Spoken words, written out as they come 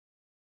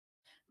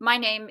My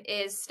name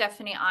is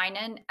Stephanie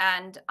Einen,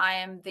 and I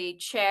am the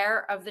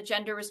chair of the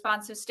Gender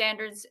Responsive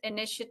Standards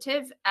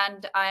Initiative,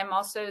 and I am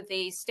also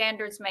the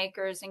Standards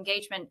Makers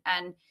Engagement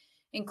and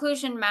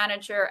Inclusion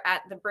Manager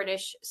at the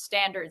British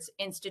Standards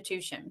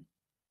Institution.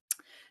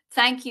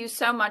 Thank you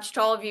so much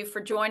to all of you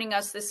for joining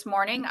us this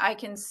morning. I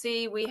can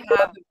see we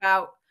have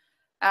about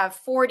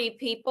 40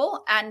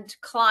 people and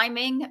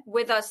climbing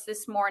with us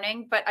this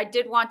morning, but I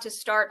did want to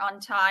start on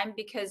time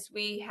because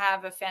we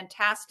have a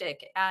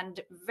fantastic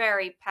and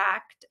very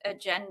packed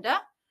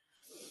agenda.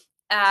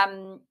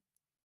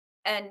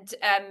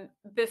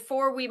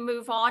 Before we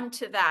move on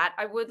to that,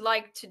 I would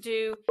like to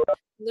do a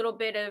little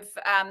bit of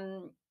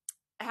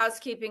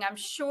housekeeping. I'm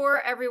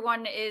sure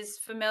everyone is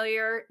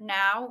familiar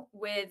now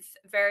with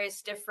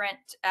various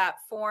different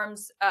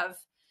forms of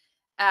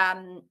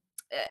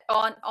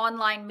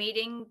online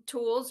meeting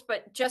tools,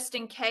 but just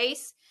in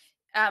case,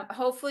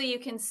 hopefully you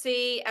can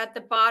see at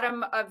the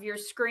bottom of your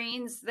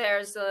screens,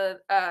 there's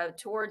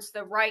towards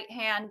the right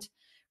hand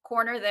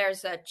corner,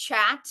 there's a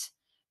chat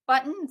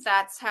button.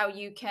 That's how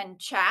you can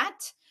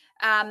chat.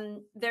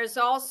 There's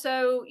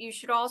also, you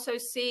should also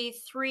see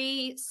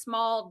 3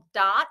 small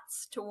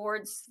dots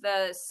towards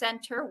the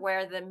center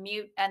where the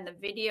mute and the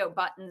video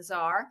buttons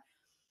are.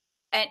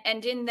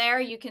 And in there,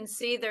 you can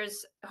see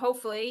there's,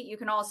 hopefully you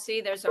can all see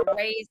there's a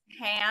raise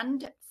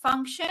hand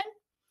function.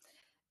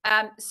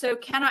 So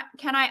can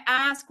I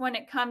ask, when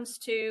it comes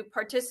to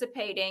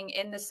participating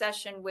in the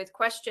session with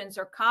questions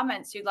or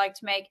comments you'd like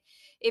to make,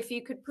 if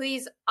you could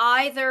please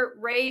either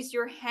raise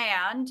your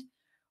hand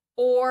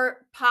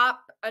or pop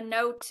a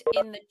note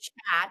in the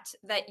chat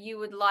that you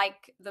would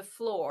like the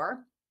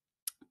floor,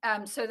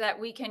 so that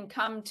we can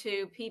come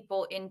to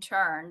people in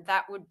turn.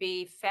 That would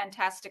be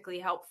fantastically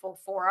helpful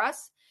for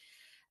us.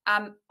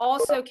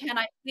 Also, can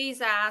I please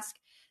ask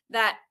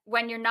that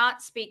when you're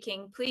not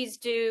speaking, please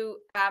do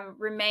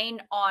remain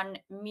on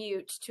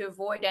mute to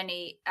avoid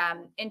any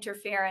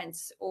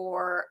interference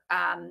or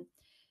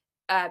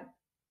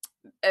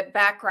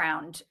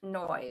background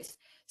noise.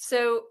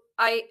 So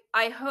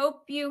I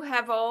hope you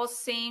have all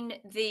seen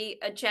the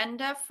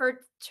agenda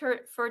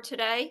for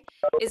today.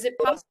 Is it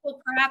possible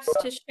perhaps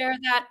to share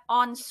that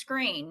on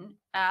screen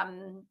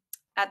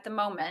at the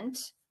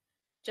moment,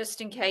 just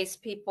in case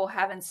people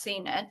haven't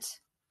seen it?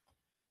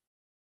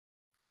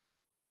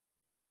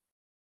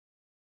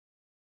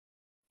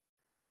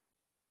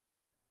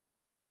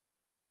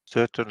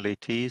 Certainly,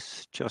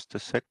 Tees. Just a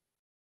sec.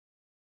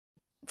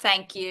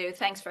 Thank you.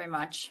 Thanks very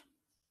much.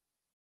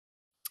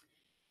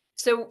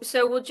 So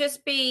we'll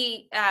just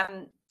be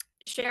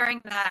sharing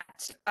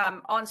that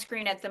on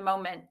screen at the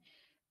moment.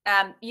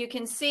 You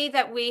can see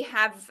that we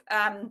have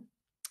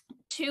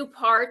 2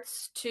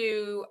 parts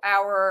to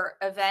our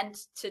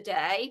event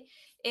today.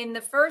 In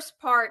the first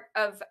part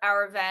of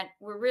our event,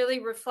 we're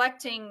really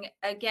reflecting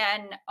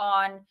again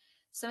on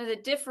some of the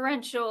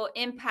differential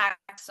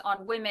impacts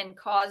on women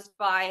caused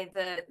by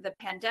the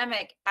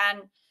pandemic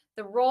and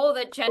the role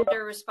that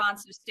gender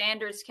responsive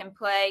standards can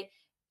play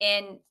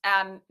in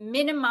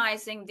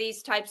minimizing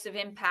these types of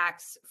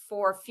impacts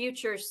for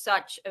future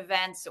such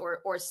events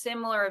or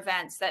similar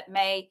events that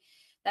may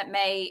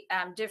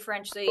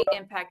differentially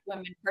impact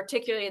women,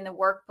 particularly in the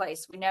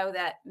workplace. We know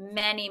that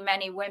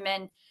many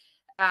women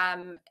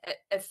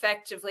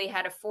effectively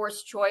had a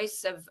forced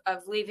choice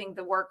of leaving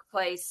the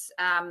workplace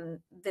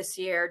this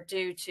year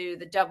due to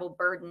the double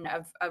burden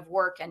of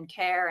work and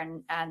care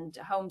and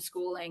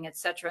homeschooling, et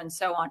cetera, and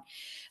so on.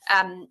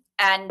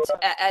 And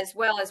as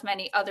well as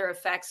many other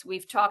effects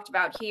we've talked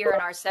about here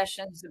in our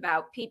sessions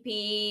about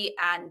PPE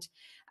and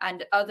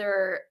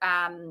other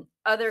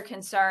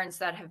concerns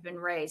that have been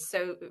raised.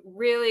 So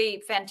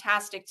really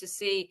fantastic to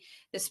see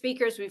the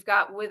speakers we've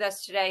got with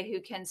us today who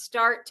can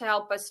start to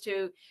help us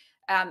to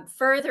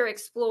further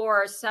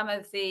explore some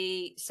of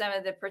the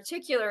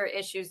particular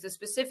issues, the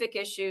specific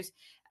issues,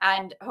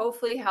 and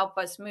hopefully help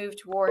us move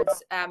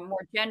towards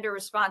more gender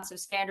responsive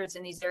standards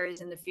in these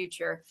areas in the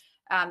future,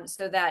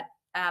 so that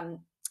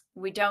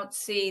we don't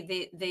see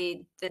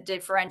the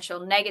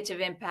differential negative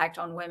impact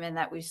on women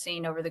that we've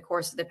seen over the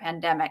course of the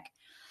pandemic.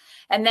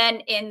 And then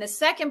in the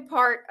second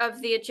part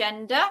of the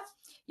agenda,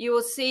 you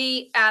will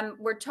see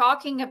we're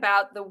talking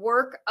about the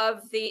work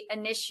of the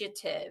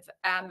initiative,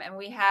 and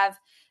we have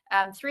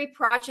 3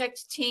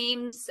 project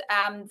teams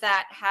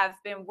that have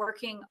been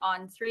working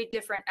on 3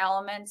 different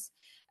elements,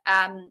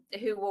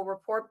 who will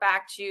report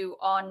back to you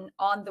on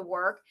the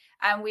work.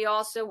 And we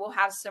also will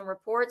have some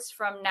reports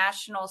from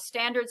national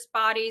standards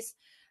bodies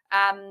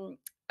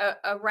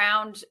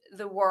around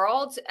the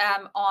world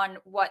on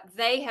what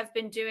they have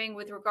been doing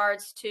with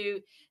regards to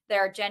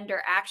their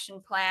gender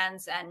action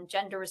plans and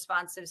gender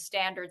responsive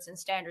standards and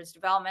standards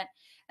development.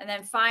 And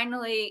then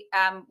finally,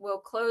 we'll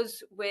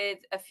close with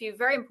a few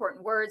very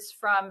important words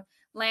from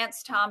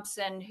Lance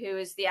Thompson, who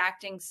is the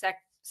acting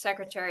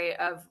secretary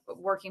of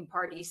Working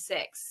Party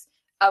 6,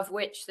 of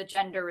which the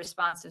Gender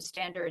Responsive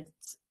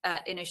Standards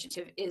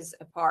Initiative is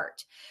a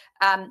part.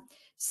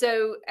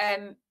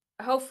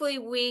 Hopefully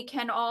we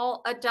can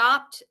all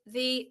adopt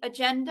the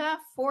agenda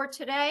for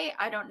today.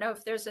 I don't know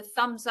if there's a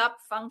thumbs up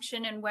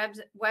function in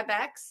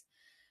Webex.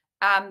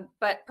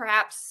 But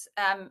perhaps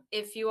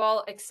if you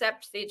all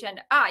accept the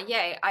agenda,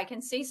 yay, I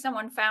can see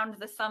someone found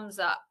the thumbs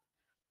up.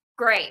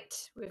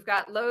 Great, we've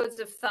got loads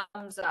of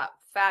thumbs up,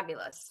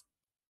 fabulous.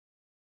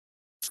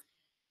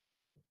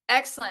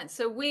 Excellent.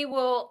 So we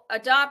will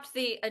adopt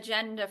the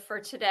agenda for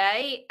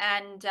today,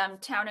 and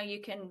Tauno,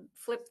 you can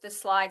flip the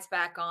slides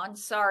back on.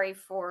 Sorry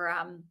for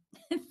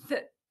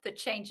the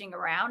changing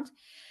around.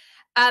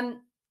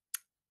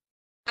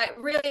 I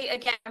really,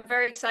 again, I'm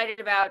very excited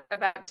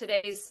about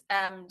today's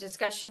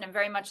discussion. I'm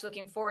very much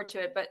looking forward to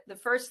it. But the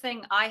first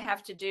thing I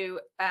have to do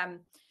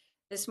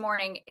this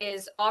morning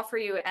is offer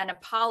you an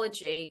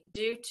apology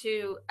due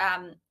to,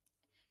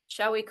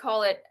 shall we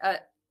call it,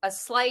 a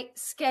slight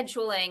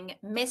scheduling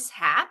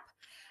mishap.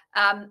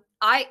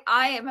 I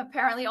am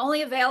apparently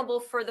only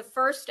available for the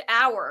first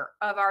hour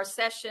of our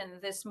session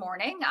this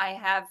morning. I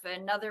have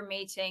another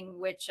meeting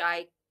which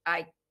I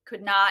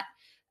could not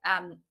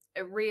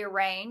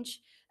rearrange.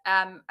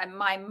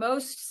 My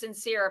most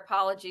sincere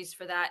apologies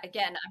for that.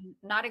 Again, I'm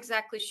not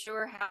exactly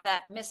sure how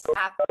that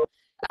mishap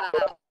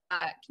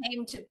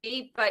came to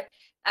be, but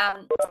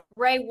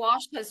Ray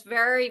Walsh has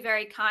very,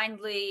 very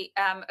kindly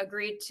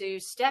agreed to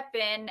step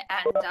in,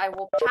 and I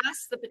will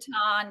pass the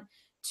baton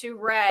to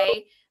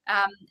Ray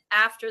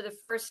after the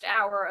first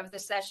hour of the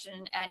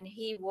session, and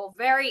he will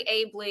very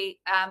ably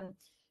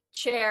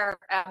chair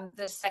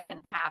the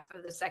second half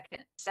of the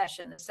second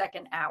session, the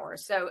second hour.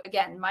 So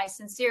again, my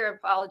sincere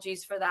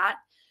apologies for that.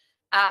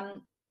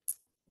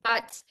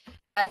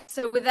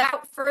 So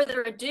without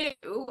further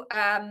ado,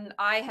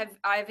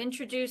 I've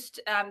introduced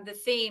the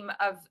theme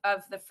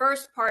of the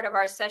first part of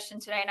our session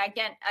today. And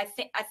again,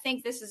 I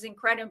think this is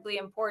incredibly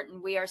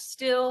important. We are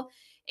still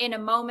in a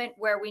moment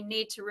where we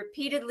need to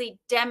repeatedly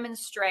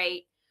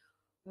demonstrate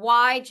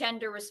why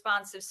gender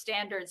responsive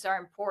standards are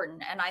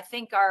important. And I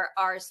think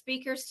our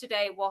speakers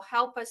today will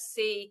help us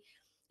see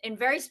in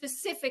very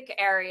specific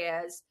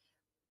areas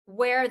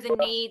where the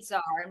needs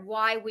are and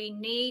why we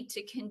need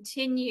to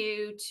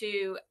continue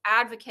to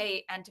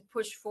advocate and to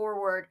push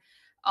forward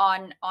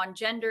on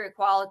gender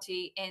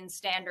equality in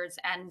standards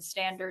and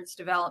standards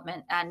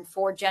development and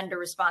for gender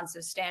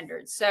responsive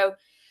standards. So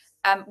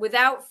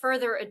without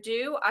further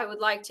ado, I would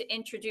like to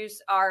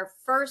introduce our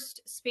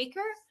first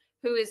speaker,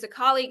 who is a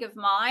colleague of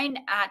mine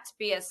at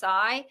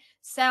BSI,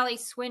 Sally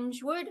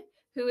Swingewood,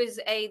 who is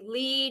a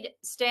lead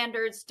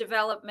standards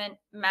development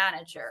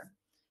manager.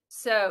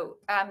 So,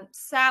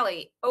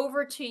 Sally,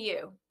 over to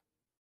you.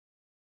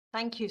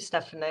 Thank you,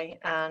 Stephanie,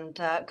 and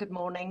good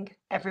morning,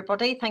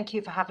 everybody. Thank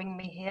you for having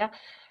me here.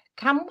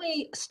 Can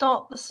we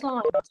start the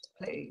slides,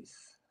 please?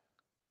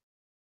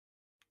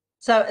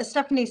 So, as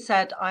Stephanie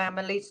said, I am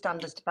a lead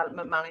standards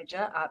development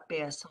manager at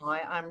BSI.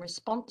 I'm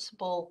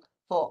responsible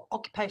for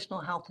occupational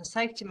health and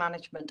safety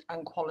management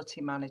and quality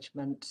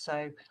management,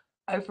 so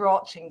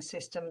overarching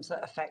systems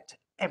that affect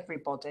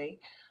everybody.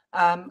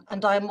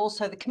 And I am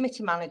also the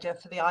committee manager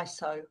for the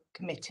ISO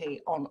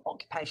Committee on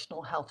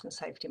Occupational Health and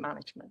Safety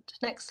Management.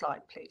 Next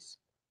slide, please.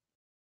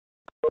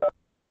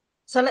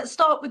 So let's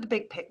start with the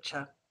big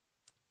picture.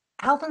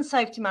 Health and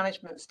safety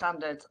management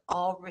standards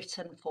are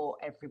written for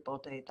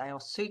everybody. They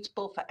are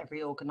suitable for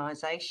every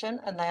organisation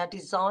and they are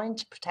designed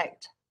to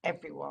protect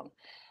everyone.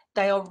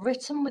 They are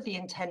written with the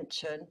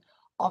intention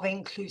of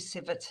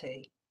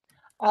inclusivity.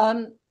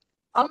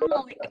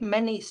 Unlike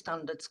many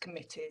standards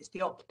committees,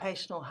 the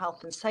Occupational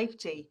Health and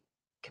Safety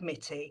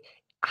Committee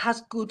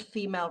has good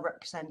female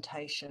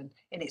representation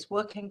in its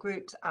working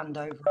groups and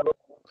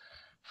overall.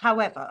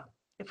 However,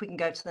 if we can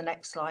go to the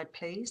next slide,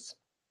 please.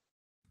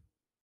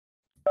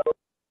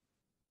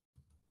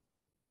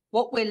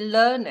 What we're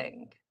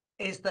learning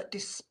is that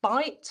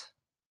despite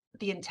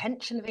the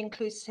intention of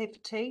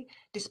inclusivity,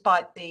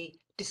 despite the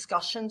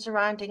discussions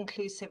around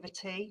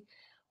inclusivity,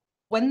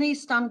 when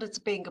these standards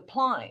are being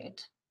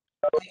applied,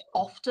 they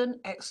often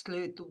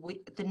exclude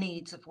the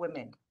needs of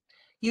women.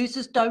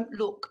 Users don't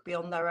look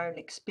beyond their own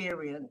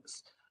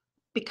experience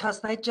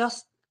because they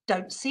just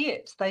don't see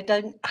it. They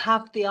don't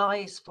have the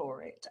eyes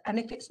for it. And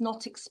if it's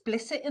not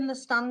explicit in the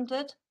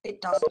standard,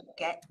 it doesn't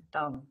get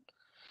done.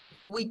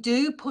 We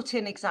do put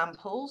in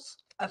examples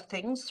of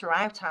things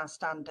throughout our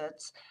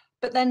standards,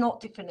 but they're not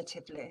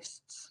definitive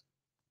lists.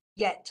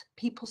 Yet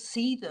people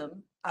see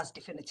them as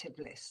definitive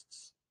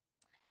lists.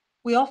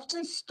 We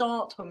often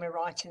start when we're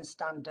writing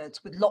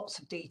standards with lots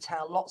of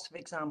detail, lots of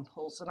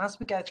examples, and as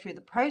we go through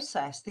the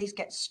process, these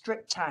get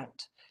stripped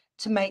out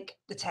to make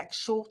the text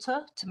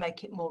shorter, to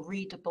make it more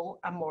readable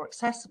and more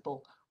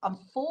accessible.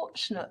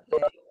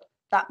 Unfortunately,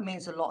 that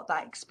means a lot of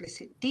that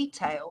explicit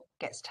detail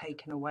gets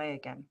taken away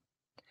again.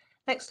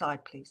 Next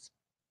slide, please.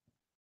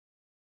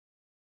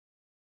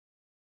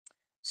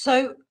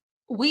 So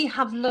we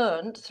have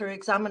learned through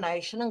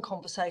examination and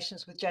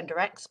conversations with gender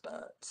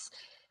experts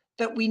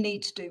that we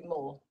need to do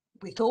more.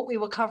 We thought we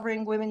were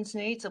covering women's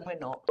needs and we're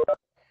not.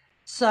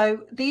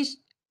 So these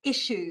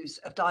issues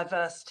of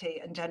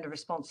diversity and gender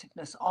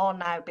responsiveness are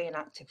now being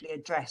actively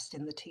addressed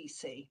in the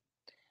TC.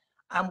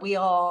 And we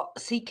are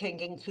seeking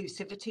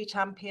inclusivity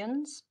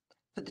champions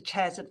for the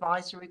Chair's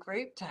Advisory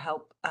Group to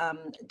help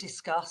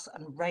discuss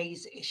and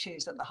raise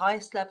issues at the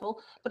highest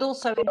level, but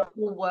also in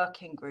all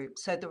working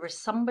groups. So there is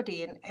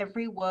somebody in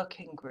every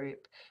working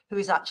group who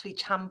is actually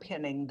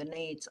championing the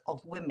needs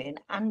of women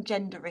and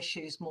gender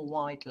issues more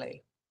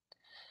widely.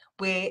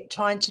 We're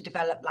trying to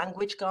develop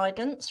language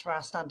guidance for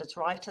our standards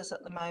writers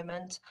at the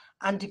moment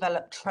and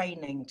develop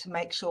training to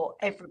make sure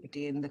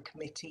everybody in the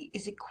committee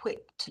is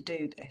equipped to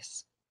do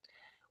this.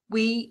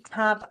 We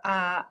have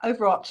our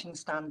overarching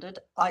standard,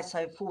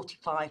 ISO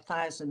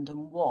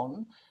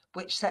 45001,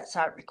 which sets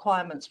out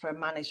requirements for a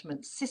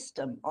management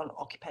system on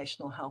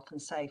occupational health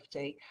and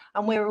safety,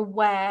 and we're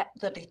aware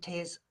that it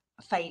is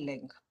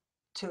failing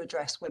to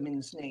address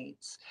women's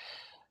needs.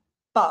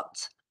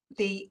 But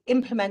the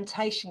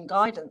implementation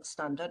guidance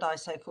standard,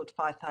 ISO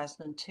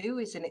 45002,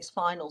 is in its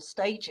final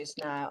stages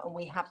now, and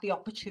we have the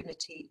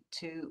opportunity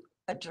to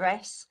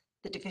address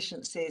the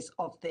deficiencies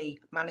of the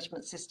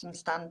management system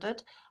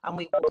standard, and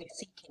we will be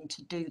seeking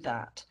to do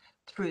that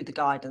through the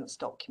guidance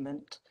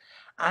document.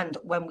 And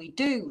when we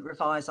do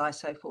revise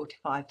ISO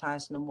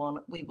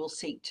 45001, we will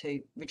seek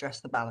to redress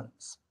the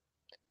balance.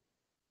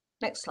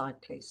 Next slide,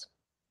 please.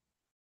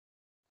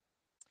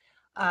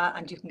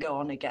 And you can go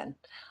on again.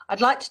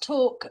 I'd like to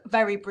talk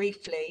very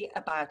briefly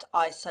about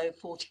ISO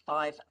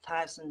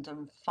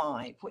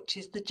 45005, which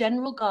is the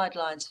general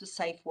guidelines for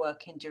safe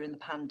working during the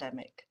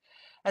pandemic.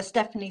 As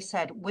Stephanie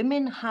said,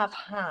 women have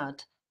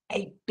had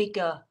a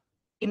bigger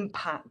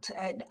impact.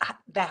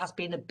 There has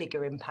been a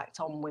bigger impact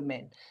on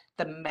women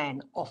than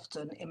men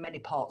often in many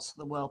parts of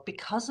the world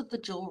because of the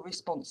dual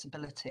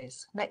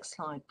responsibilities. Next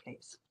slide,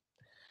 please.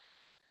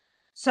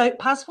 So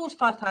PAS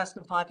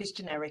 45005 is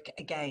generic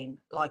again,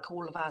 like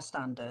all of our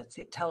standards.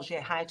 It tells you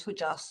how to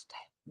adjust,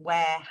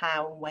 where,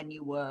 how, and when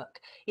you work.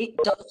 It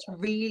does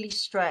really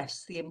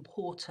stress the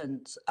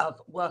importance of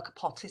worker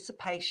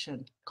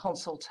participation,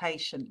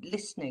 consultation,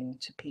 listening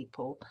to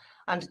people,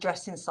 and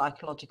addressing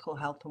psychological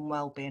health and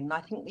well-being. And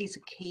I think these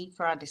are key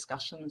for our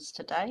discussions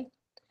today.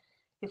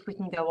 If we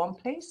can go on,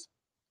 please.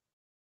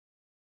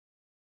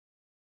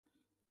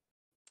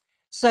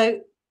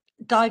 So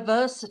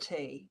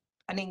diversity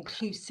and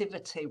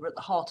inclusivity were at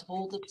the heart of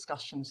all the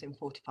discussions in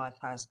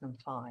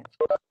 45005.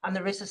 And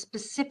there is a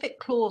specific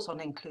clause on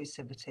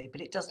inclusivity,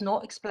 but it does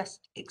not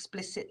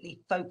explicitly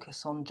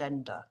focus on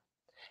gender.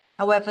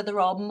 However,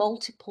 there are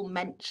multiple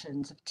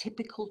mentions of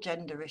typical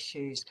gender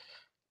issues: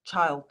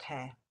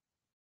 childcare,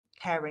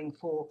 caring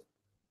for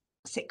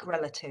sick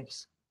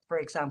relatives, for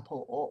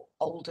example, or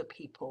older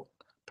people,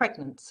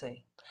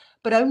 pregnancy.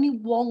 But only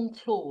one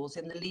clause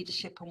in the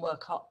leadership and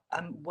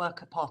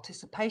worker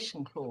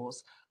participation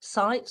clause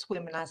cites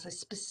women as a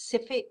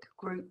specific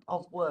group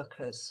of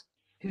workers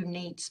who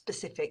need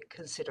specific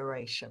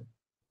consideration.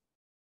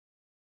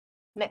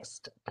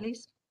 Next,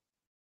 please.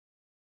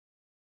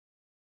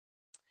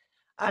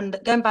 And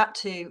going back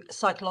to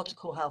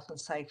psychological health and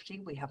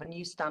safety, we have a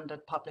new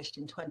standard published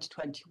in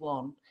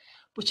 2021,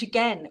 which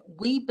again,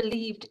 we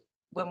believed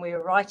when we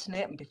were writing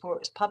it and before it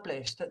was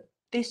published that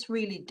this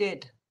really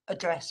did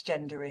address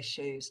gender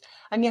issues.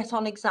 And yet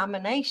on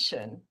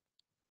examination,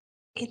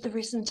 there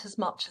isn't as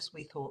much as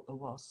we thought there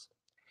was.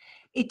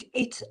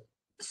 It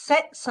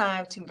sets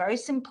out in very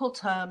simple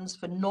terms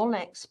for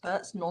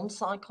non-experts,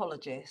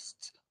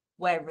 non-psychologists,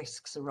 where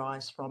risks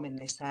arise from in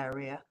this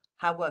area,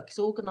 how work is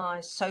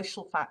organised,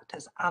 social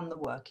factors and the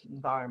work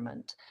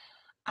environment,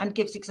 and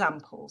gives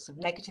examples of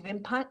negative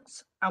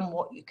impacts and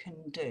what you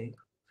can do.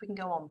 If we can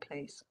go on,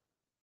 please.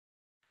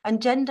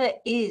 And gender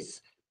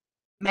is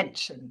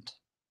mentioned.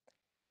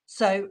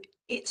 So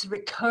it's a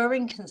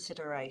recurring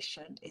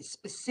consideration. It's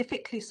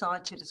specifically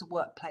cited as a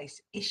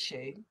workplace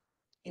issue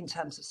in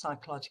terms of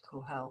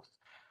psychological health.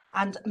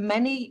 And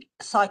many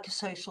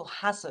psychosocial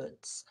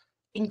hazards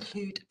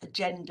include a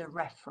gender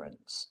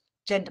reference: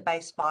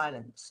 gender-based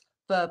violence,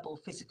 verbal,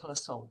 physical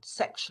assault,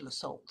 sexual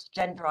assault,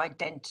 gender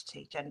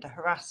identity, gender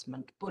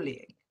harassment,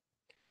 bullying.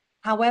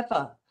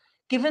 However,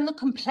 given the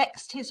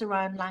complexities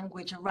around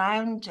language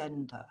around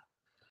gender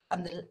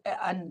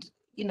and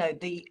you know,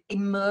 the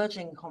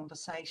emerging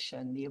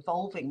conversation, the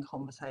evolving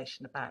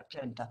conversation about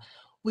gender,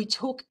 we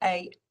took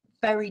a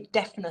very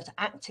definite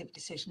active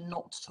decision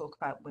not to talk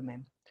about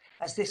women,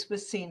 as this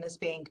was seen as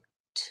being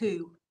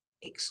too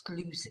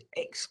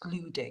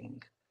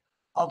excluding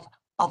of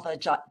other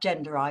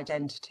gender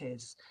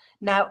identities.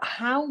 Now,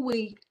 how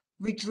we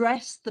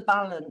redress the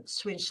balance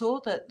to ensure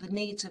that the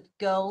needs of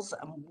girls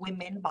and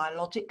women,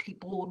 biologically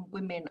born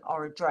women,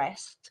 are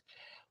addressed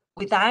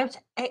without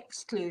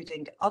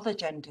excluding other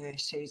gender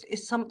issues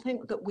is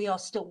something that we are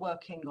still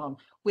working on.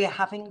 We are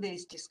having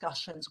these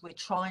discussions. We're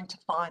trying to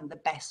find the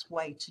best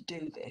way to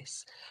do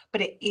this, but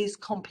it is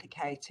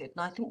complicated.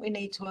 And I think we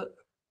need to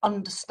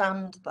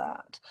understand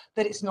that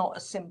it's not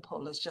as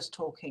simple as just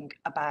talking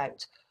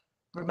about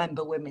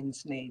remember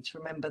women's needs,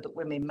 remember that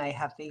women may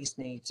have these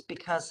needs,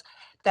 because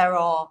there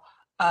are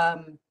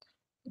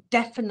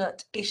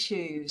definite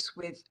issues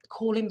with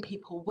calling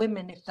people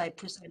women if they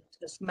present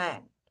as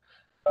men,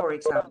 for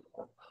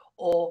example,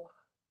 or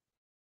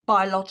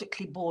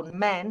biologically born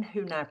men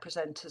who now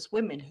present as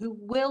women who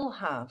will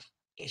have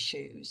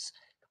issues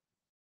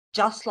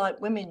just like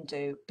women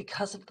do,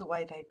 because of the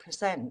way they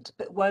present,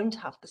 but won't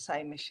have the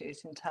same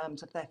issues in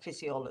terms of their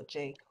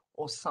physiology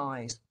or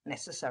size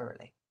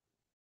necessarily.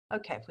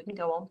 Okay, if we can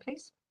go on,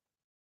 please.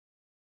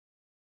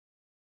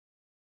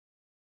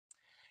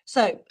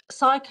 So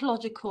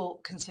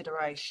psychological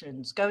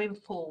considerations going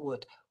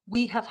forward.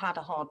 We have had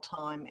a hard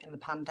time in the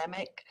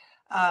pandemic.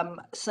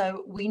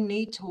 So we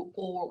need to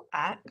all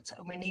act,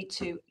 and we need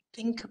to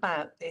think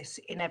about this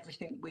in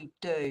everything we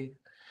do.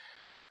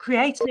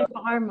 Create an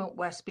environment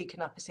where speaking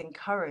up is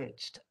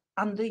encouraged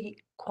and the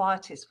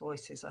quietest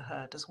voices are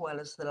heard as well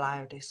as the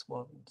loudest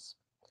ones.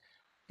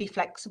 Be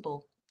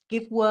flexible.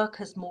 Give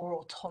workers more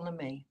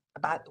autonomy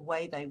about the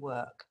way they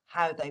work,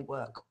 how they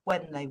work,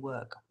 when they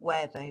work,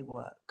 where they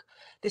work.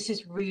 This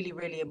is really,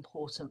 really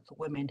important for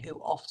women who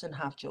often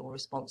have dual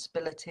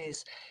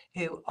responsibilities,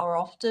 who are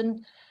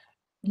often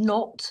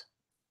not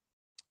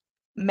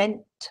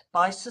meant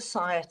by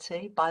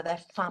society, by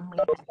their family,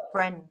 their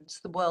friends,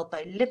 the world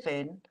they live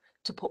in,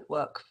 to put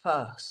work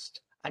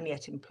first. And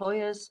yet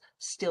employers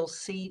still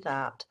see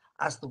that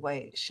as the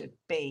way it should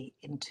be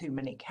in too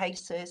many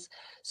cases.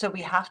 So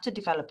we have to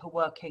develop a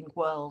working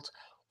world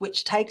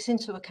which takes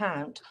into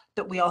account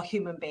that we are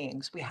human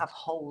beings, we have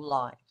whole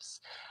lives.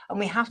 And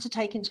we have to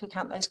take into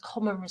account those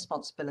common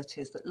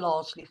responsibilities that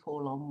largely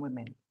fall on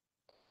women.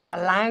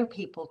 Allow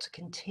people to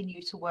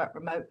continue to work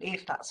remotely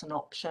if that's an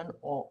option,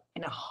 or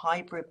in a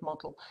hybrid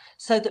model,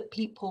 so that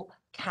people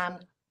can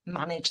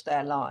manage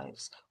their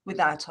lives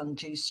without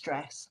undue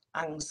stress,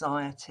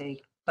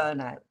 anxiety,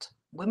 burnout.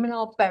 Women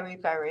are very,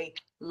 very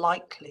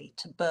likely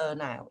to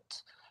burn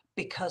out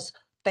because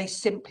they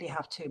simply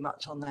have too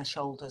much on their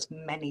shoulders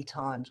many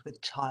times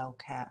with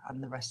childcare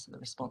and the rest of the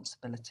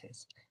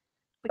responsibilities.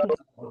 We can go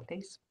on,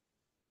 please.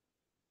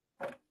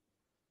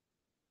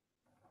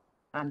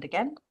 And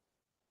again.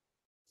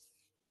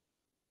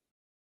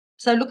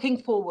 So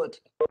looking forward,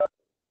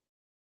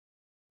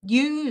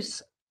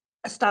 use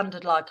a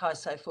standard like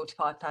ISO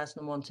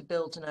 45001 to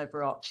build an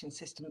overarching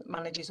system that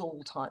manages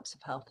all types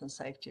of health and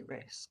safety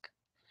risk,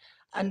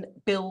 and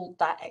build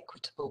that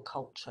equitable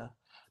culture.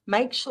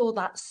 Make sure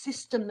that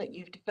system that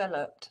you've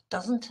developed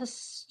doesn't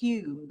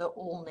assume that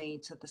all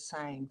needs are the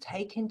same.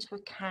 Take into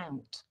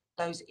account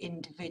those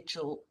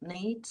individual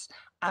needs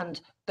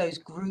and those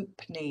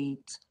group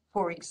needs.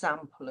 For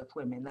example, of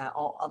women, there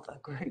are other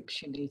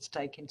groups you need to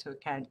take into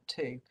account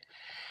too.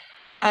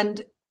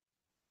 And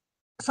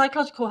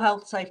psychological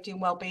health, safety and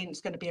well-being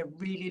is going to be a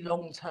really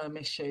long-term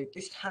issue.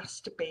 This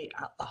has to be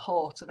at the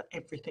heart of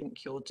everything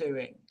you're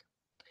doing.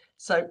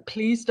 So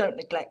please don't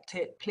neglect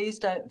it. Please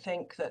don't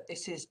think that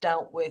this is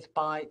dealt with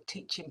by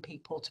teaching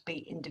people to be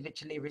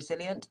individually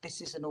resilient.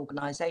 This is an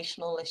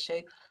organisational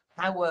issue.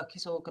 How work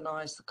is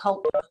organised, the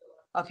culture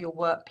of your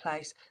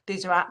workplace.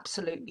 These are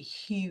absolutely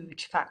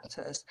huge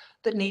factors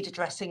that need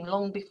addressing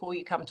long before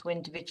you come to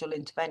individual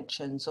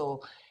interventions or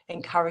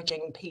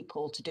encouraging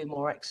people to do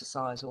more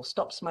exercise or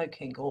stop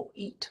smoking or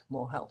eat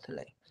more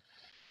healthily.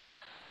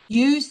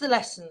 Use the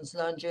lessons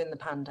learned during the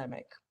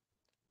pandemic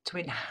to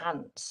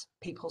enhance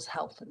people's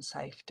health and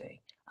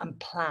safety, and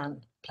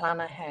plan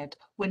ahead.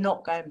 We're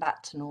not going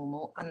back to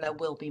normal and there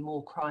will be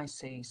more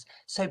crises.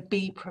 So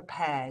be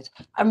prepared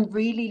and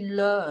really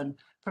learn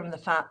from the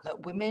fact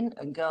that women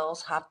and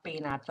girls have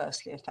been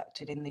adversely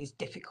affected in these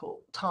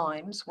difficult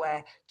times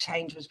where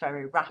change was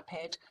very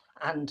rapid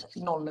and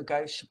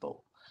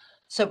non-negotiable.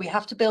 So we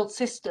have to build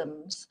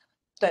systems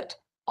that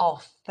are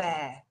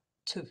fair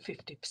to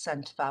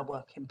 50% of our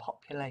working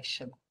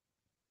population.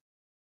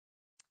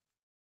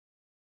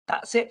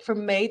 That's it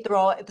from me.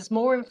 There's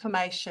more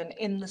information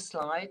in the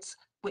slides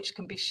which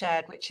can be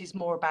shared, which is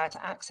more about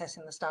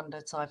accessing the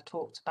standards I've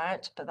talked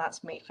about, but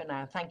that's me for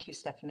now. Thank you,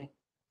 Stephanie.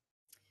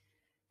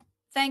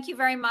 Thank you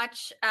very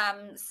much,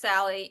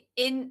 Sally.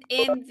 In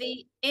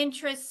the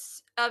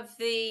interests of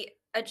the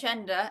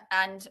agenda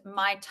and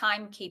my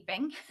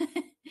timekeeping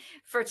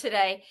for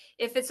today,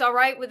 if it's all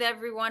right with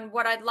everyone,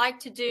 what I'd like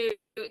to do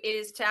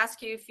is to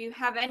ask you if you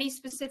have any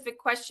specific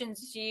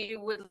questions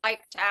you would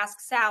like to ask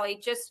Sally,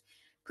 just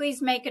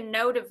please make a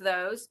note of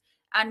those,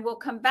 and we'll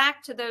come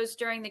back to those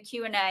during the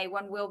Q&A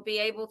when we'll be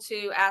able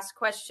to ask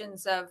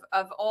questions of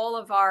all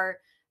of our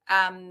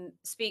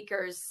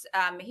speakers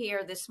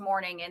here this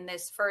morning in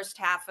this first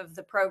half of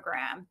the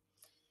program.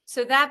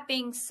 So that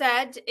being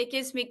said, it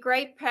gives me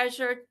great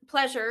pleasure,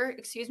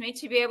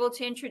 to be able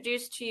to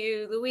introduce to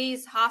you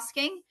Louise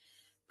Hosking,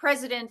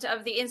 President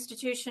of the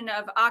Institution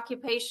of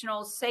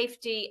Occupational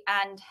Safety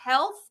and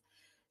Health.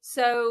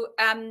 So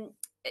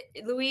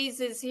Louise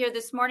is here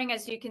this morning,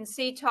 as you can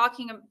see,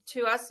 talking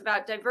to us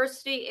about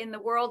diversity in the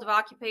world of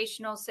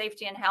occupational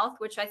safety and health,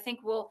 which I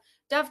think will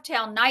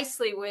dovetail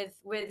nicely with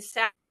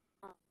Sarah's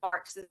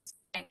remarks.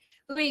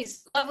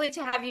 Louise, lovely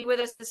to have you with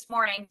us this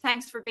morning.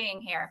 Thanks for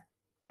being here.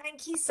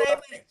 Thank you so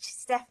much,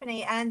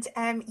 Stephanie. And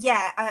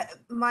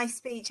my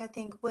speech, I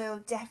think,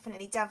 will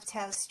definitely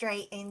dovetail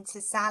straight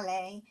into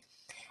Sally.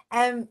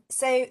 Thank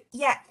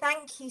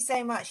you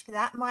so much for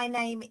that. My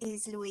name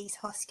is Louise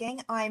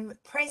Hosking. I'm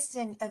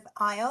president of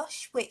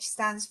IOSH, which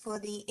stands for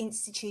the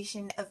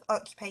Institution of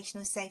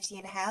Occupational Safety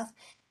and Health.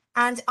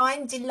 And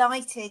I'm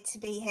delighted to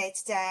be here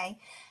today.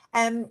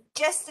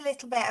 Just a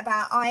little bit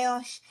about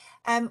IOSH.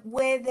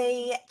 We're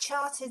the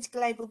chartered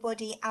global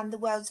body and the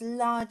world's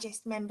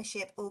largest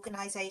membership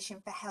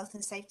organisation for health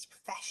and safety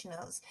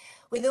professionals,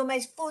 with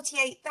almost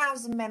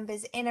 48,000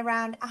 members in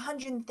around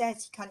 130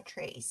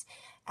 countries,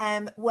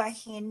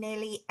 working in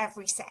nearly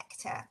every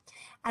sector.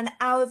 And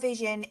our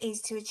vision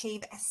is to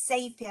achieve a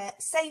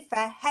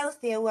safer,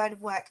 healthier world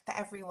of work for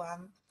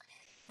everyone.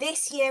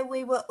 This year,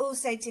 we were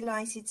also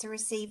delighted to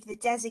receive the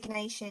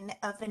designation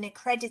of an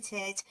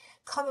accredited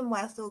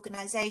Commonwealth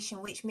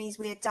organisation, which means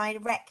we are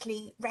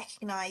directly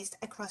recognised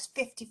across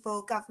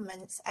 54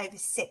 governments over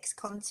 6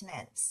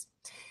 continents.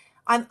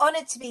 I'm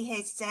honoured to be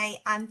here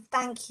today and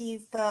thank you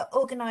for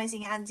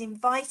organising and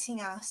inviting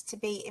us to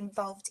be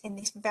involved in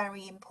this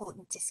very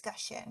important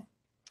discussion.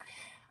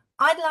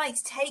 I'd like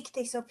to take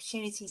this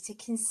opportunity to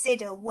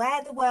consider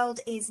where the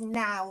world is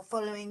now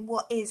following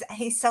what is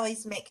a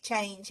seismic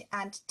change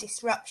and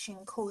disruption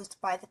caused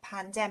by the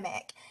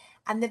pandemic,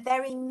 and the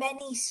very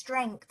many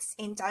strengths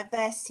in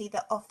diversity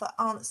that offer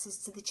answers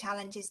to the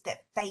challenges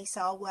that face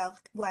our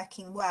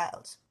working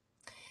world.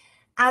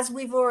 As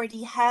we've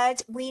already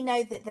heard, we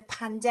know that the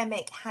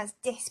pandemic has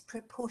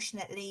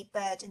disproportionately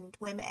burdened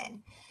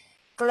women.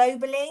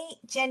 Globally,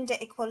 gender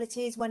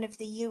equality is one of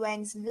the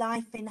UN's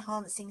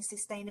life-enhancing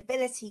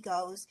sustainability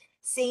goals,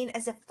 seen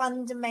as a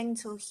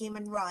fundamental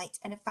human right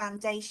and a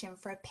foundation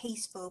for a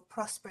peaceful,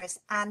 prosperous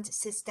and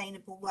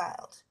sustainable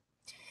world.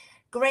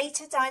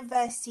 Greater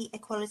diversity,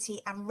 equality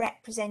and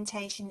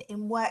representation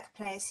in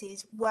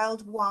workplaces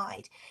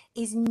worldwide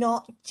is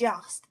not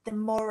just the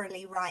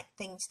morally right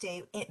thing to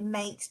do, it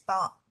makes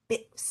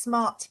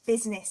smart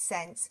business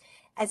sense,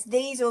 as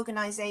these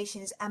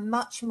organisations are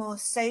much more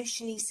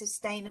socially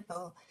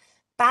sustainable,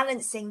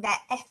 balancing their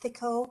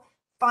ethical,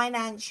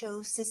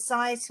 financial,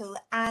 societal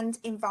and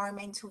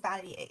environmental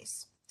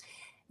values.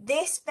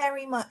 This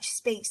very much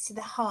speaks to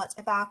the heart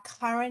of our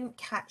current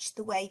Catch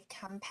the Wave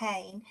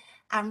campaign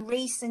and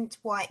recent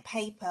white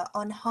paper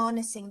on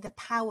harnessing the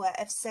power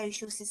of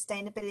social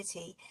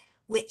sustainability,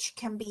 which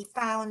can be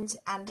found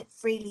and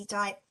freely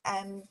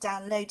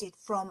downloaded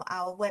from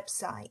our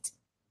website.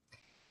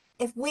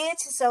 If we're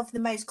to solve the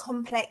most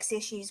complex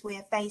issues we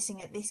are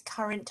facing at this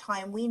current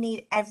time, we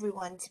need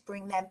everyone to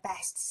bring their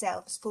best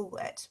selves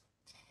forward.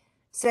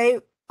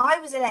 So I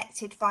was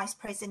elected Vice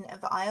President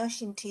of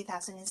IOSH in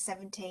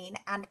 2017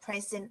 and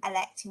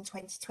President-elect in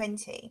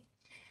 2020.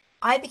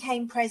 I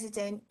became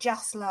President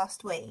just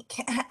last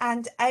week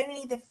and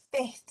only the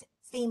 5th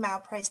female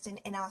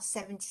President in our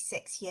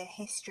 76-year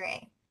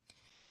history.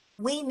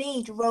 We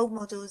need role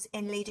models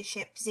in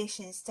leadership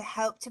positions to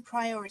help to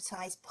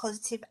prioritise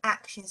positive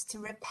actions to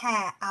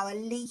repair our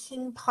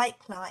leaking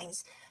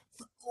pipelines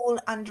for all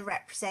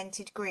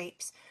underrepresented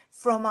groups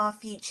from our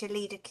future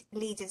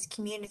leaders'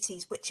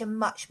 communities, which are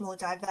much more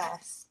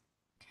diverse.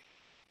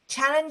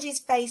 Challenges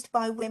faced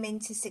by women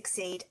to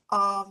succeed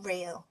are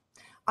real.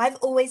 I've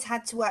always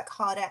had to work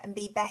harder and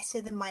be better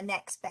than my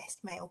next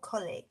best male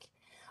colleague.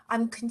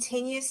 I'm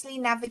continuously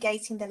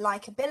navigating the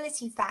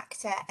likability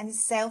factor and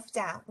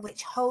self-doubt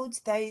which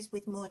holds those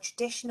with more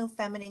traditional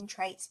feminine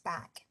traits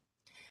back.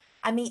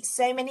 I meet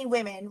so many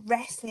women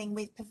wrestling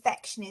with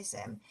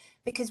perfectionism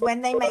because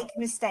when they make a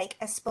mistake,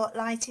 a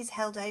spotlight is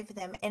held over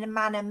them in a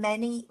manner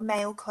many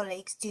male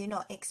colleagues do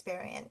not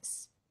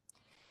experience.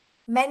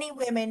 Many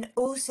women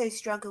also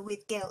struggle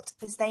with guilt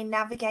as they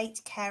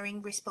navigate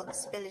caring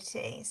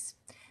responsibilities.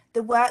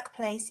 The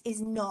workplace is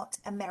not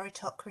a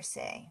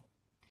meritocracy.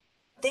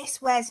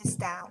 This wears us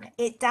down.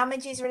 It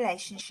damages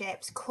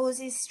relationships,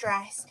 causes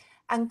stress,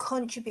 and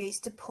contributes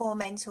to poor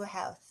mental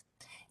health.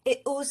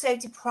 It also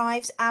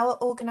deprives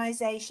our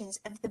organisations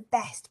of the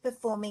best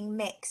performing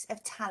mix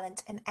of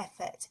talent and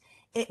effort.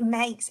 It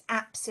makes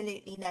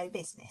absolutely no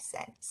business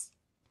sense.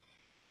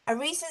 A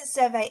recent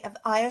survey of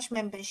IOSH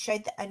members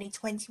showed that only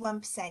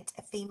 21%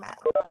 are female.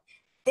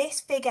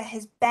 This figure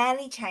has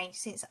barely changed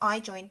since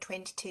I joined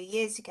 22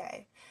 years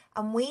ago,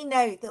 and we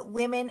know that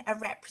women are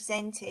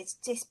represented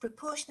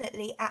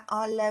disproportionately at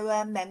our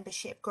lower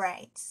membership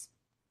grades.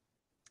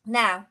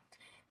 Now,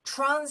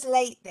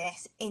 translate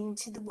this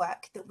into the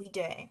work that we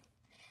do.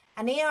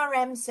 An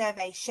ERM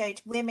survey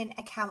showed women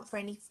account for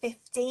only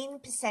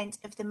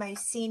 15% of the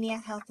most senior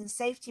health and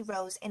safety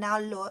roles in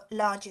our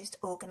largest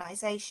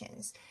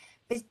organisations,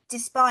 but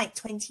despite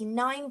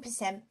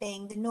 29%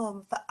 being the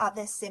norm for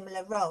other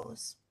similar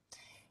roles.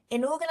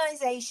 In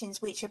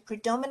organisations which are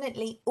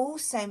predominantly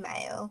also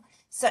male,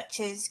 such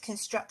as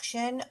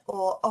construction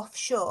or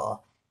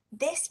offshore,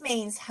 this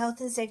means health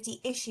and safety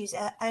issues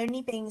are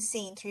only being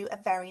seen through a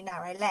very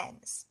narrow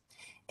lens.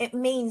 It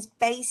means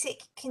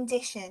basic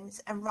conditions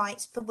and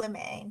rights for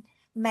women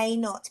may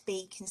not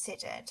be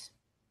considered.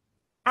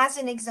 As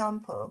an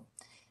example,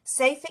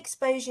 safe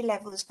exposure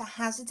levels for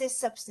hazardous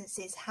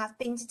substances have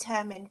been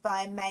determined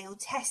by male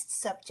test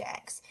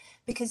subjects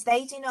because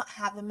they do not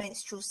have a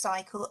menstrual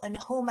cycle and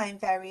hormone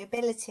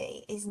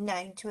variability is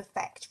known to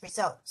affect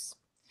results.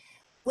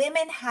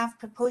 Women have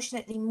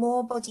proportionately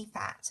more body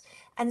fat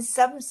and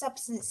some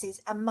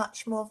substances are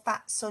much more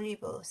fat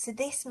soluble, so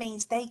this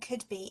means they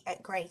could be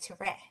at greater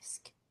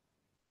risk.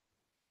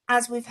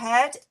 As we've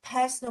heard,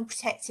 personal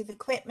protective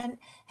equipment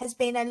has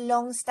been a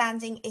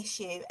long-standing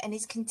issue and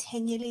is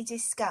continually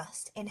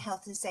discussed in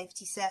health and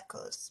safety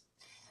circles.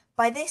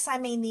 By this I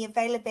mean the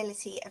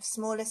availability of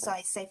smaller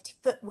size safety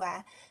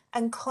footwear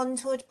and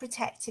contoured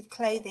protective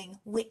clothing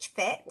which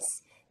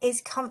fits,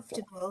 is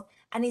comfortable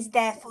and is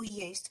therefore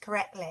used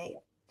correctly.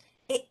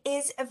 It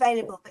is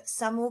available, but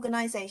some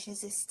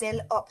organisations are still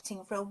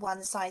opting for a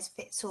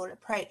one-size-fits-all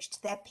approach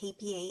to their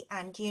PPE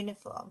and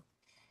uniform.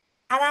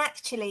 And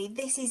actually,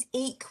 this is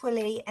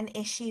equally an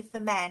issue for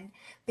men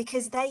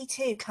because they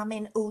too come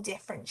in all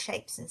different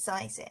shapes and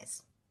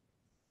sizes.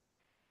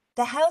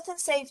 The health and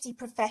safety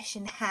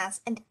profession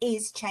has and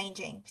is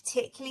changing,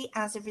 particularly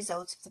as a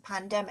result of the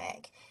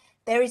pandemic.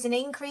 There is an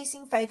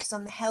increasing focus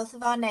on the health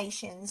of our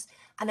nations,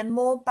 and a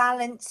more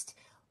balanced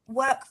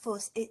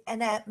workforce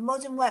and a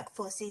modern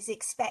workforce is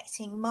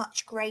expecting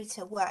much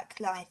greater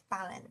work-life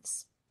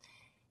balance.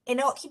 In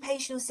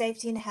occupational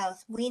safety and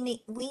health, we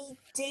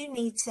do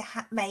need to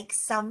make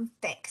some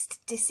fixed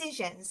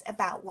decisions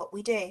about what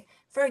we do.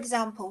 For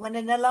example, when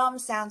an alarm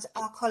sounds,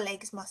 our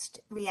colleagues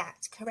must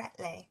react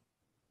correctly.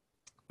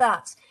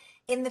 But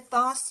in the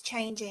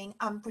fast-changing,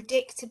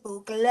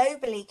 unpredictable,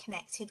 globally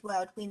connected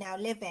world we now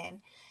live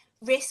in,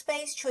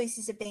 risk-based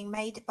choices are being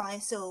made by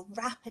us all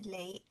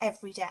rapidly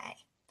every day.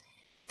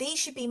 These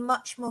should be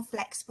much more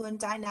flexible and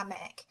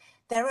dynamic.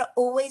 There are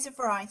always a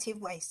variety of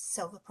ways to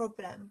solve a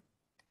problem.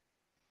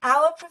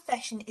 Our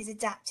profession is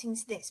adapting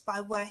to this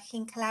by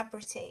working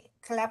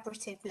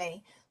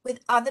collaboratively with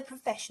other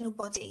professional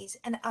bodies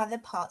and other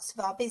parts of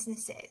our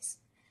businesses.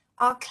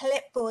 Our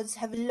clipboards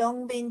have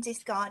long been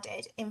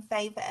discarded in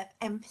favour of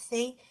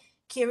empathy,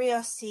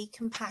 curiosity,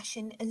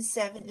 compassion and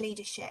servant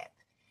leadership.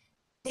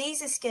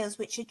 These are skills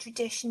which are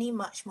traditionally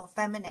much more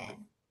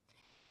feminine.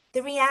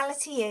 The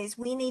reality is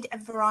we need a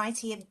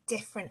variety of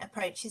different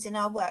approaches in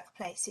our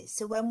workplaces,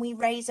 so when we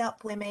raise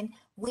up women,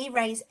 we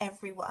raise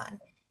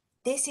everyone.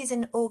 This is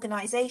an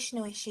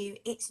organisational issue,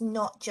 it's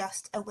not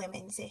just a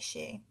women's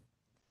issue.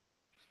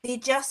 The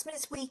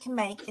adjustments we can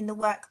make in the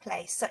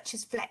workplace, such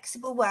as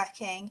flexible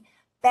working,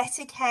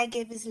 better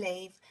caregivers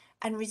leave,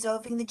 and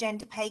resolving the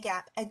gender pay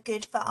gap, are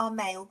good for our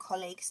male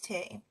colleagues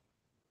too.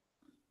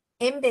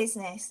 In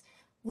business,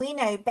 we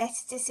know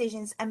better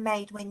decisions are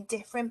made when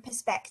different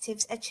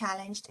perspectives are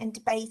challenged and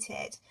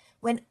debated,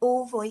 when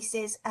all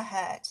voices are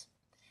heard.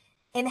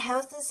 In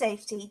health and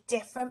safety,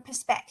 different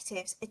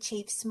perspectives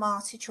achieve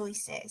smarter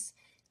choices,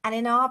 and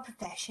in our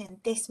profession,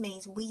 this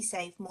means we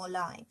save more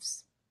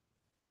lives.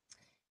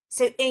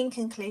 So in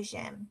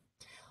conclusion,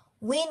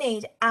 we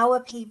need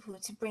our people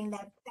to bring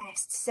their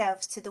best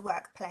selves to the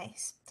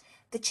workplace.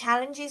 The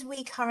challenges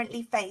we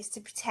currently face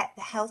to protect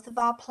the health of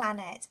our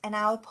planet and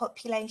our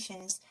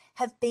populations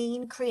have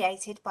been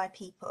created by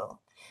people,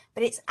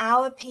 but it's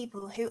our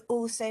people who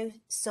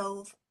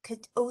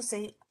could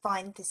also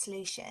find the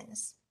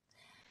solutions.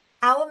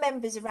 Our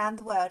members around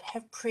the world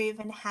have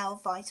proven how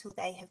vital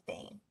they have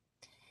been.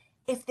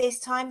 If this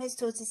time has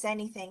taught us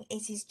anything,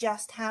 it is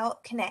just how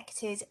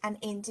connected and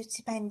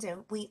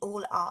interdependent we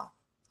all are.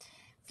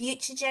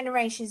 Future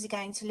generations are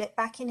going to look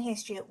back in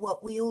history at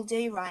what we all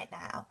do right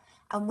now,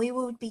 and we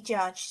will be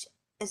judged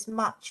as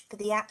much for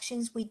the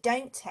actions we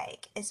don't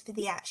take as for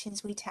the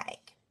actions we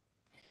take.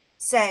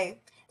 So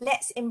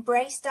let's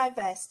embrace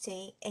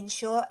diversity,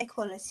 ensure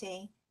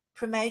equality,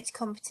 promote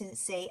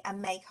competency,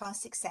 and make our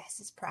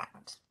successes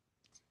proud.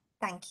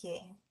 Thank you.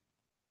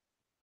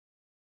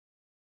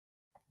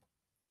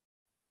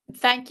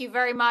 Thank you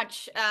very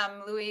much,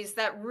 Louise.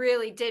 That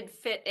really did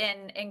fit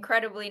in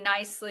incredibly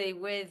nicely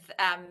with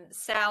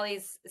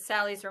Sally's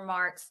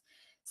remarks.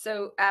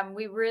 So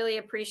we really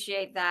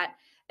appreciate that.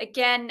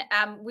 Again,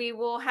 we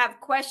will have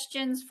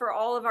questions for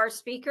all of our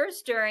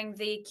speakers during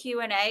the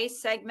Q&A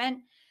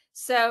segment.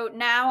 So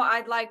now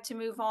I'd like to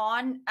move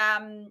on,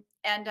 and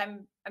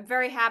I'm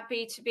very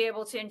happy to be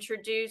able to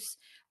introduce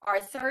our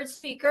third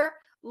speaker,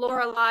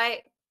 Lorelei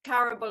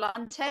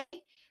Carabolante,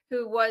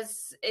 who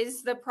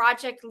is the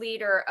project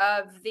leader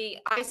of the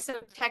ISO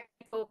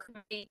Technical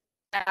Committee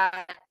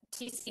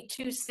TC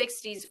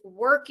 260's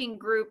Working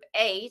Group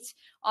 8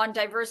 on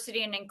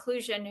Diversity and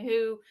Inclusion,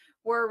 who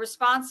were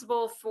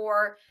responsible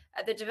for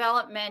the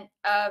development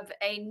of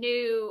a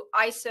new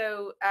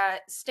ISO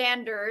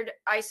standard,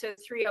 ISO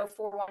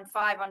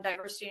 30415 on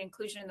diversity and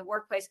inclusion in the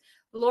workplace.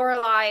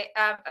 Lorelei,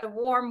 a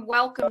warm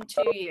welcome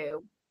to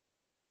you.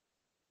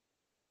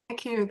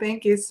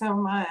 Thank you so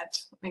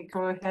much. Let me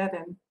go ahead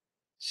and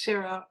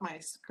share out my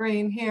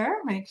screen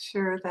here, make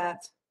sure that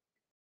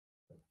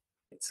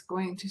it's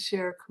going to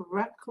share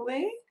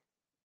correctly.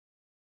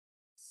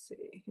 Let's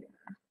see here,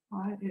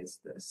 what is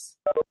this?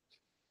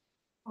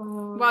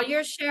 While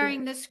you're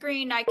sharing the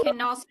screen, I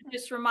can also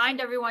just remind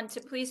everyone to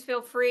please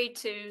feel free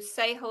to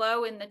say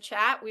hello in the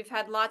chat. We've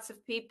had lots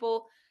of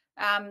people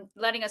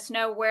letting us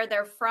know where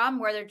they're from,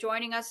 where they're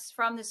joining us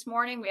from this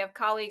morning. We have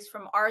colleagues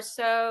from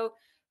ARSO,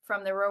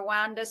 from the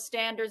Rwanda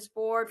Standards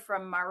Board,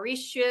 from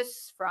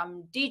Mauritius,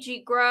 from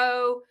DG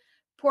Grow,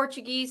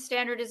 Portuguese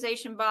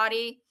standardization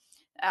body,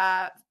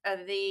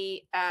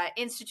 the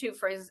Institute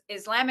for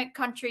Islamic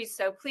Countries.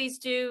 So please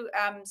do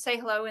say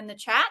hello in the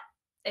chat.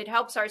 It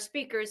helps our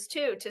speakers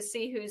too to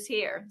see who's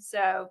here.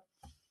 So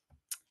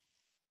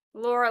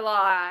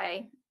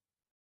Lorelei,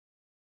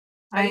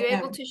 are you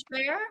able to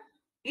share?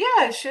 Yeah,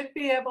 I should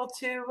be able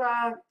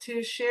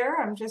to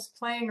share. I'm just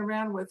playing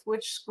around with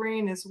which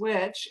screen is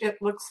which. It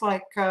looks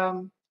like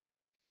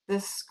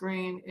this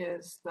screen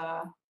is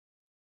the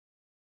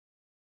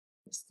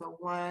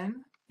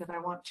one that I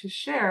want to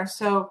share.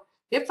 So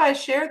if I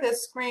share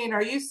this screen,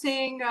 are you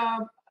seeing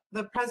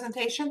the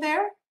presentation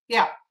there?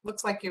 Yeah,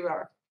 looks like you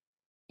are.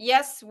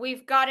 Yes,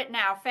 we've got it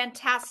now.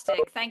 Fantastic.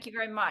 Thank you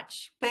very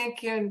much.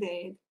 Thank you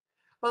indeed.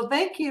 Well,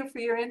 thank you for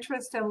your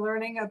interest in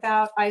learning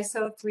about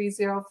ISO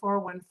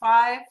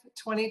 30415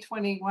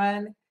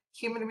 2021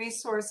 Human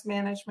Resource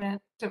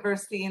Management,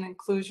 Diversity and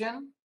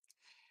Inclusion.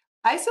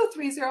 ISO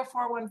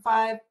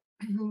 30415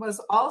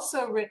 was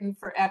also written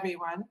for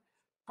everyone,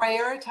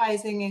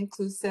 prioritizing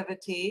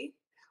inclusivity,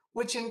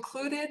 which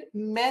included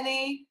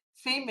many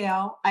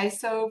female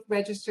ISO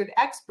registered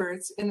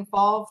experts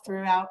involved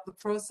throughout the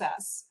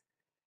process.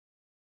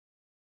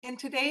 In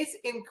today's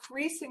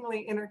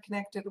increasingly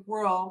interconnected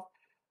world,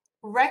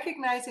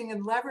 recognizing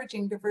and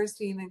leveraging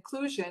diversity and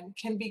inclusion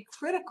can be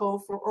critical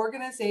for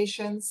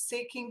organizations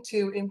seeking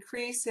to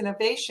increase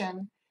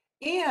innovation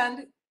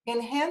and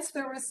enhance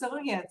their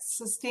resilience,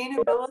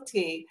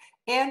 sustainability,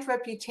 and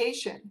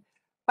reputation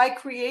by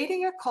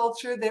creating a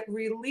culture that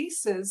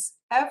releases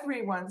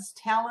everyone's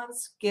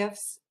talents,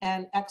 gifts,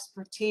 and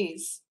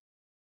expertise.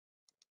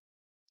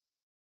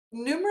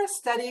 Numerous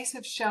studies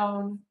have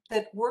shown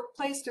that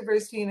workplace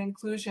diversity and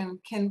inclusion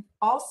can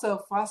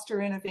also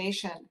foster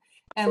innovation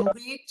and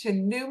lead to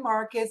new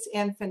markets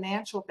and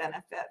financial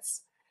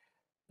benefits.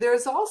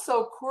 There's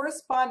also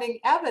corresponding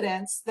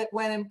evidence that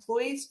when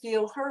employees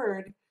feel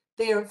heard,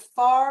 they are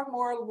far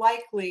more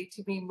likely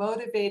to be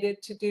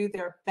motivated to do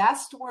their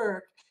best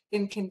work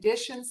in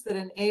conditions that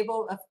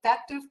enable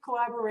effective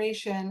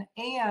collaboration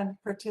and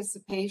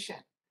participation.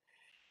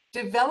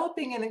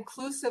 Developing an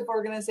inclusive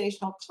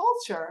organizational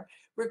culture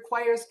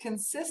requires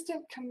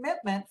consistent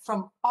commitment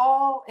from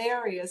all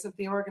areas of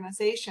the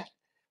organization,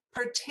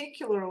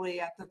 particularly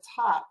at the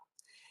top.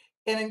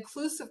 An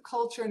inclusive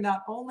culture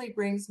not only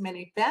brings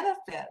many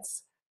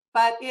benefits,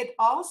 but it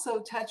also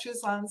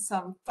touches on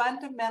some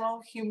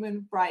fundamental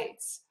human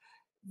rights.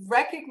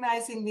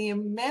 Recognizing the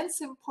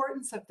immense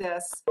importance of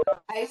this,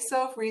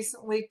 ISO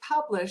recently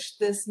published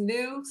this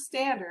new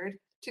standard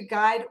to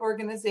guide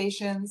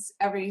organizations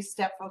every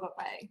step of the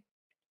way.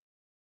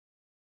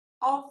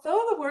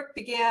 Although the work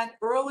began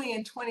early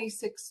in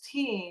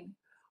 2016,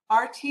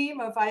 our team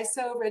of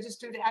ISO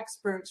registered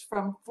experts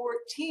from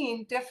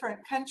 14 different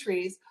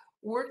countries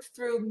worked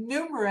through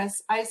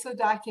numerous ISO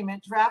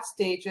document draft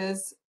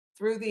stages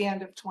through the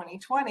end of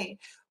 2020,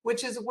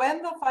 which is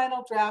when the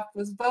final draft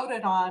was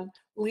voted on,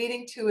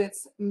 leading to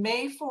its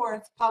May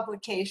 4th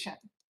publication.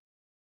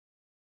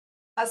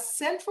 A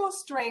central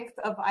strength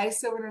of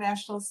ISO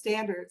international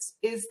standards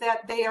is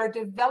that they are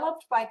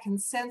developed by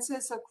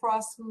consensus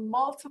across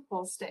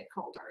multiple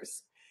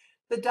stakeholders.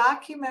 The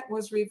document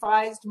was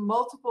revised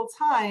multiple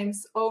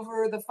times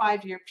over the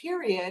 5-year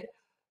period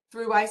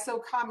through ISO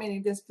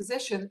commenting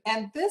disposition,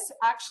 and this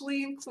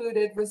actually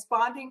included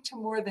responding to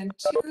more than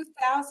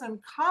 2,000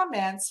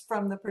 comments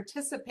from the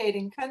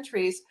participating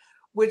countries,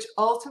 which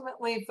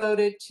ultimately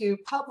voted to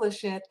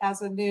publish it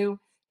as a new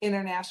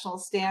international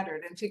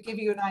standard. And to give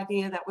you an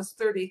idea, that was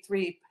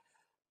 33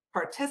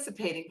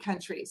 participating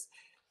countries.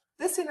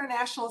 This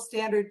international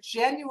standard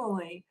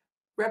genuinely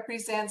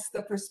represents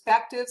the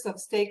perspectives of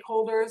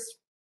stakeholders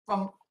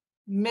from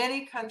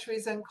many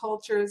countries and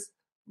cultures,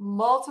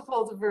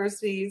 multiple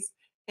diversities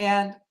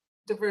and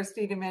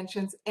diversity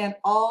dimensions, and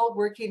all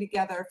working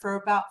together for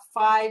about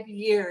 5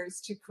 years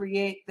to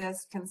create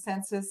this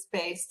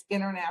consensus-based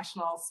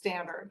international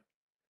standard.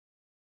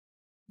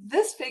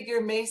 This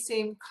figure may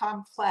seem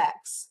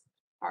complex,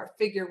 our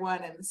figure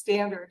 1 in the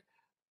standard,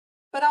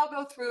 but I'll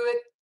go through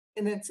it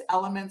in its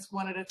elements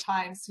one at a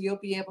time so you'll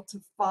be able to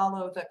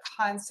follow the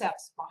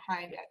concepts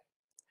behind it.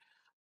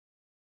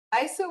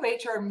 ISO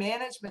HR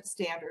management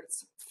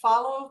standards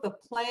follow the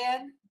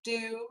plan,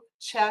 do,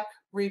 check,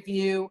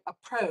 review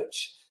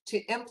approach to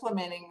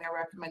implementing their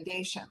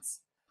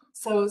recommendations.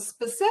 So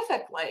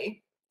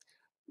specifically,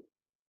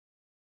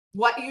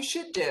 what you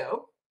should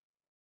do,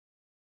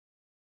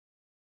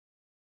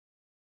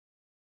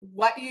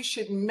 what you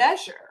should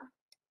measure,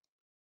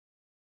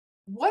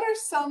 what are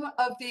some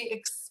of the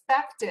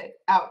expected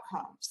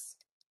outcomes,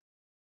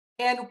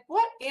 and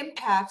what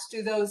impacts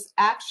do those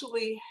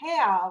actually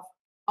have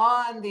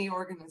on the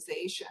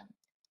organization.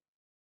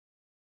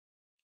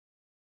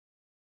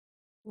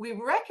 We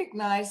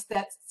recognize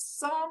that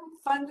some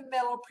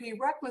fundamental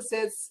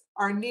prerequisites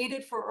are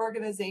needed for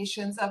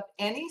organizations of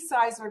any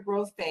size or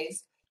growth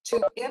phase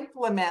to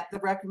implement the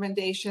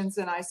recommendations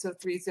in ISO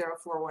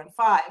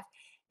 30415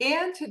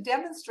 and to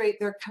demonstrate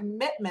their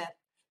commitment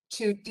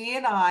to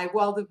D&I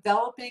while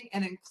developing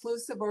an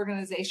inclusive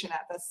organization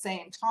at the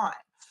same time.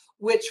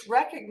 which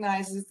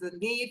recognizes the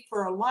need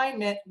for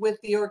alignment with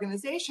the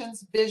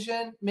organization's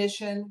vision,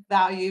 mission,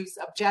 values,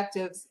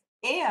 objectives,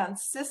 and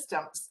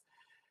systems.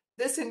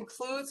 This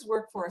includes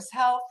workforce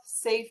health,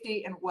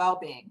 safety, and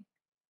well-being.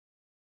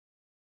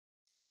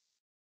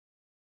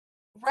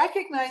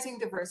 Recognizing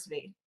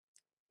diversity,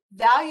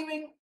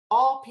 valuing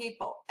all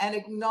people, and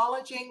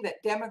acknowledging that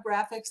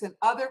demographics and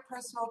other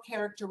personal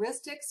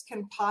characteristics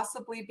can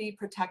possibly be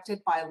protected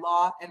by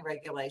law and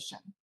regulation.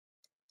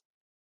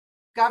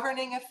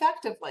 Governing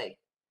effectively,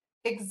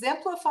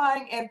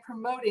 exemplifying and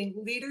promoting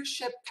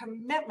leadership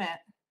commitment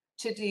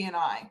to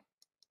D&I.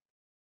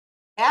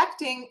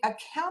 Acting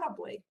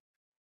accountably,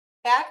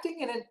 acting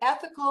in an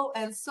ethical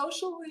and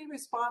socially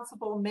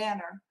responsible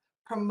manner,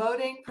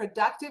 promoting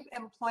productive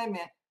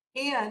employment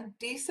and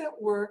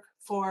decent work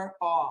for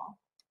all.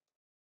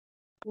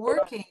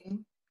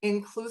 Working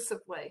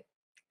inclusively,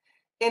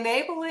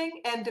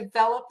 enabling and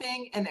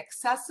developing an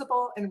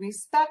accessible and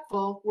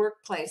respectful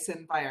workplace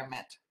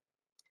environment.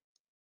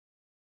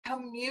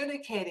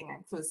 Communicating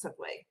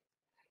inclusively,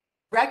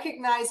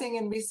 recognizing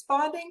and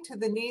responding to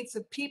the needs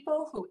of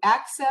people who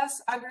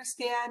access,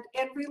 understand,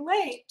 and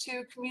relate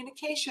to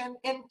communication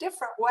in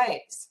different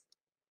ways.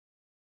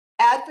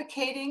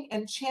 Advocating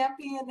and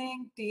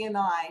championing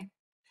D&I,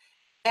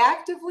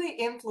 actively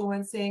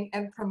influencing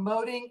and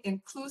promoting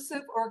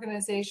inclusive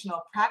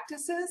organizational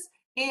practices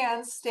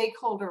and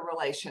stakeholder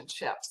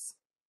relationships.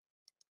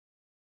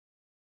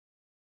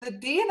 The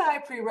D&I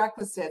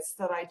prerequisites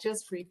that I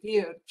just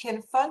reviewed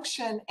can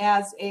function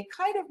as a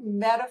kind of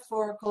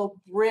metaphorical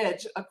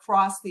bridge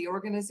across the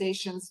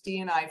organization's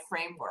D&I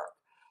framework.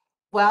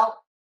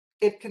 Well,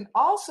 it can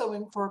also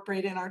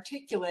incorporate and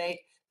articulate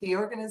the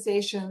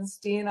organization's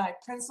D&I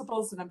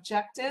principles and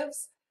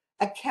objectives,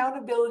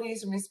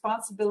 accountabilities and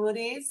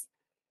responsibilities,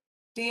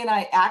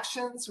 D&I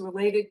actions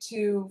related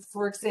to,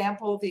 for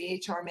example, the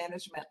HR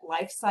management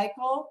life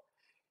cycle,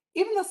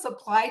 even the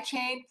supply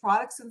chain,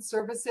 products and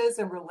services,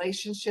 and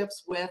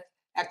relationships with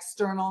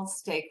external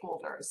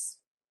stakeholders.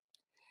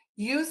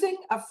 Using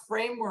a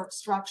framework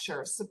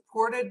structure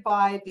supported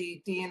by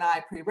the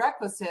D&I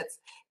prerequisites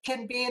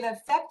can be an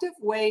effective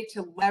way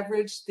to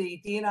leverage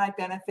the D&I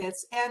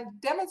benefits and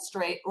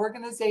demonstrate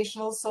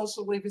organizational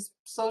social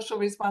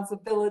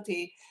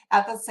responsibility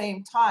at the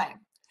same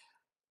time.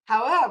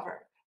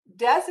 However,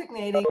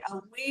 designating a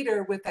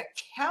leader with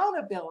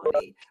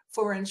accountability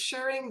for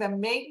ensuring the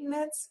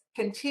maintenance,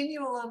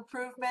 continual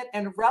improvement,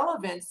 and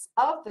relevance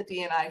of the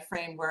D&I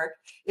framework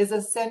is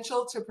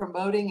essential to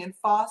promoting and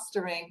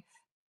fostering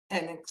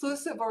an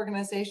inclusive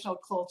organizational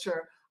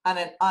culture on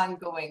an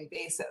ongoing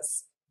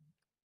basis.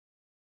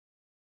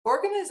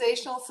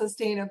 Organizational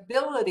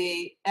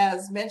sustainability,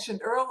 as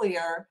mentioned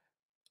earlier,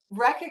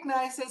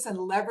 recognizes and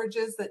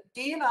leverages that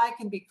D&I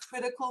can be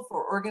critical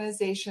for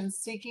organizations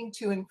seeking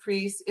to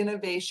increase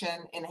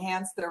innovation,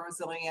 enhance their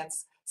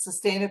resilience,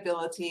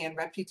 sustainability, and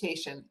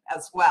reputation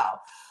as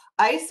well.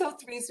 ISO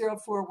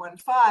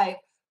 30415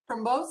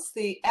 promotes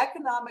the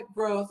economic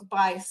growth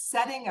by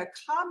setting a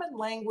common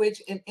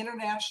language and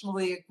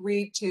internationally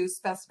agreed to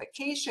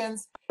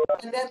specifications,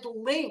 and then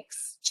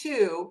links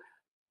to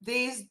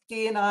these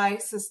D&I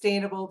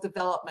sustainable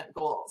development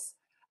goals,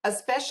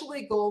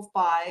 especially Goal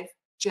 5,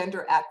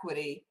 gender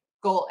equity,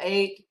 Goal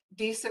 8,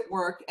 decent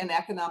work and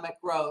economic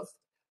growth,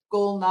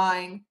 Goal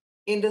 9,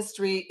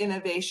 industry,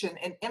 innovation,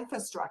 and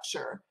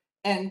infrastructure,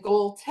 and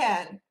Goal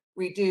 10,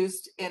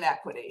 reduced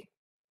inequality,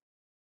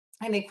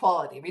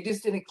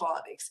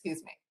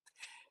 excuse me.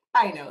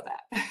 I know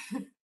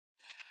that.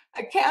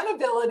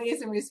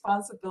 Accountabilities and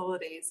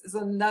responsibilities is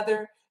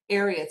another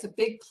area. It's a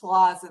big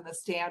clause in the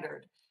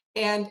standard.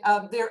 And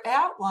they're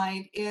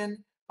outlined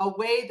in a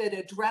way that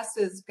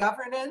addresses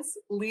governance,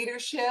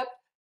 leadership,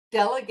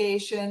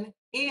 delegation,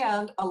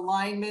 and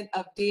alignment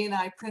of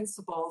D&I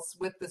principles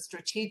with the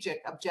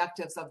strategic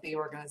objectives of the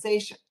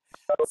organization,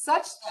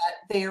 such that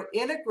they are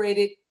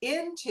integrated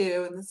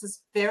into, and this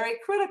is very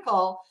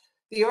critical,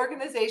 the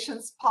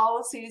organization's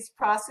policies,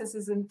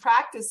 processes, and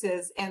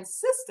practices and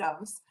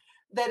systems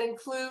that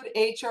include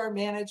HR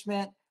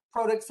management,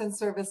 products and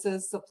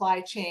services,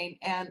 supply chain,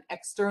 and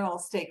external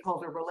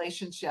stakeholder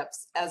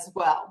relationships as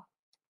well.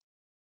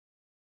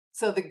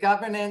 So the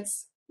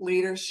governance,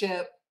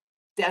 leadership,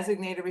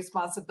 designated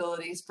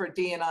responsibilities for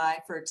D&I,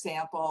 for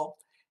example,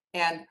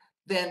 and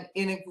then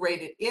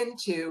integrated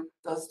into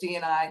those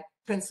D&I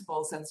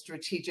principles and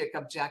strategic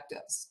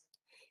objectives.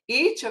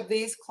 Each of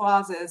these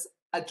clauses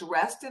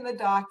addressed in the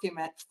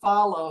document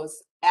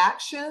follows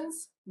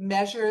actions,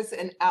 measures,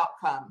 and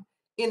outcome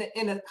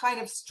in a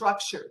kind of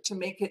structure to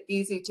make it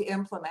easy to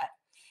implement.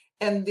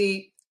 And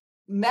the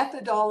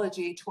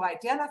methodology to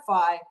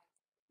identify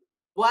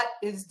what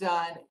is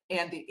done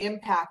and the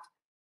impact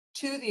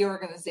to the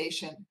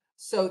organization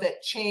so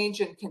that change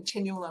and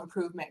continual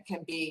improvement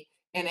can be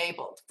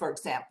enabled, for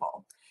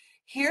example.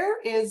 Here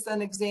is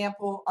an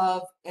example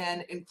of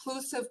an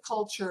inclusive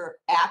culture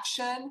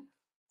action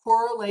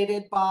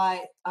correlated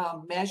by a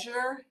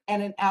measure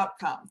and an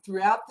outcome.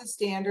 Throughout the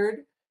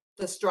standard,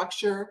 the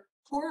structure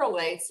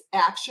correlates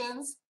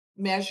actions,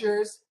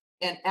 measures,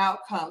 and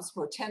outcomes,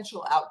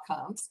 potential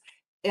outcomes,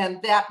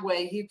 And that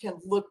way you can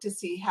look to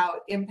see how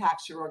it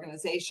impacts your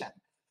organization.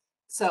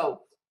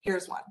 So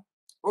here's one.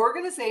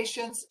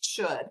 Organizations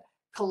should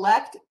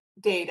collect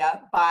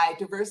data by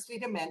diversity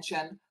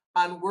dimension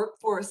on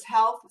workforce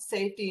health,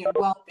 safety, and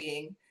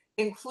well-being,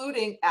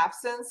 including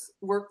absence,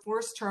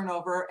 workforce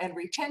turnover, and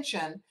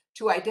retention,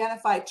 to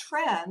identify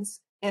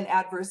trends and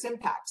adverse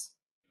impacts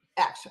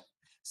action.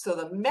 So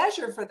the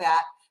measure for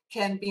that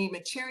can be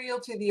material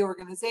to the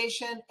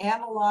organization,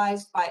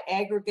 analyzed by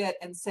aggregate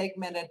and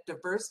segmented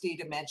diversity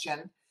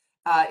dimension,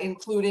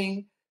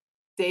 including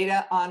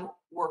data on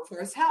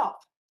workforce health,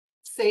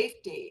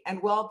 safety,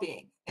 and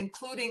well-being,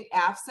 including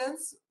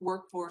absence,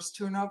 workforce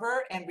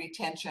turnover, and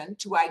retention,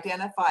 to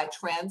identify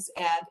trends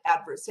and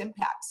adverse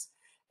impacts.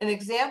 An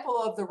example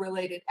of the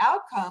related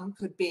outcome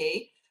could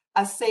be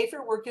a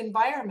safer work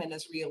environment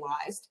is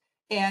realized,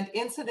 and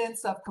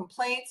incidents of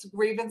complaints,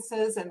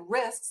 grievances, and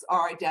risks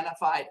are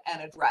identified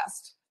and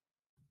addressed.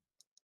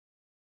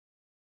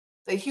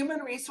 The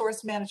human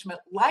resource management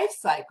life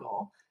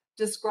cycle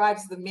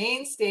describes the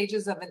main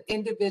stages of an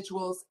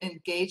individual's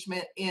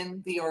engagement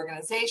in the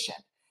organization.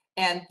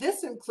 And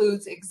this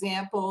includes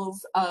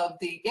examples of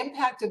the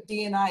impact of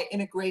D&I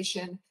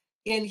integration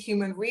in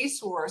human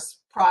resource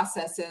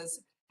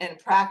processes and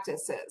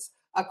practices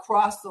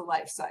across the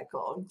life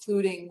cycle,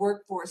 including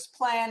workforce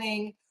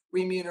planning,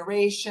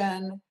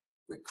 remuneration,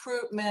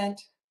 recruitment,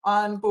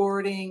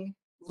 onboarding,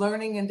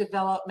 learning and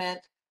development,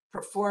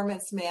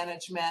 performance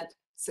management,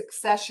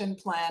 succession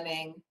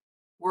planning,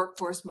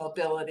 workforce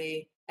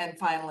mobility, and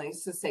finally,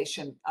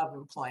 cessation of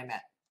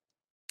employment.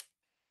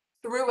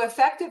 Through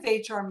effective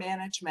HR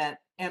management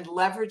and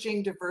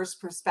leveraging diverse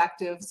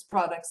perspectives,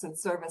 products, and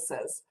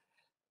services,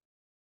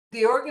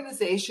 the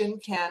organization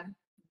can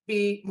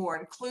be more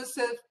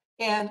inclusive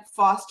and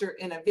foster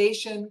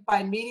innovation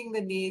by meeting the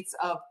needs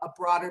of a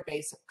broader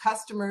base of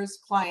customers,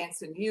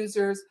 clients, and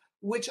users,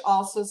 which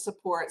also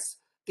supports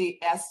the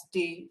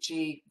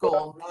SDG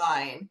Goal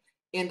 9,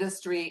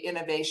 industry,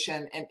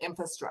 innovation, and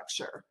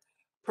infrastructure.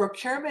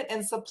 Procurement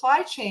and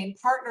supply chain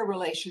partner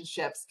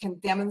relationships can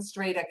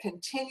demonstrate a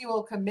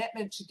continual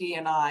commitment to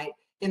D&I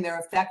in their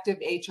effective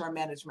HR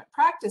management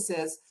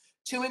practices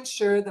to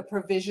ensure the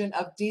provision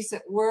of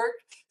decent work,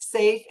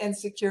 safe and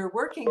secure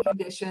working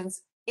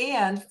conditions,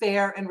 and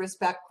fair and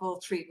respectful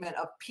treatment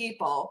of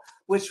people,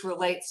 which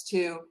relates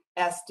to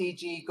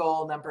SDG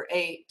goal number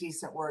 8,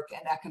 decent work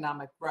and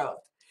economic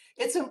growth.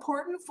 It's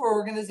important for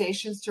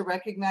organizations to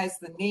recognize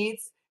the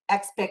needs,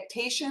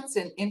 expectations,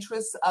 and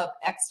interests of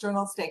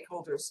external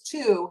stakeholders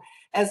too,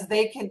 as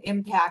they can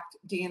impact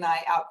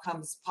D&I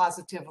outcomes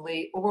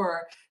positively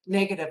or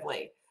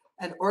negatively.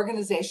 An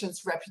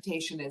organization's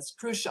reputation is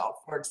crucial.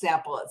 For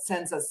example, it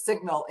sends a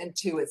signal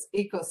into its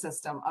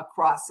ecosystem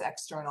across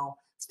external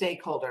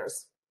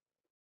stakeholders.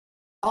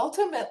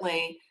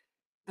 Ultimately,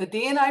 the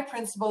D&I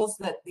principles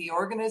that the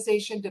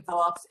organization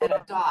develops and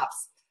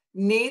adopts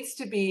needs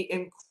to be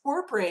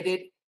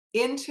incorporated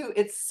into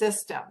its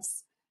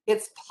systems,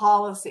 its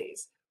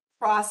policies,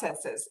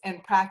 processes,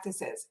 and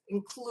practices,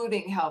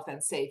 including health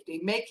and safety,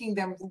 making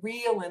them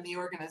real in the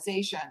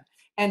organization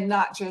and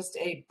not just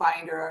a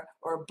binder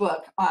or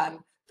book on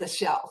the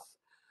shelf.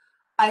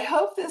 I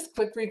hope this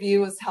quick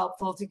review is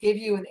helpful to give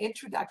you an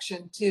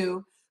introduction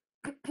to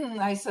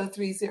ISO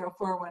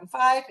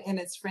 30415 and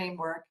its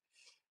framework.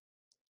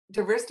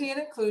 Diversity and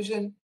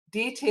inclusion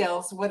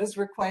details what is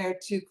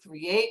required to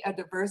create a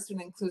diverse and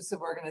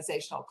inclusive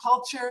organizational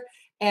culture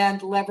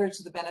and leverage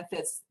the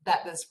benefits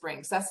that this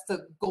brings. That's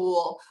the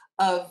goal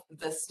of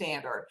the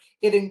standard.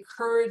 It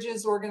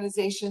encourages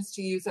organizations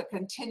to use a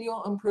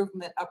continual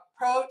improvement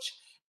approach,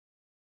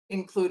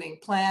 including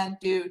plan,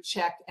 do,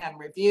 check, and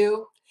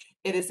review.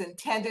 It is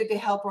intended to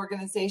help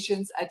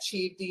organizations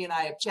achieve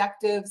D&I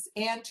objectives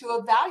and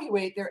to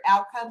evaluate their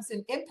outcomes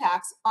and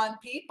impacts on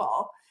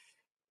people,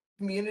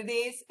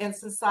 communities, and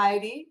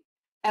society,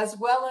 as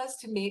well as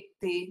to meet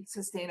the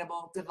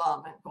Sustainable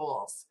Development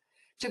Goals.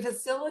 To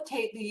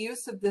facilitate the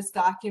use of this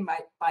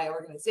document by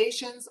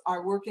organizations,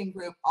 our working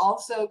group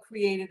also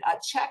created a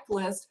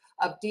checklist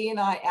of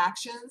D&I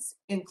actions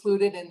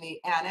included in the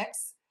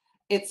annex.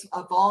 It's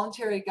a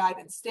voluntary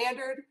guidance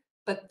standard,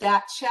 but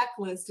that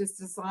checklist is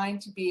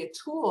designed to be a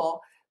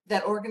tool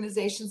that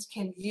organizations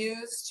can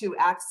use to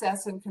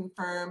access and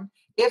confirm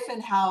if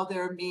and how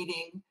they're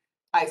meeting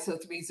ISO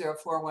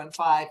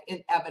 30415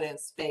 in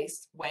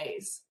evidence-based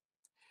ways.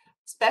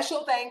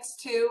 Special thanks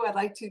to, I'd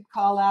like to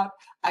call out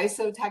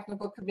ISO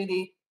Technical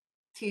Committee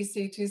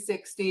TC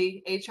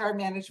 260, HR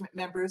management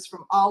members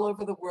from all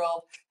over the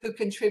world who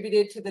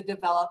contributed to the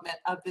development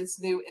of this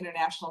new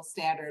international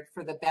standard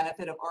for the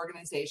benefit of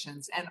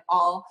organizations and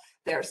all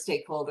their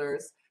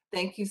stakeholders.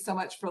 Thank you so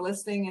much for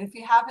listening. And if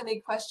you have any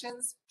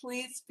questions,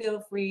 please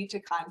feel free to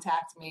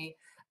contact me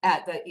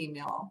at the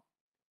email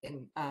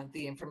in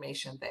the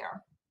information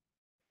there.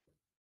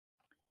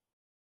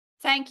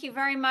 Thank you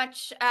very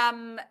much,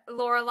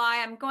 Lorelei.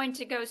 I'm going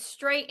to go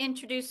straight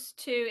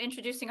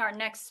introducing our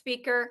next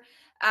speaker.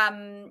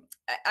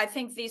 I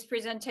think these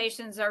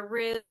presentations are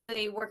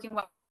really working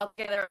well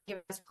together and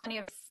give us plenty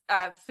of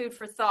food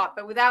for thought.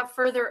 But without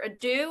further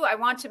ado, I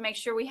want to make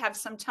sure we have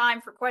some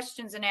time for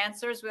questions and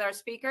answers with our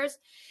speakers.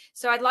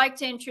 So I'd like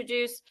to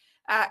introduce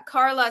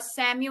Carla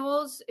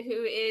Samuels,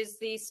 who is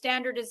the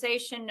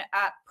standardization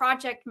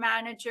project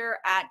manager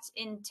at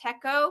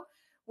Inteco,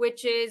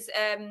 which is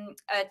a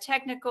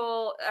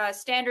technical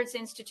standards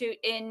institute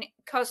in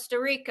Costa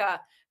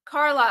Rica.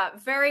 Carla,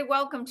 very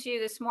welcome to you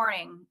this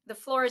morning. The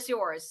floor is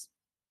yours.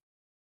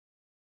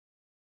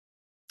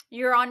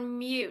 You're on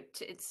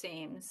mute, it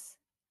seems.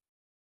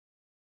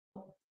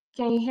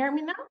 Can you hear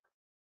me now?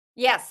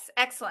 Yes,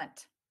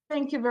 excellent.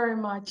 Thank you very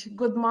much.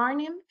 Good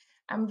morning.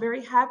 I'm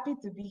very happy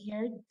to be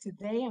here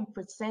today and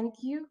present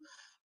you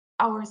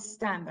our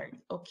standard.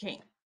 Okay.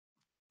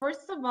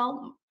 First of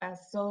all,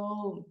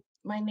 so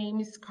my name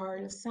is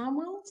Carla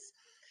Samuels.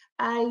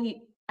 I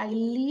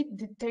lead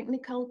the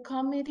technical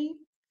committee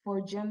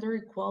for gender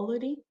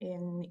equality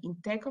in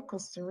Inteco,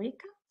 Costa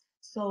Rica.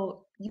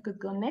 So you could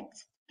go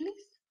next,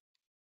 please.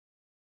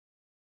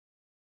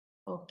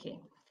 Okay.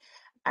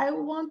 I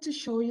want to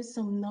show you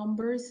some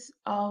numbers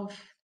of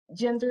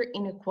gender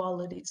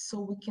inequality so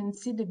we can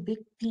see the big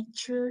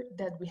picture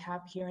that we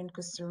have here in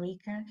Costa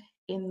Rica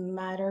in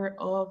matter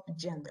of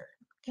gender.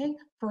 Okay,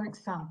 for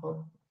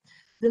example,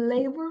 the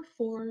labor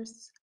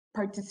force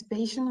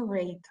participation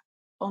rate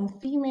on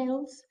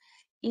females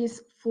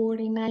is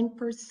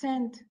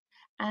 49%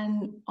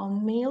 and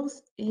on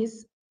males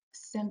is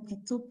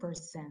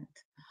 72%.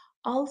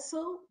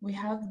 Also, we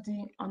have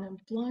the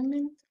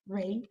unemployment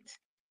rate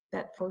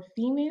that for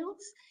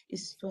females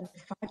is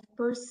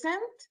 25%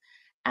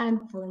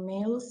 and for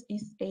males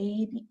is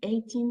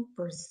 18%.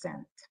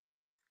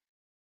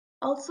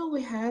 Also,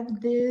 we have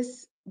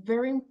this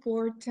very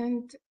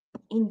important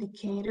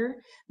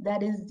indicator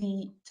that is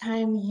the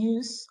time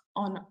use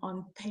on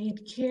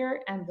unpaid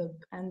care and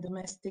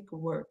domestic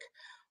work.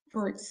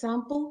 For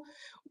example,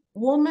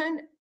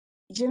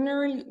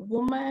 generally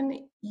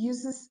woman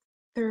uses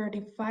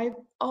 35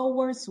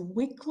 hours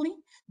weekly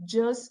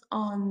just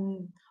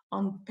on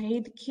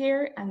paid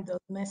care and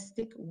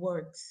domestic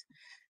works.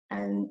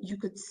 And you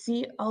could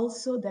see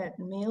also that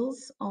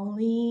males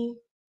only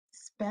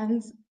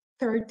spend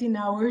 13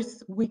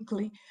 hours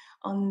weekly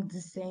on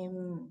the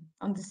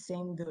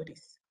same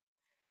duties.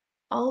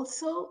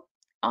 Also,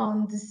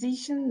 on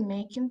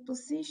decision-making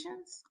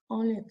positions,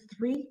 only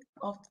 3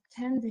 of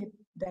 10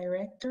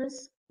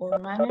 directors or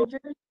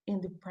managers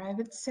in the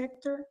private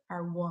sector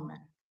are women.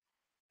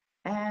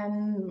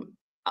 And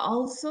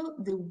also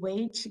the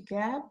wage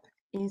gap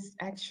is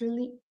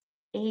actually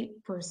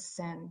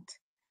 8%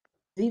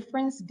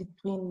 difference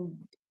between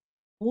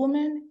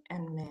women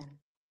and men.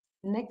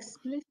 Next,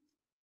 please.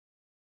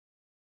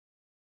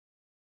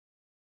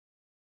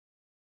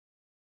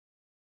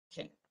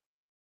 Okay.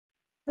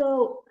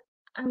 So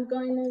I'm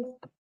going to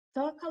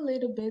talk a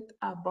little bit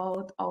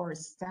about our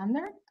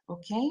standard,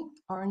 okay?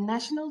 Our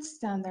national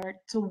standard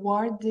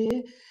toward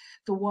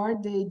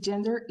the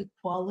gender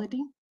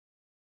equality.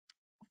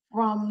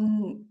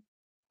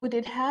 We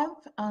did have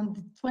on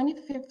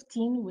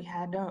 2015 we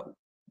had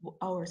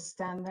our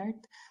standard,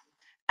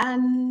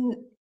 and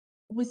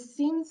with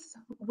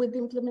the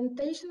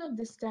implementation of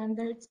the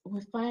standards,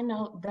 we find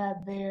out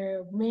that there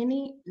are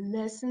many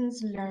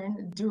lessons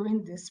learned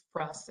during this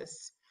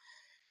process.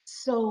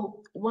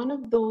 So one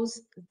of those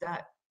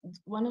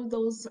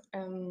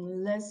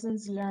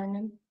lessons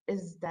learned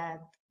is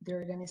that the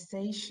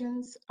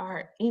organizations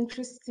are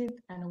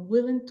interested and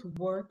willing to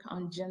work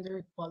on gender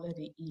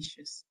equality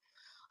issues.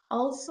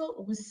 Also,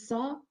 we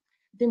saw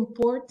the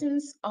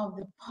importance of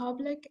the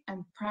public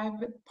and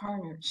private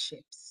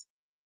partnerships.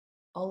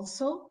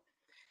 Also,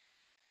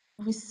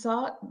 we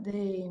saw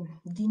the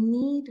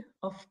need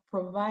of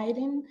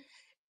providing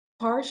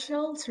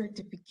partial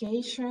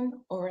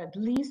certification or at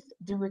least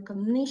the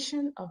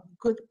recognition of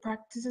good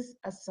practices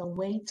as a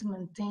way to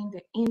maintain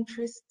the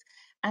interest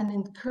and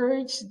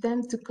encourage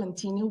them to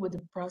continue with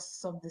the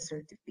process of the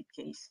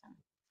certification.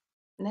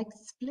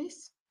 Next,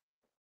 please.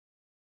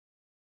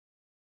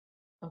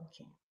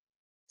 Okay.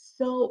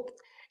 So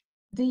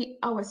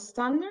our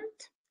standard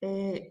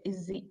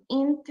is the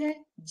INTE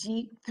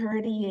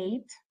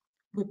G38.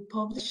 We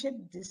published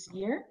it this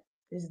year.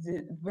 This is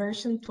the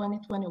version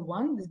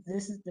 2021.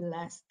 This is the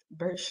last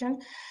version.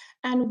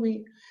 And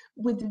we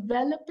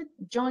developed it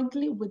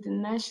jointly with the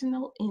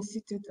National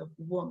Institute of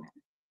Women.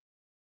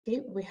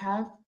 Okay, we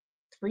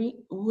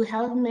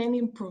have many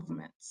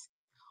improvements.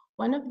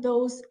 One of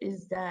those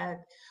is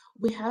that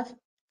we have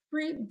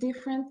 3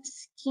 different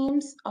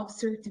schemes of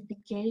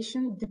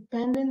certification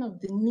depending on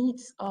the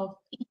needs of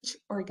each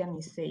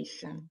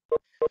organization.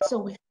 So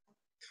we have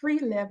 3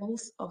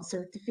 levels of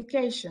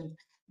certification.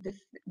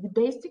 The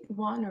basic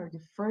one, or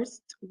the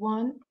first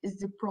one, is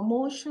the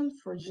promotion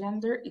for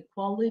gender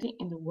equality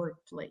in the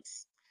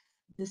workplace.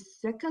 The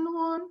second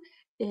one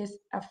is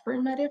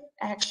affirmative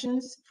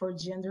actions for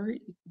gender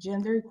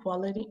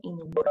equality in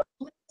the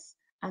workplace.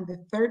 And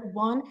the third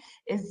one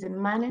is the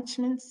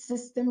management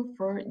system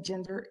for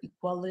gender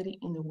equality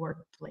in the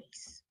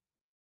workplace.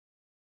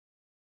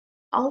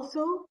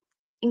 Also,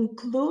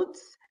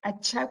 includes a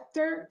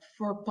chapter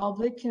for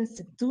public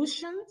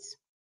institutions,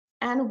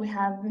 and we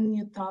have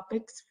new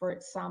topics, for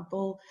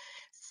example,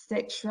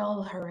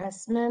 sexual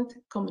harassment,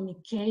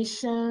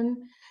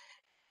 communication,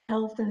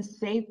 health and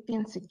safety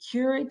and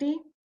security.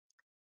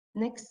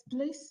 Next,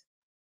 please.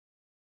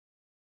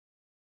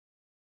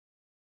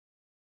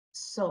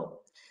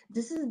 So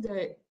these are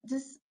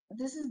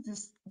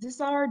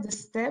the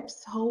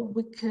steps how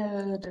we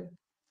could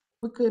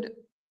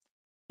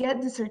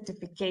get the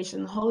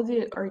certification, how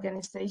the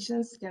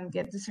organizations can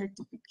get the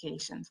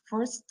certification.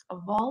 First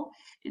of all,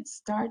 it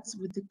starts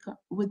with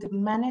the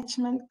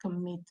management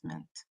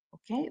commitment.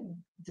 Okay.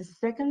 The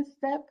second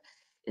step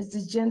is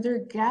the gender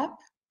gap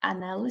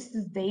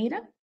analysis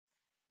data.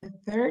 The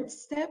third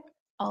step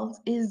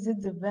is the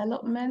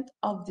development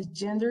of the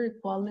gender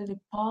equality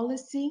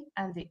policy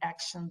and the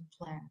action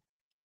plan.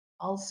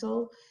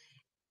 Also,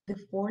 the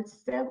fourth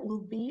step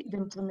will be the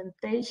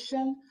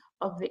implementation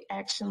of the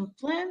action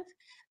plan,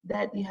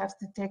 that you have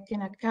to take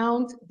in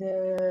account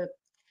the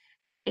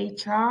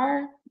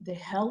HR, the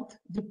health,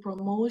 the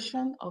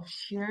promotion of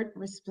shared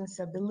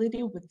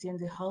responsibility within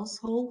the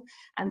household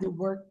and the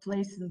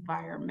workplace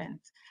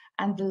environment.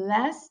 And the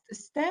last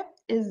step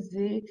is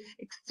the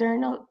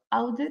external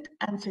audit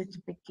and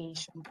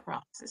certification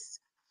process.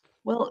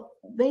 Well,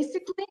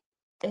 basically,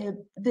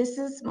 this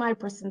is my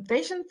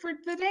presentation for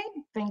today.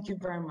 Thank you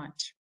very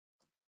much.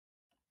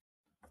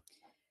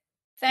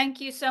 Thank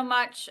you so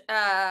much,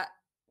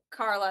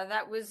 Carla.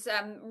 That was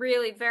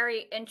really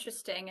very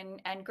interesting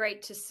and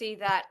great to see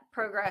that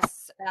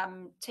progress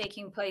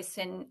taking place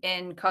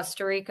in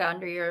Costa Rica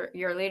under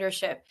your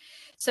leadership.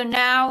 So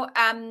now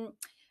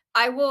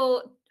I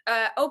will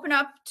open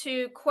up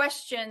to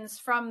questions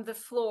from the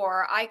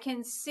floor. I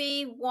can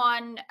see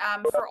one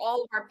for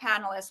all of our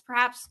panelists.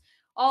 Perhaps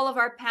all of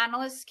our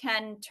panelists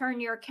can turn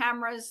your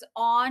cameras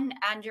on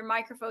and your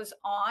microphones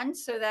on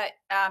so that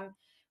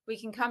we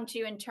can come to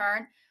you in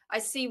turn. I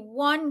see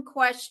one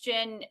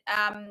question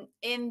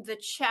in the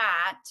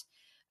chat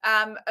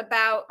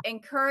about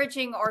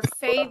encouraging or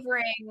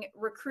favoring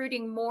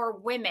recruiting more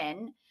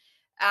women.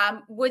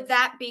 Would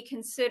that be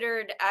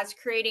considered as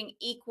creating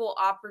equal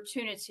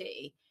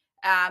opportunity?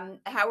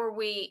 How are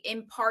we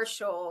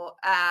impartial,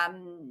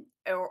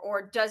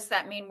 or does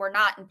that mean we're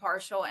not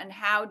impartial? And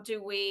how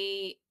could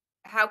we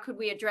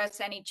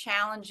address any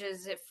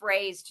challenges if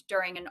raised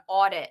during an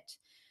audit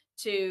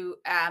to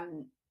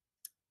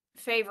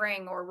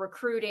favoring or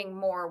recruiting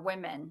more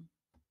women?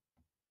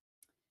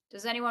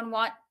 Does anyone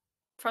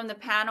from the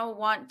panel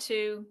want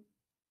to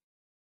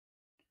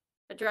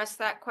address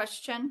that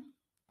question?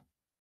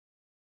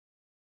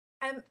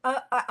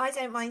 I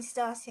don't mind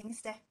starting,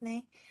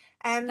 Stephanie.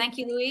 Thank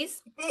you,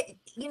 Louise.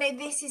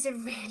 This is a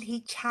really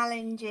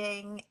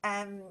challenging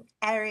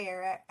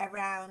area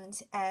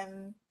around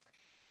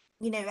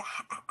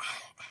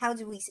how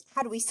do we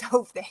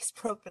solve this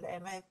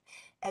problem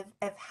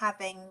of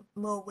having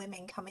more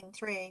women coming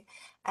through,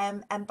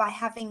 and by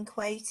having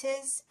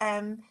quotas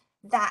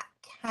that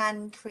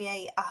can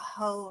create a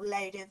whole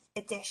load of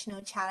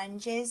additional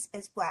challenges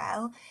as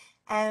well.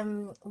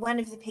 One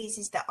of the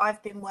pieces that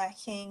I've been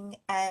working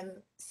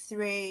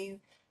through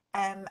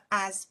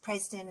as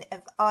president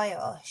of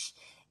IOSH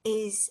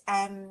is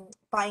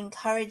by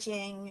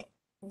encouraging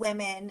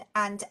women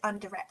and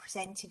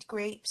underrepresented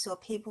groups or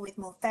people with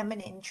more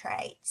feminine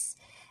traits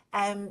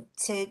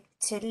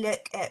to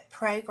look at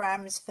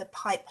programs for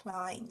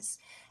pipelines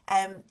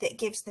that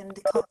gives them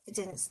the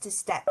confidence to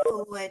step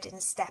forward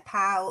and step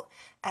out,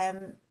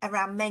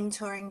 around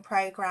mentoring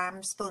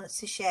programs,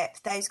 sponsorship,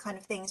 those kind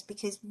of things.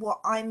 Because what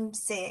I'm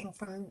seeing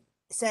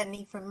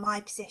certainly from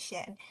my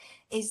position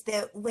is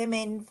that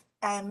women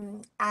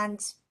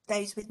and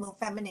those with more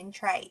feminine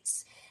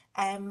traits,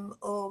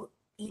 or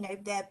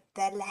they're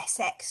less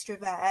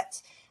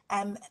extrovert,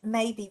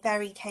 may be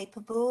very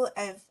capable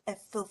of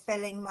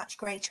fulfilling much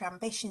greater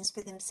ambitions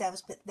for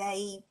themselves, but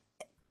they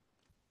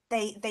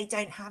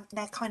don't have,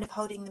 they're kind of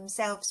holding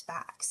themselves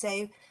back.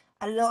 So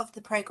a lot of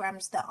the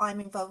programs that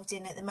I'm involved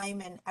in at the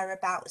moment are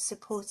about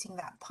supporting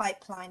that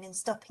pipeline and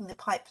stopping the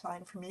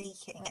pipeline from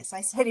leaking, as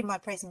I said in my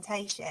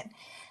presentation,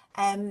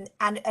 and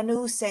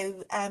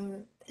also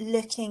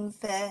looking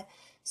for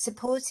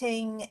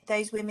supporting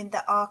those women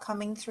that are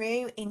coming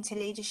through into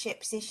leadership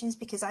positions,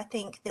 because I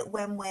think that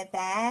when we're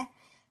there,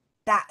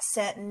 that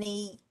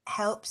certainly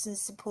helps and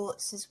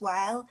supports as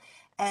well.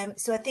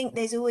 So I think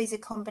there's always a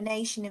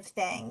combination of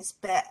things,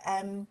 but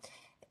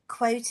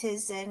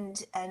quotas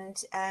and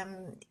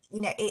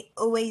it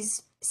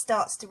always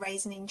starts to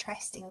raise an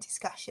interesting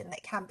discussion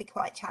that can be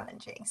quite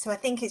challenging. So I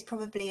think it's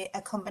probably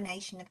a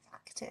combination of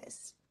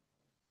factors.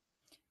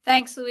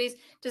 Thanks, Louise.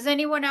 Does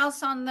anyone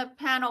else on the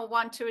panel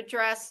want to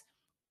address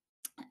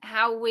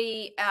how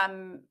we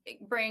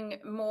bring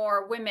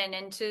more women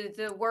into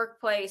the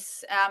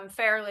workplace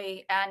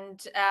fairly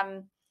and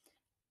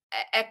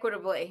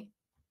equitably?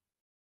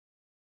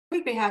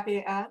 We'd be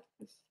happy to add.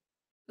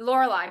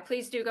 Lorelei,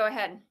 please do go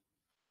ahead.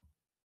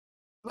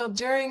 Well,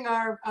 during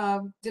our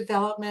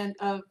development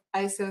of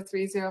ISO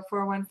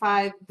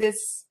 30415,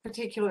 this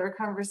particular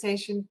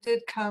conversation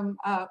did come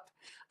up.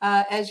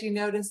 As you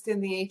noticed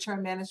in the HR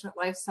management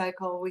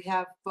lifecycle, we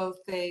have both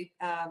an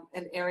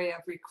area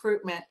of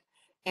recruitment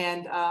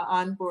and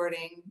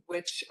onboarding,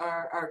 which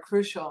are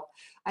crucial.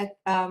 I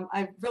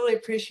really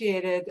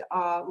appreciated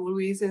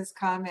Louise's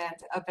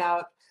comment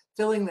about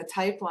filling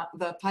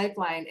the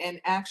pipeline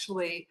and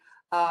actually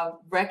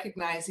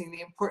recognizing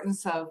the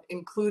importance of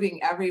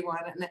including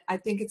everyone. And I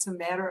think it's a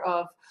matter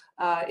of,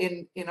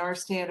 in our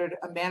standard,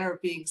 a matter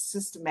of being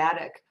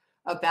systematic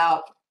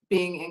about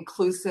being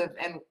inclusive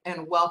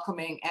and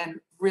welcoming and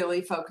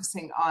really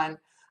focusing on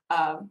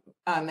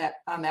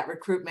that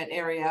recruitment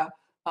area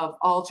of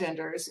all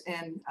genders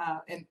and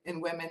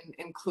women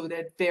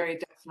included, very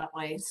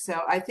definitely.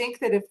 So I think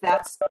that if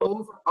that's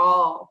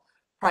overall,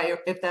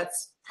 if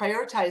that's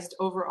prioritized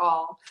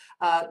overall,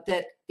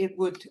 that it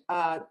would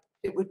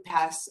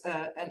pass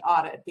an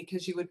audit,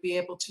 because you would be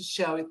able to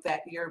show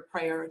that your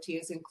priority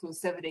is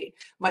inclusivity,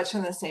 much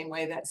in the same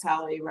way that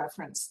Sally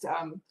referenced.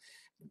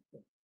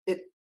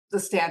 The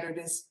standard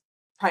is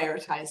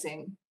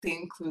prioritizing the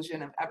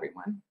inclusion of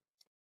everyone.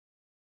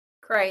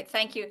 Great,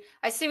 thank you.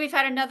 I see we've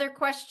had another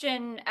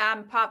question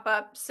pop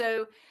up.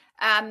 So,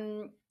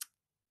 Carla,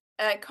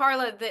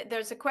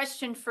 there's a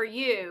question for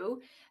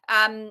you.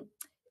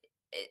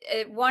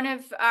 One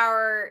of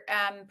our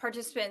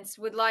participants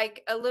would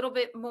like a little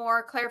bit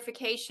more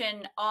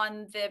clarification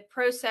on the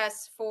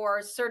process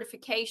for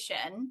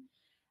certification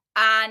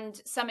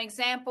and some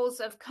examples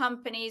of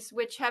companies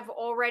which have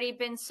already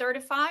been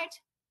certified.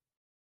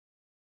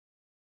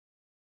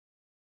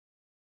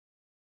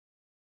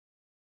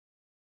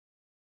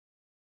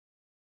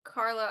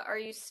 Carla, are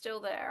you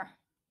still there?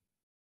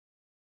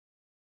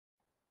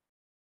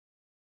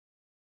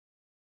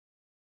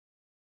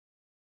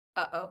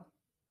 Uh-oh.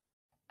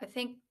 I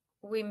think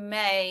we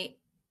may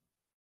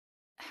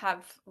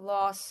have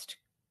lost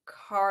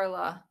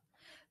Carla.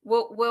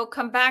 We'll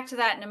come back to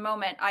that in a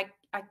moment. I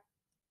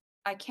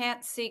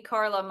can't see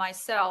Carla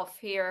myself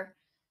here,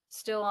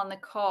 still on the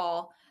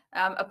call.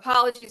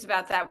 Apologies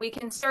about that. We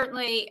can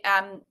certainly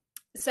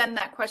send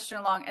that question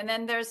along. And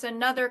then there's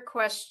another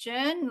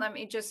question. Let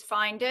me just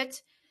find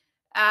it.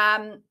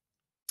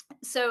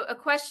 So a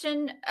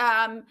question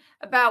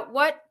about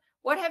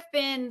what have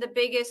been the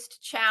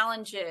biggest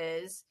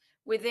challenges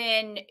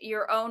within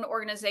your own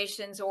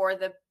organizations or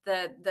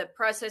the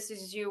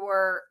processes you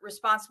were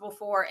responsible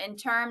for in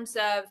terms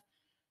of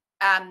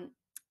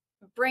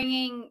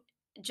bringing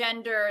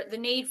the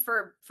need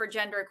for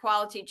gender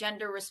equality,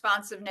 gender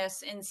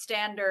responsiveness in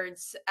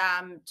standards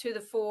to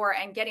the fore,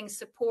 and getting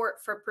support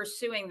for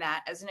pursuing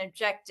that as an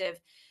objective.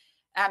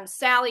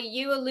 Sally,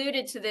 you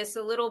alluded to this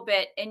a little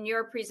bit in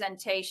your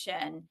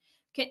presentation.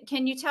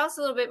 Can you tell us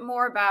a little bit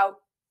more about,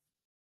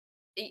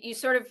 you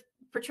sort of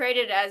portrayed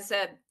it as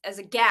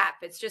a gap.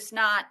 It's just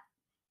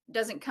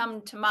doesn't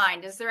come to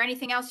mind. Is there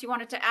anything else you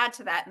wanted to add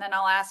to that? And then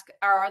I'll ask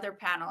our other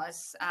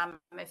panelists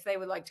if they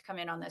would like to come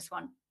in on this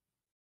one.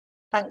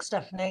 Thanks,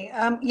 Stephanie.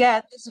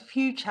 Yeah, there's a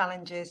few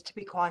challenges, to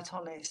be quite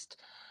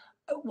honest.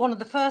 One of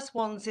the first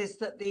ones is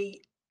that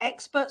the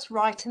experts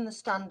writing the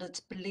standards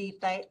believe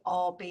they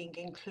are being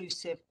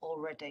inclusive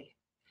already.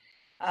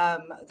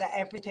 That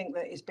everything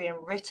that is being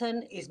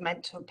written is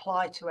meant to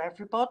apply to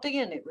everybody,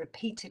 and it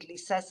repeatedly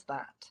says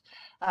that.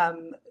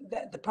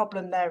 The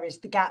problem there is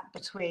the gap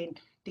between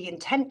the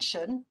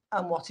intention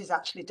and what is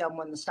actually done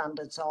when the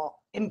standards are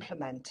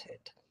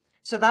implemented.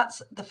 So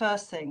that's the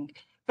first thing.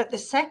 But the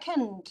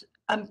second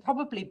and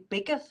probably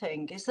bigger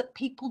thing is that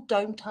people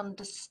don't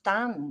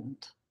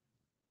understand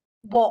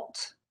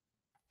what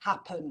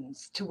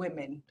happens to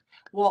women.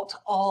 What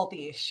are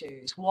the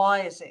issues?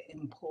 Why is it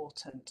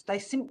important? They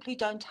simply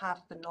don't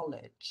have the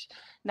knowledge.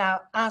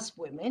 Now, as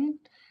women,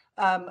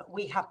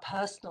 we have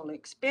personal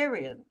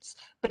experience,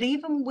 but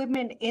even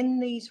women in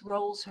these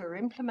roles who are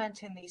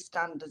implementing these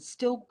standards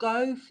still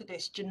go for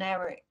this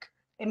generic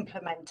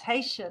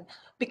implementation,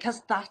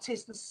 because that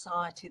is the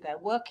society they're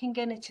working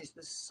in, it is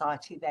the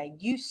society they're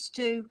used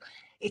to,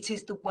 it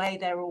is the way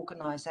their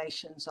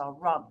organizations are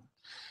run.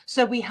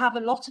 So we have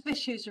a lot of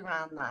issues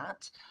around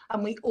that,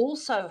 and we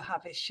also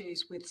have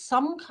issues with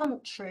some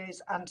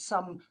countries and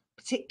some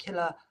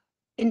particular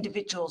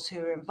individuals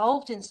who are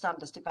involved in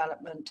standards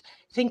development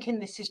thinking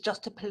this is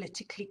just a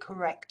politically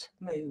correct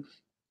move.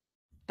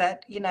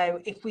 That, you know,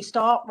 if we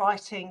start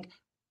writing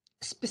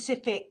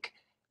specific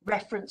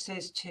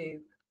references to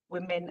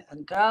women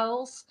and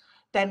girls,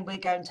 then we're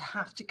going to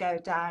have to go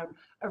down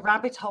a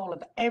rabbit hole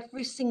of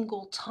every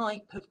single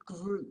type of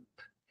group.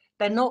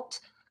 They're not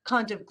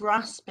kind of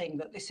grasping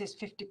that this is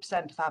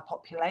 50% of our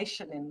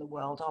population in the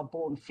world are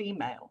born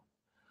female.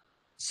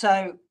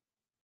 So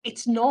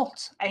it's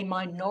not a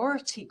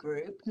minority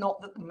group,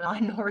 not that the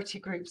minority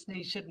groups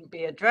shouldn't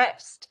be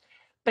addressed,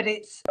 but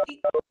it's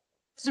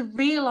a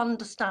real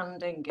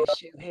understanding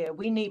issue here.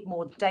 We need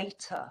more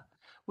data.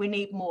 We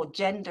need more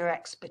gender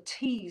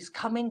expertise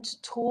coming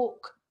to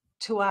talk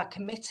to our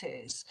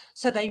committees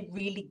so they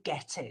really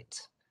get it.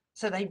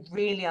 So they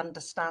really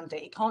understand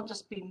it. It can't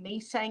just be me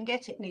saying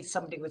it. It needs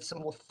somebody with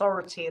some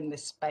authority in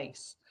this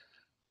space.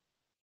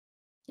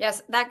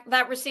 Yes,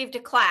 that received a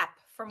clap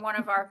from one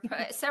of our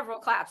several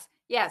claps.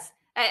 Yes,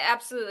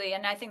 Absolutely,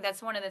 and I think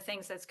that's one of the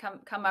things that's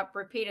come up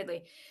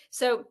repeatedly.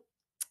 So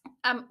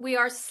we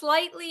are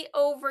slightly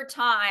over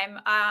time.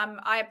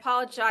 I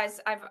apologize.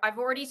 I've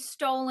already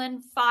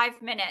stolen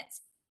 5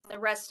 minutes the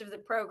rest of the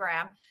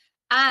program,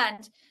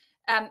 and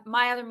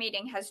my other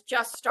meeting has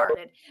just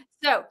started.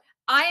 So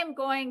I am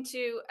going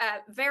to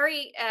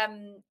very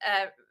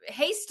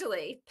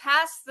hastily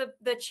pass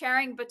the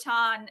chairing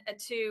baton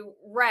to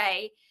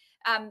Ray.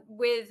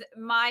 With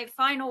my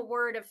final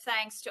word of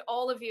thanks to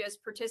all of you as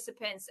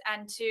participants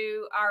and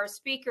to our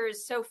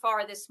speakers so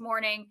far this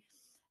morning.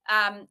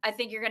 I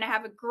think you're going to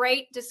have a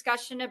great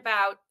discussion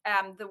about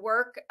the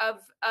work of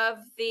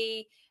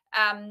the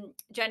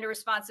Gender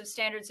Responsive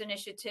Standards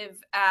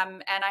Initiative.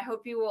 And I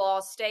hope you will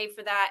all stay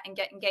for that and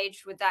get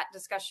engaged with that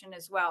discussion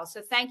as well. So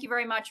thank you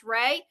very much,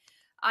 Ray.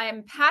 I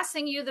am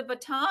passing you the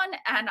baton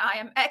and I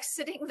am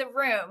exiting the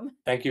room.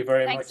 Thank you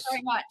very much. Thanks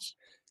very much.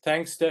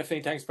 Thanks,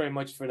 Stephanie. Thanks very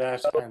much for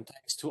that. And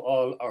thanks to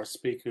all our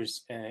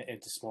speakers in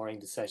this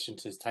morning, the session.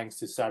 Thanks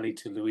to Sally,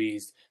 to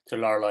Louise, to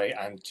Lorelei,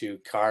 and to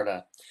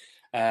Carla.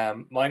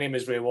 My name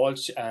is Ray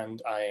Walsh,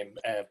 and I'm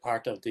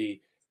part of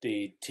the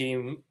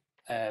team,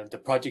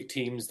 the project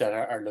teams that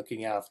are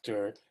looking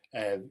after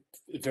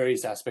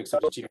various aspects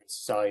of the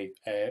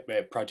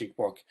GRSI project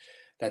work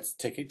that's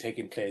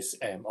taking place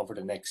over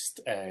the next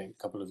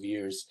couple of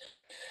years.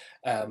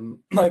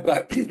 My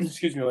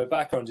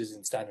background is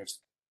in standards.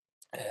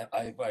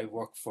 I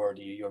work for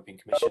the European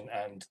Commission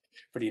and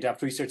for the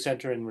ADAPT Research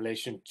Centre in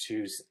relation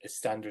to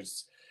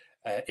standards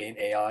in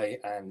AI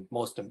and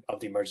most of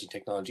the emerging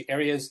technology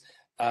areas,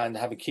 and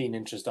have a keen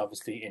interest,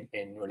 obviously,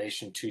 in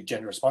relation to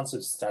gender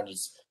responsive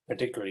standards,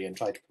 particularly, and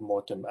try to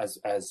promote them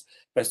as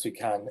best we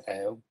can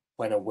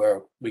when and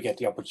where we get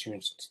the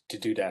opportunity to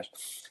do that.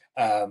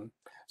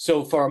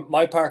 So for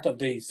my part of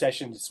the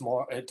session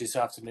this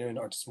afternoon,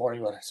 or this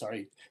morning,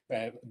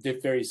 the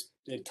various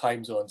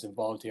time zones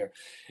involved here,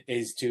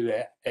 is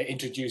to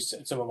introduce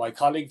some of my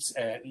colleagues,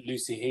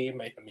 Lucy He,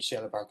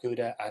 Michelle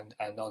Barcuda,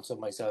 and also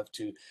myself,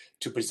 to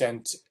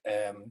present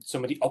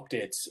some of the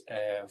updates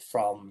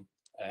from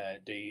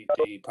the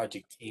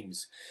project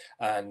teams.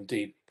 And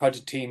the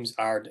project teams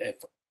are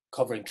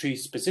covering 3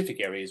 specific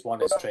areas.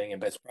 One is training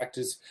and best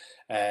practice,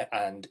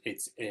 and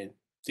it's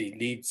the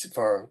leads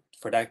for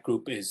that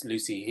group is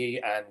Lucy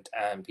He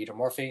and Peter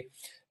Murphy.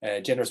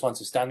 Gender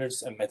responsive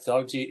standards and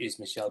methodology is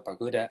Michelle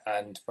Barguda,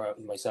 and for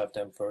myself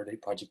then for the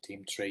project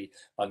team 3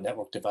 on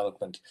network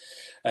development.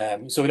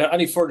 So without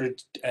any further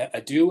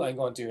ado, I'm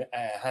going to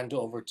hand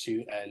over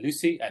to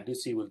Lucy, and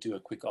Lucy will do a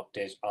quick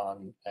update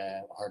on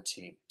her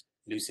team.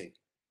 Lucy.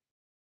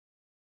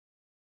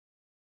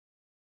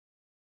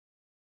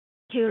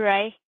 Thank you,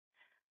 Ray.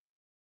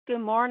 Good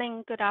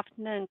morning, good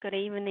afternoon, good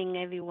evening,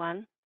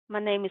 everyone. My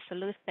name is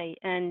Lucy,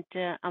 and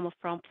I'm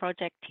from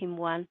Project Team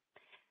 1.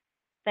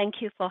 Thank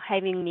you for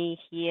having me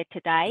here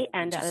today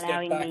and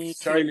allowing me to...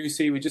 Sorry,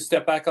 Lucy, we just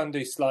step back on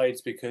these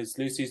slides because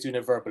Lucy's doing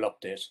a verbal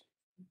update.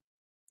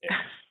 Yeah.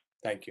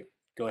 Thank you.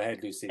 Go ahead,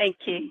 Lucy. Thank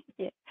you.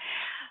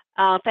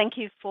 Yeah. Thank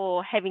you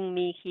for having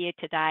me here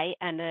today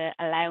and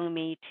allowing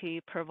me to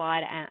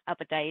provide an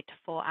update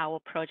for our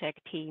project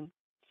team.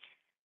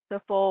 So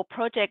for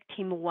Project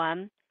Team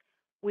 1,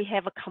 we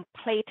have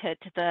completed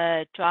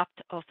the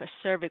draft of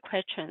survey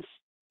questions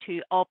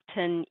to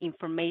obtain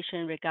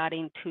information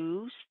regarding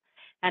tools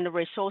and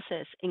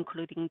resources,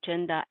 including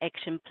gender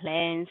action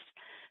plans,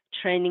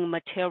 training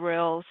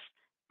materials,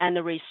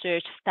 and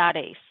research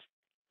studies.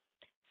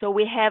 So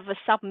we have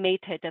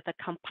submitted the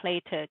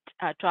completed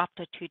draft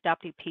to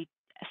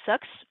WP6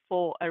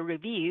 for a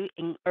review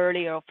in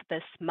earlier of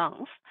this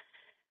month.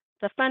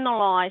 The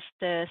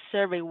finalized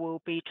survey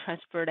will be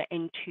transferred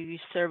into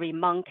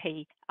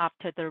SurveyMonkey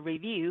after the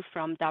review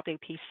from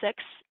WP6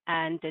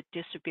 and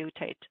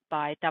distributed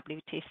by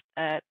WP6.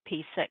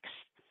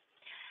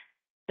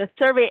 The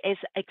survey is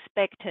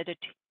expected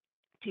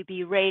to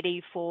be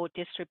ready for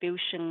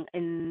distribution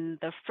in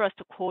the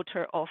first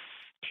quarter of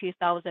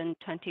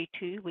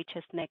 2022, which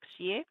is next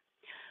year.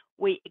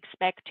 We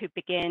expect to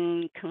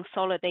begin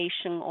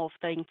consolidation of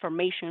the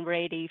information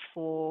ready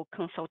for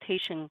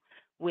consultation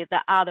with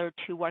the other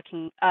 2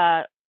 working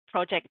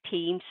project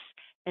teams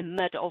in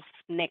mid of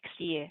next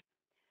year.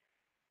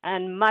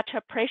 And much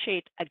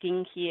appreciate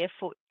again here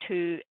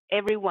to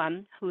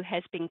everyone who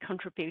has been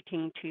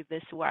contributing to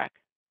this work.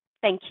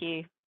 Thank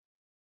you.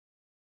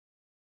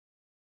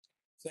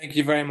 Thank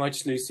you very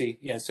much, Lucy.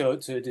 Yeah, so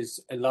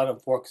there's a lot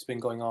of work has been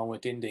going on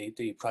within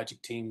the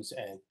project teams,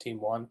 Team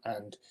 1,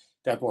 and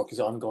that work is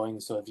ongoing.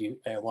 So if you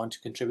want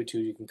to contribute to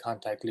it, you can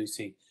contact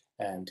Lucy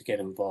to get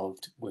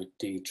involved with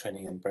the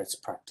training and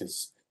best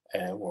practice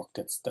work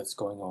that's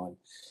going on.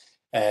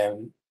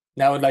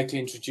 Now I'd like to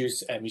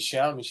introduce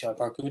Michelle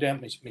Barcuda.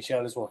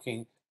 Michelle is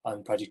working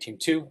on Project Team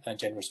 2 and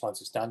Gender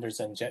Responsive Standards,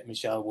 and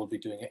Michelle will be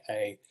doing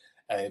a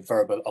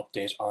verbal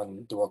update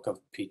on the work of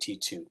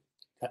PT2.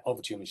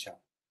 Over to you, Michelle.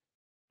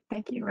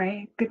 Thank you,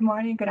 Ray. Good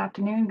morning, good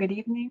afternoon, good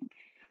evening.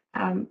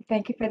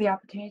 Thank you for the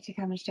opportunity to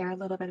come and share a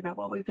little bit about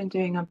what we've been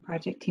doing on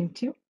Project Team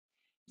 2.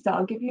 So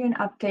I'll give you an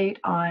update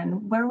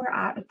on where we're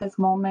at this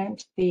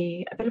moment,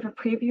 a bit of a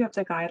preview of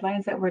the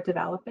guidelines that we're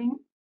developing,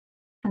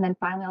 and then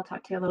finally I'll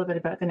talk to you a little bit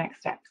about the next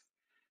steps.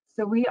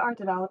 So we are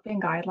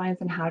developing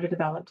guidelines on how to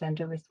develop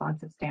gender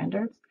responsive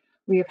standards.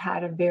 We have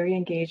had a very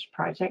engaged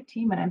project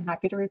team, and I'm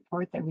happy to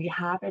report that we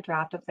have a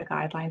draft of the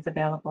guidelines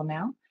available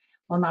now.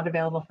 Well, not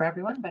available for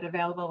everyone, but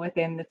available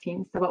within the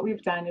team. So what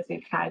we've done is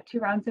we've had 2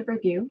 rounds of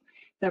review.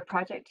 The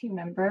project team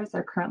members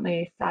are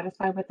currently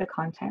satisfied with the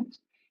content.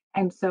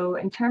 And so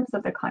in terms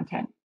of the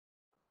content,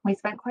 we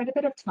spent quite a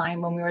bit of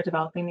time when we were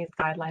developing these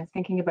guidelines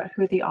thinking about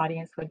who the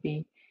audience would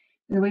be.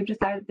 And we've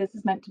decided this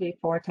is meant to be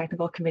for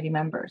technical committee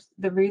members.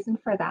 The reason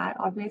for that,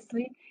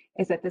 obviously,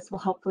 is that this will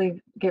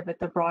hopefully give it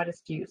the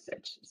broadest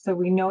usage. So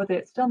we know that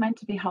it's still meant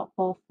to be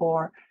helpful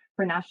for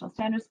national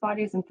standards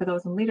bodies and for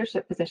those in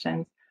leadership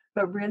positions,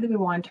 but really we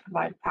want to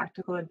provide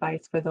practical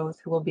advice for those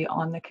who will be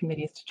on the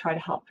committees to try to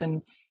help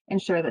and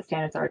ensure that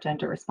standards are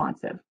gender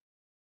responsive.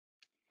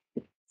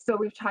 So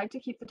we've tried to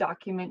keep the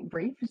document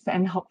brief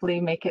and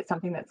hopefully make it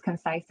something that's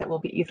concise that will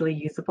be easily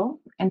usable.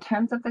 In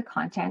terms of the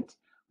content,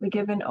 we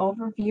give an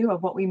overview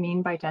of what we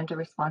mean by gender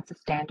responsive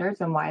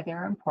standards and why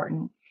they're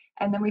important.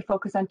 And then we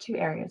focus on 2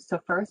 areas. So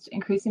first,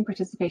 increasing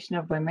participation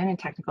of women in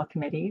technical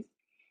committees.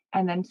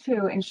 And then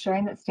 2,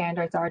 ensuring that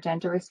standards are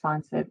gender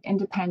responsive,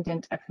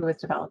 independent of who is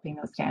developing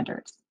those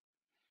standards.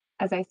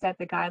 As I said,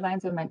 the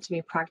guidelines are meant to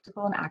be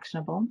practical and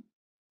actionable.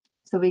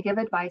 So we give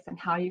advice on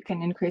how you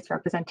can increase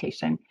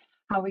representation,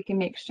 how we can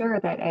make sure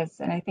that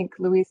and I think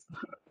Louise,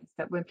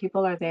 that when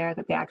people are there,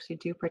 that they actually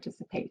do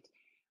participate,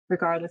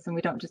 regardless, and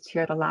we don't just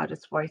hear the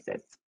loudest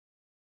voices.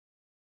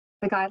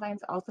 The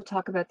guidelines also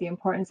talk about the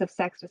importance of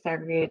sex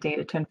disaggregated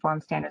data to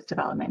inform standards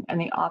development and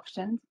the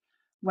options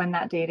when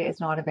that data is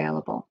not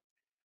available.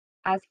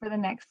 As for the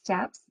next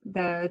steps,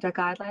 the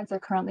guidelines are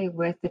currently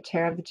with the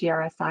chair of the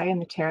GRSI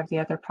and the chair of the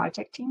other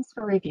project teams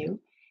for review.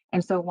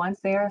 And so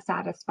once they are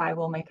satisfied,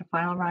 we'll make a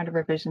final round of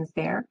revisions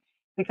there.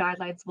 The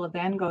guidelines will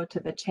then go to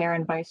the chair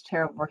and vice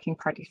chair of Working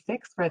Party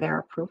 6 for their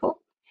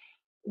approval.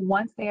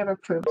 Once they have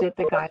approved it,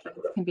 the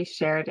guidelines can be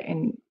shared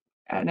in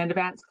an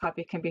advanced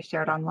copy can be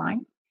shared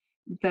online.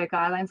 The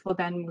guidelines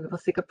we will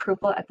seek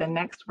approval at the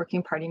next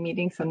Working Party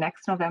meeting, so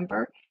next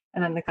November,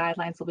 and then the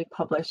guidelines will be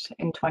published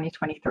in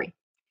 2023.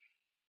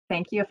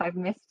 Thank you. If I've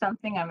missed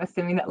something, I'm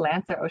assuming that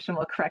Lance or Ocean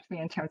will correct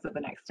me in terms of the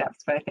next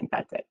steps, but I think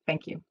that's it.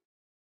 Thank you.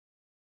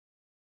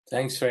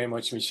 Thanks very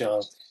much,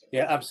 Michelle.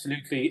 Yeah,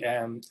 absolutely.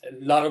 A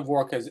lot of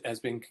work has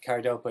been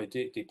carried out by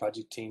the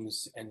project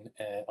teams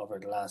over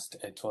the last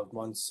 12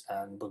 months,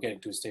 and we're getting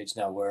to a stage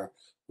now where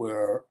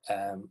we're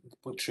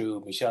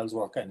through Michelle's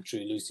work and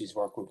through Lucy's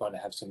work, we're going to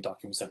have some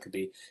documents that will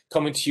be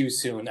coming to you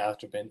soon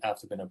after being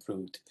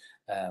approved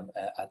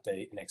at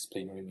the next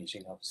plenary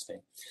meeting,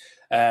 obviously.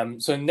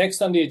 So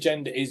next on the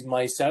agenda is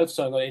myself.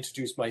 So I'm going to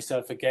introduce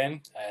myself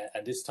again,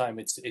 and this time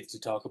it's to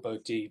talk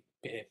about the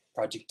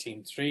project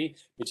team 3,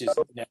 which is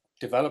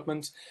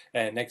development.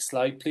 Next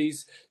slide,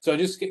 please. So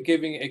just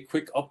giving a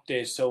quick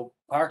update. So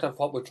part of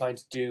what we're trying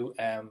to do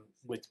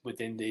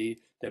within the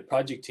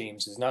project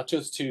teams is not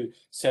just to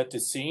set the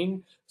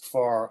scene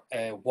for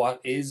what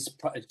is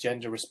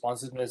gender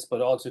responsiveness,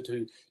 but also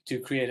to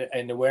create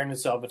an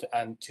awareness of it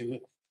and to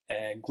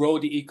grow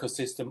the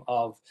ecosystem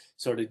of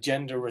sort of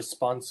gender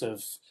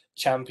responsive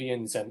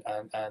champions and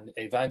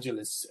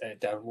evangelists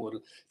that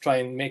will try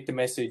and make the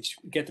message,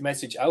 get the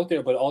message out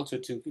there, but also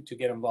to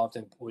get involved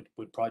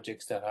with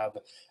projects that have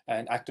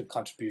an active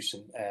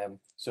contribution.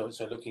 So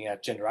looking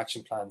at gender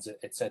action plans,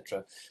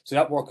 etc. So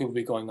that work will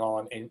be going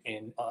on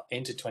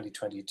into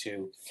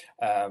 2022,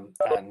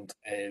 and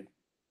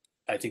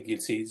I think you'll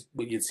see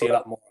a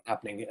lot more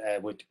happening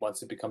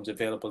once it becomes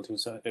available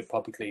to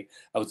publicly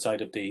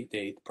outside of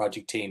the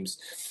project teams.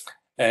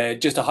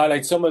 Just to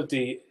highlight some of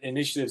the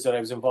initiatives that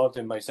I was involved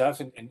in myself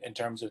in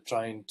terms of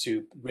trying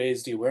to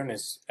raise the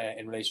awareness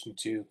in relation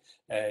to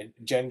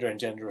gender and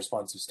gender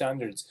responsive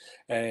standards,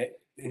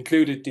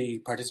 included the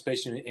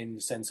participation in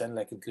the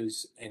Sensenelec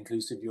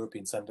Inclusive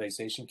European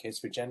Standardization Case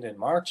for Gender in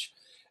March,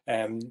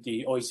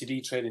 the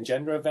OECD Trade and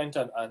Gender event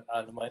on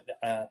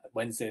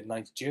Wednesday, the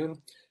 9th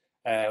June,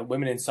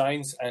 Women in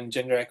Science and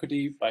Gender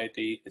Equity by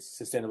the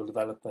Sustainable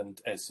Development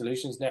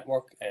Solutions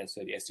Network,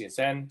 so the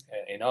SDSN,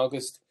 in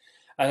August.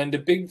 And then the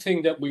big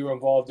thing that we were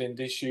involved in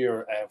this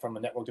year from a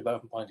network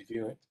development point of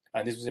view,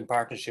 and this was in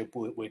partnership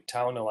with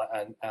Tauno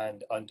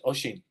and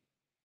Oisin,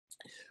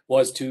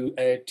 was to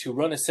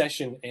run a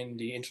session in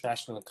the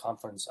International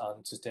Conference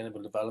on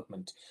Sustainable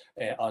Development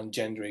on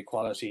gender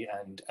equality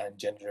and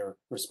gender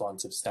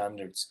responsive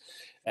standards,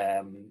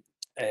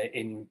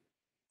 in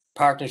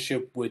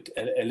partnership with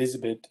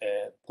Elizabeth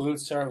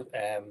Pulser,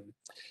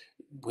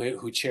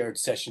 who chaired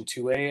session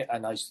 2A,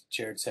 and I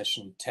chaired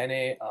session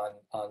 10A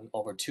on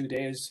over 2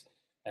 days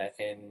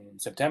in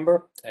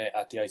September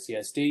at the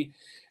ICSD.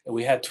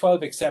 We had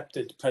 12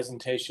 accepted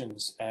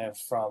presentations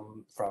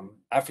from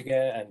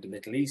Africa and the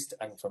Middle East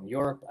and from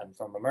Europe and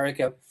from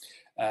America,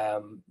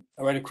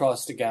 right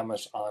across the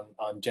gamut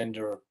on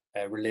gender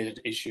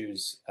related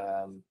issues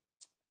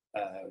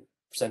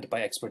presented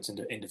by experts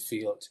in the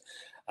field.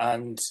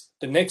 And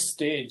the next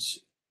stage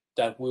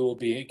that we will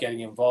be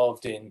getting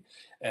involved in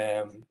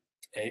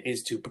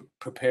is to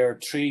prepare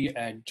 3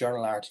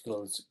 journal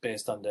articles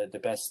based on the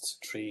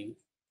best 3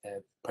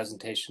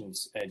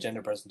 presentations,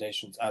 gender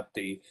presentations at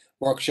the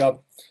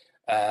workshop,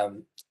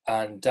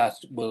 and that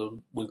will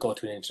go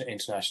to an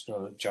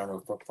international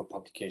journal for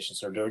publication.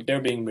 So they're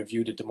being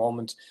reviewed at the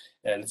moment.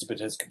 Elizabeth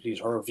has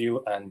completed her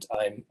review, and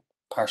I'm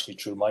partially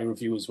through my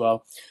review as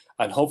well.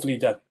 And hopefully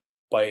that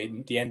by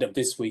the end of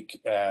this week,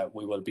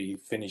 we will be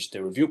finished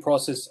the review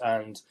process,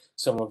 and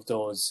some of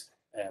those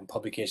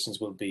publications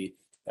will be,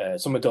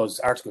 some of those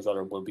articles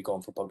will be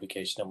going for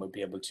publication, and we'll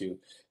be able to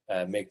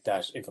make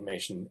that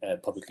information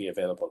publicly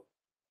available.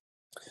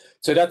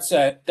 So that's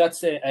an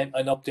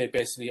update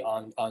basically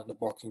on the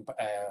working,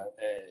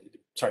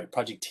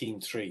 project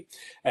team 3,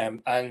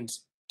 and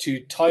to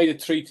tie the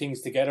 3 things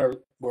together,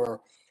 we're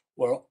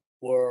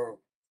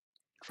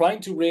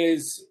trying to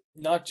raise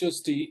not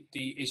just the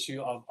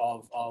issue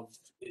of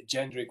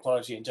gender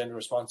equality and gender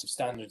responsive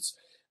standards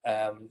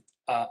on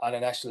a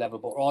national level,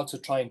 but we're also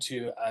trying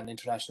to, an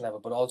international level,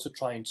 but also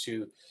trying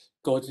to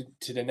go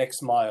to the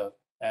next mile.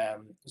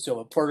 So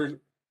a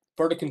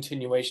further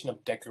continuation of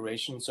the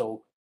declaration.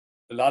 So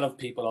a lot of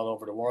people all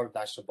over the world,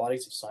 national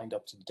bodies, have signed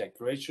up to the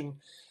declaration,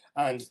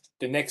 and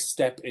the next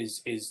step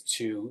is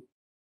to,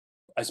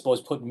 I suppose,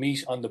 put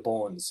meat on the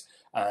bones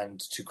and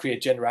to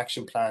create gender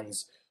action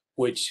plans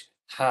which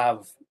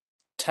have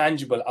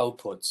tangible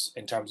outputs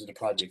in terms of the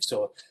project.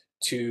 So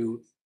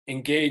to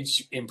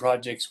engage in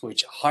projects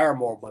which hire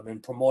more women,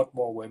 promote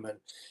more women,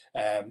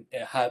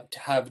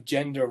 have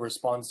gender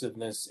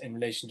responsiveness in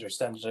relation to their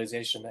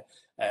standardization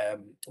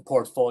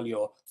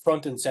portfolio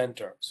front and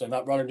center. So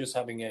not rather just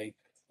having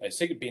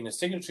being a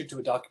signatory to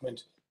a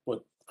document,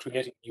 but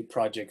creating new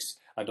projects,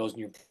 and those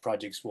new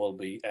projects will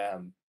be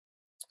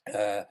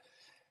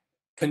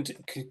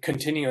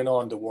continuing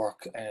on the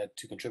work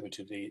to contribute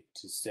to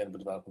Sustainable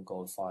Development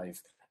Goal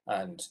 5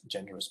 and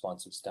gender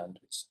responsive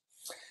standards.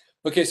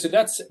 Okay, so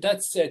that's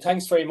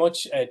thanks very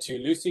much to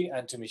Lucy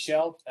and to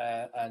Michelle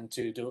and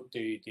to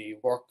the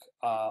work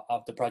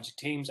of the project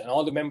teams and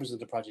all the members of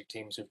the project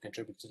teams who've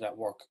contributed to that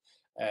work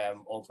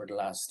over the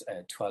last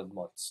 12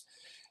 months.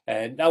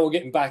 Now we're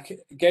getting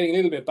a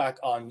little bit back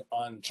on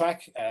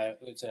track.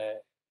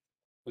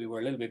 We were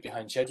a little bit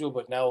behind schedule,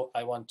 but now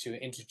I want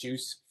to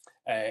introduce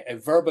a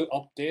verbal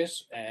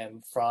update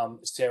from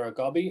Sarah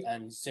Gobby,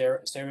 and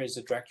Sarah is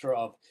the Director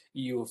of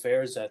EU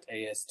Affairs at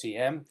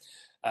ASTM,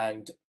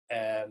 and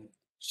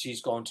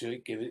she's going to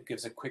give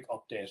us a quick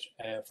update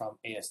from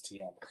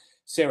ASTM.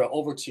 Sarah,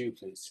 over to you,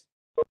 please.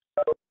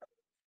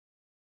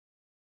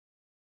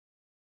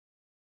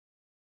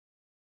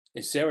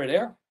 Is Sarah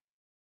there?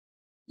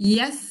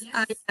 Yes,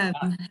 I am.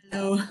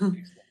 Hello.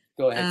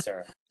 Go ahead,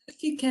 Sarah.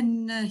 If you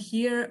can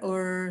hear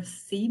or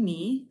see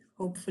me,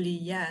 hopefully,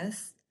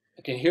 yes.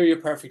 I can hear you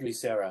perfectly,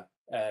 Sarah.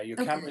 Your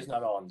camera is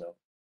not on, though.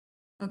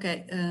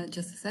 Okay,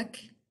 just a sec.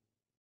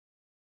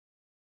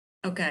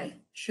 Okay,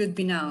 should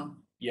be now.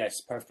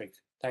 Yes,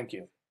 perfect. Thank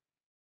you.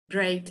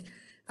 Great.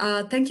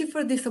 Thank you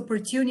for this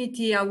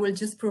opportunity. I will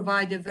just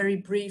provide a very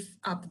brief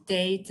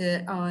update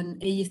on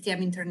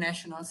ASTM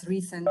International's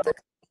recent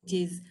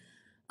activities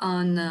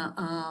on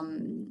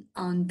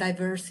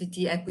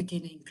diversity, equity,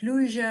 and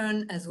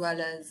inclusion, as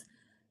well as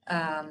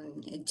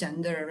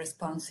gender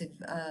responsive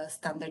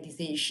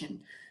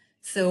standardization.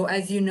 So,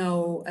 as you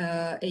know,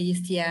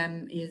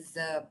 ASTM is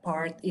a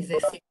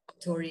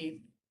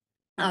signatory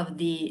of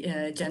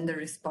the gender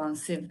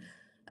responsive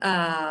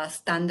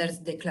standards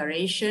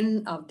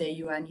declaration of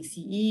the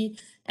UNECE,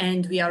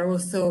 and we are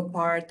also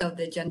part of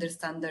the gender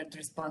standard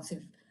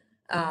responsive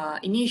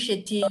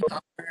initiative.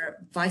 Our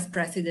vice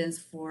presidents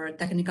for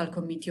technical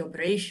committee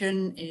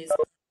operation is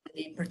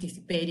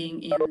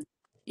participating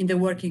in the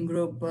working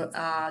group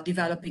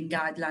developing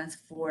guidelines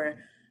for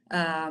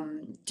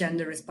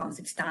gender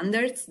responsive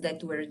standards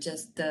that were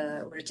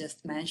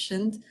just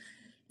mentioned.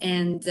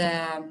 And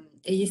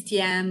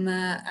ASTM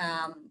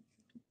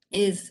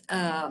is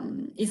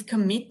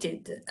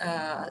committed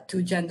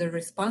to gender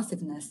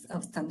responsiveness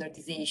of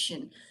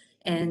standardization,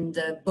 and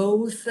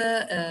both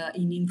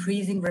in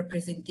increasing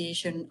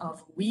representation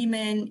of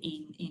women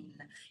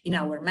in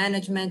our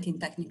management, in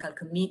technical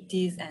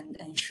committees, and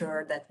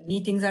ensure that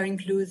meetings are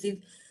inclusive,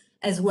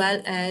 as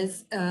well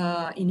as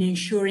in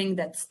ensuring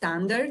that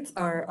standards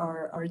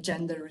are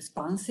gender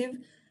responsive.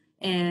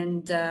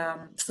 And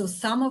so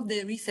some of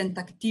the recent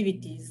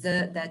activities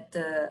that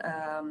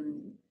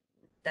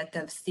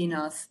have seen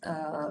us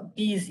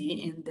busy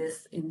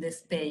in this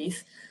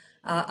space,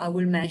 I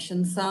will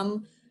mention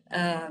some.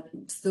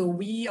 So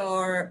we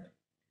are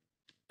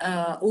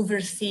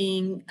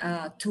overseeing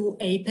 2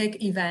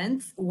 APEC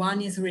events. One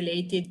is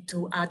related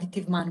to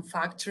additive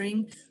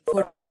manufacturing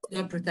for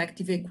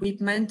protective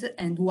equipment,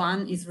 and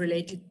one is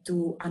related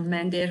to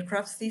unmanned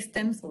aircraft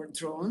systems or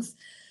drones.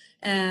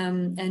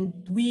 And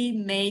we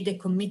made a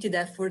committed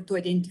effort to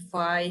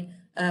identify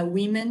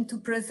women to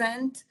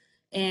present,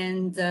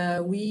 and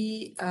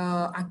we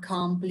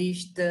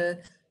accomplished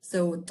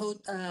for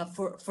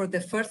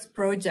the first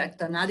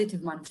project on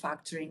additive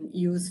manufacturing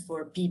used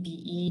for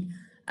PPE,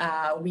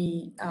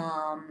 We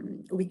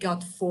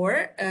got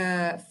four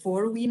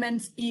women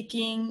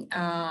speaking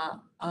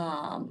out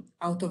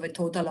of a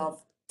total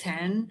of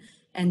 10.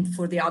 And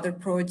for the other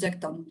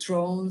project on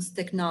drones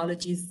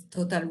technologies,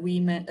 total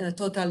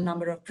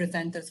number of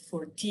presenters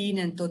 14,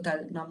 and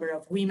total number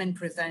of women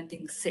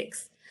presenting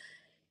 6.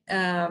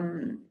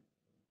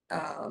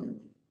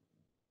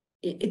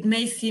 It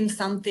may seem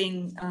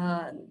something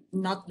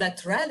not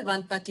that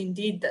relevant, but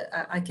indeed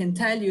I can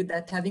tell you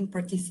that having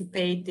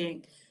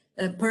participated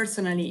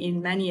personally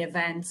in many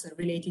events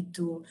related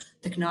to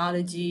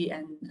technology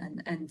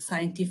and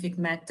scientific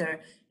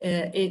matter,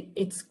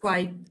 it's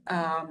quite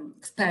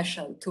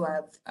special to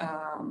have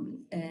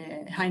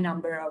a high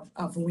number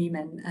of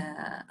women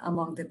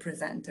among the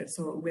presenters.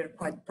 So we're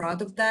quite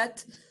proud of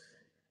that.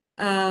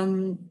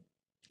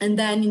 And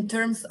then in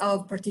terms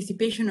of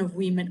participation of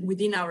women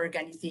within our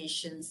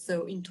organization,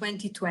 so in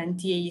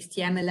 2020,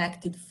 ASTM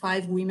elected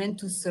 5 women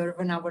to serve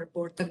on our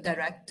board of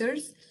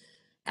directors.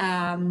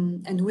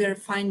 And we are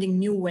finding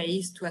new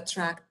ways to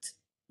attract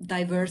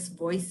diverse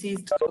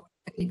voices to our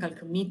technical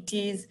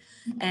committees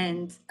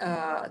and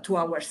to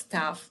our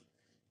staff.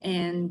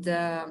 And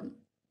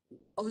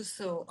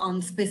also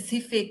on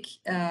specific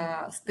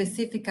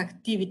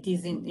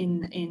activities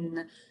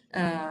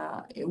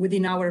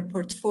within our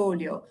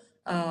portfolio.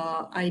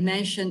 I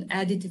mentioned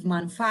additive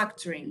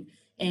manufacturing,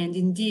 and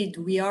indeed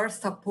we are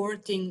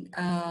supporting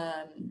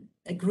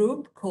a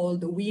group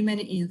called Women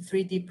in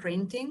 3D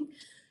Printing.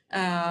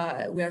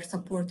 We are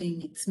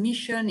supporting its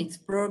mission, its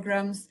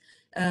programs.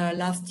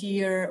 Last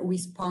year we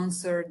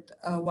sponsored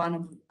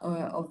one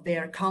of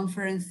their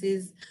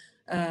conferences.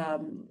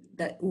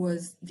 That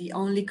was the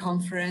only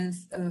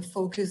conference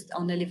focused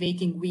on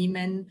elevating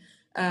women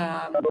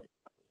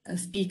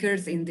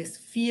speakers in this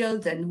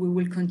field, and we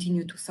will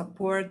continue to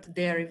support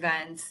their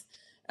events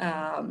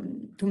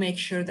to make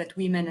sure that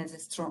women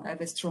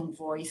have a strong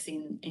voice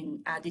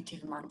in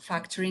additive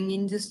manufacturing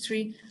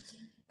industry.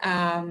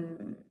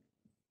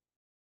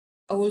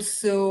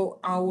 Also,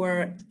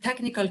 our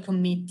technical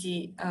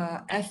committee,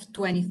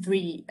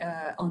 F23,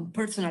 on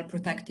personal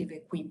protective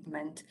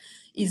equipment,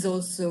 is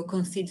also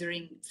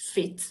considering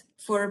fit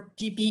for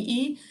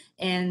PPE,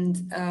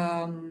 and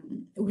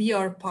we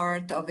are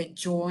part of a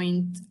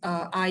joint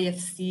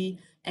IFC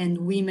and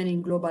Women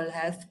in Global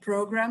Health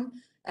program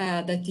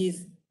that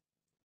is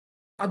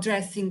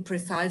addressing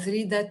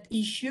precisely that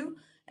issue.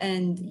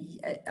 And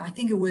I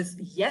think it was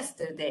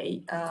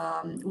yesterday,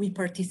 we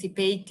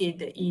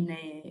participated in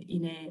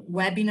a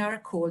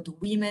webinar called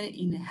Women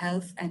in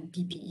Health and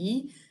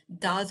PPE,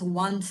 Does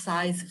One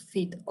Size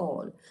Fit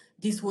All?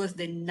 This was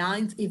the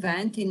 9th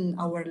event in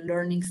our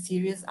learning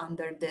series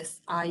under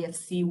this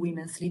IFC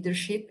Women's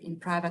Leadership in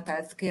Private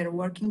Healthcare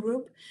Working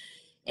Group.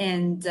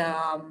 And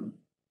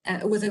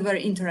it was a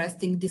very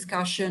interesting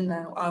discussion.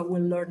 I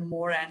will learn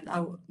more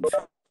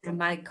from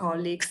my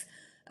colleagues,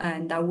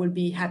 and I will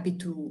be happy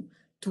to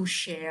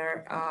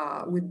share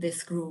with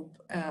this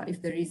group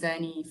if there is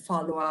any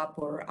follow-up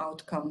or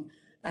outcome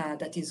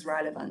that is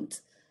relevant.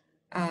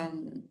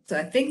 So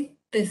I think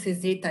this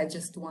is it. I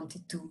just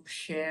wanted to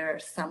share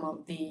some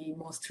of the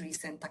most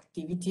recent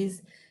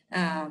activities,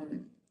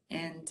 and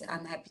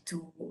I'm happy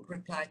to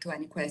reply to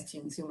any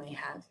questions you may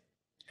have.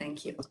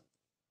 Thank you.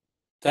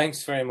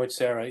 Thanks very much,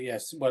 Sarah.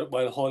 Yes, well,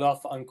 we'll hold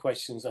off on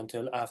questions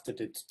until after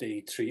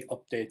the 3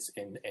 updates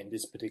in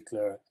this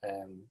particular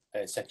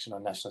section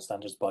on national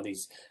standards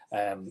bodies.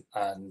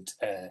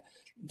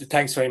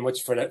 Thanks very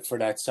much for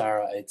that,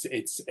 Sarah.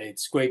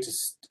 It's great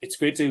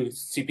to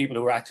see people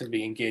who are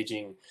actively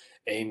engaging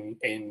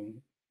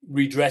in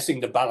redressing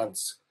the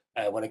balance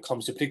when it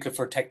comes to, particularly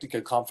for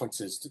technical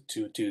conferences,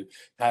 to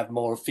have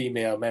more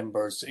female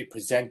members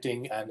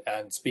presenting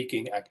and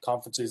speaking at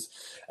conferences.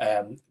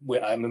 I'm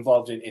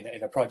involved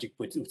in a project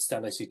with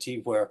Stand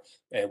ICT where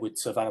with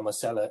Silvana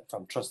Masella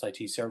from Trust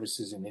IT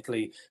Services in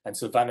Italy, and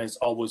Silvana is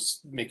always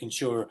making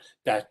sure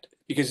that,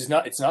 because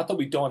it's not that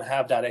we don't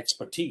have that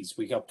expertise.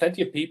 We have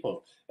plenty of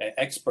people,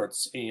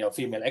 experts,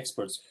 female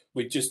experts.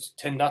 We just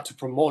tend not to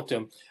promote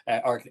them,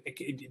 or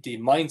the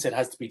mindset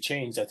has to be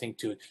changed, I think,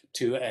 to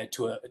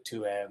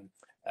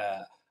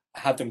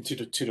have them to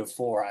the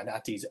fore and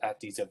at these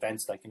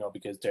events,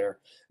 because they're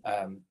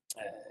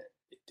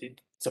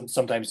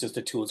sometimes just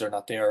the tools are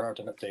not there, or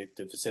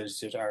the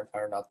facilities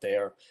are not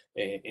there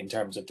in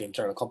terms of the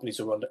internal companies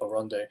who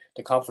run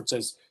the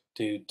conferences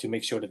to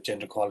make sure that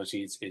gender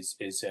equality is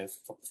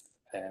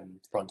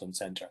front and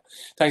center.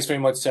 Thanks very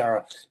much,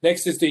 Sarah.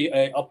 Next is the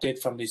update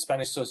from the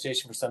Spanish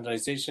Association for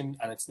Standardization,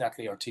 and it's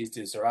Natalie Ortiz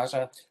de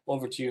Zarata.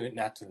 Over to you,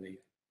 Natalie.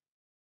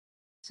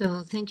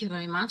 So thank you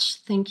very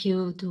much. Thank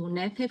you to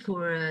NEFE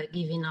for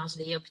giving us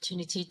the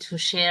opportunity to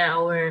share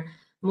our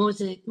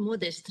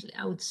modest,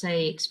 I would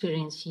say,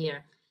 experience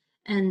here.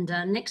 And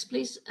next,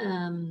 please.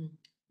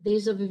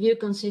 This overview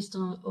consists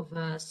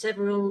of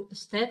several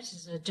steps.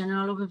 It's a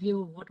general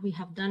overview of what we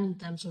have done in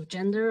terms of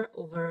gender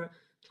over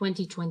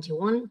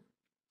 2021.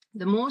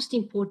 The most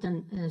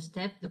important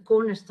step, the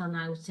cornerstone,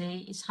 I would say,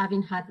 is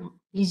having had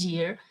this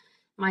year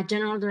my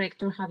General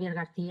Director, Javier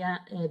Garcia,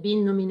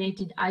 being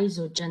nominated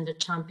ISO Gender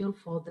Champion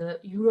for the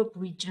Europe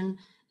region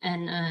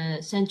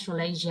and Central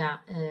Asia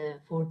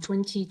for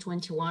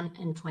 2021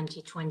 and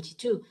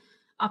 2022.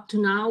 Up to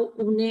now,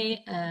 UNE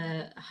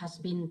has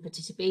been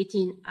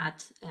participating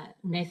at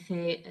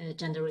UNECE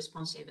Gender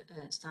Responsive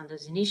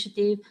Standards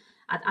Initiative,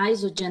 at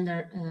ISO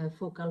Gender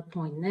Focal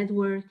Point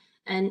Network,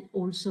 and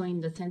also in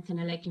the 10th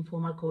ENELEC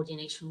Informal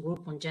Coordination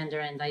Group on Gender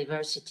and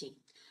Diversity.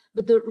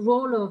 But the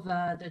role of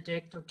the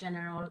Director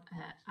General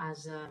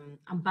as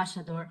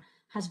ambassador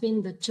has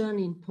been the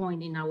turning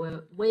point in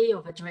our way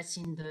of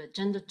addressing the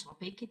gender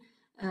topic,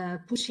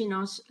 pushing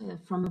us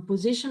from a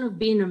position of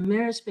being a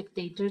mere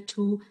spectator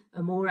to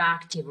a more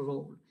active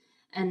role.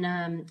 And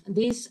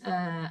this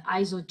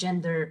ISO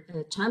Gender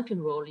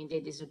Champion role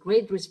indeed is a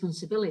great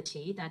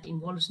responsibility that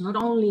involves not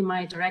only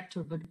my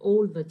director, but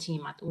all the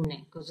team at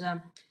UNE, because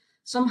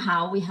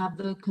somehow we have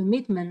the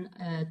commitment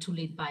to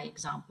lead by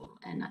example.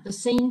 And at the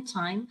same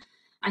time,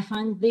 I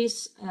find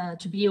this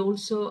to be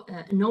also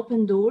an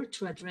open door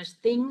to address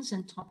things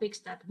and topics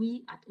that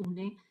we at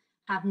UNE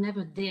have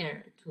never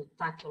dared to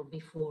tackle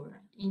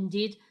before.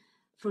 Indeed,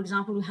 for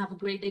example, we have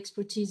a great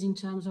expertise in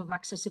terms of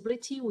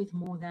accessibility with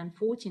more than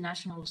 40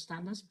 national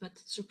standards, but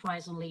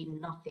surprisingly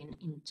nothing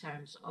in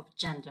terms of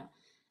gender.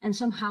 And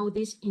somehow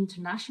this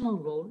international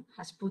role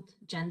has put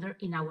gender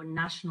in our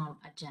national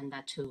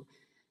agenda too.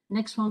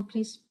 Next one,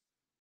 please.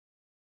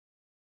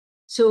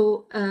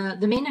 So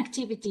the main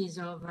activities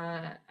of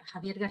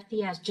Javier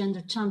Garcia as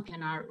Gender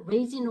Champion are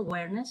raising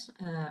awareness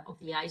of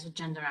the ISO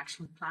Gender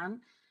Action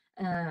Plan,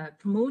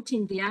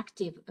 promoting the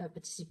active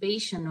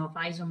participation of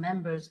ISO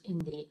members in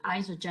the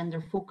ISO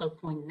Gender Focal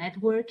Point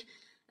Network.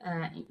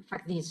 In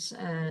fact, they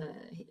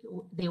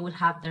will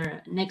have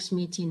their next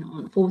meeting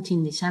on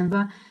 14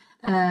 December.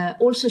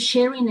 Also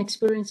sharing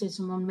experiences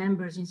among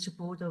members in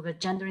support of a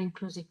gender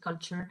inclusive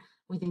culture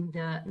within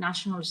the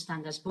national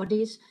standards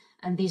bodies.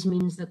 And this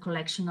means the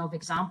collection of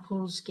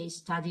examples, case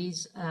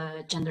studies,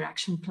 gender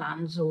action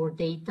plans or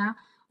data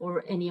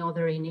or any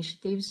other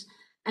initiatives.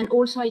 And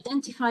also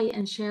identify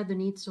and share the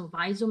needs of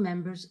ISO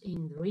members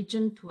in the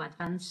region to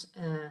advance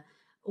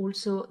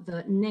also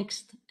the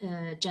next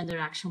Gender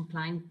Action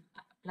Plan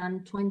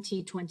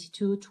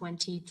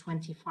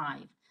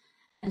 2022-2025.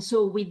 And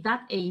so with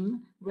that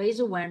aim, raise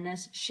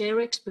awareness, share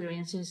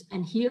experiences,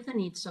 and hear the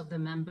needs of the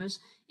members.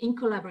 In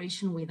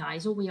collaboration with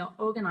ISO, we are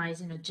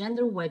organizing a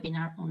gender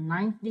webinar on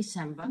 9th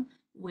December,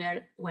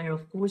 where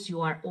of course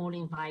you are all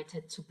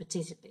invited to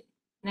participate.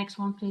 Next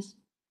one, please.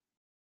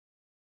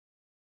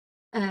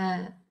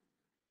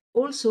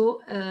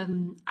 Also,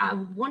 I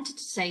wanted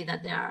to say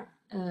that there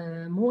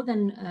are more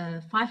than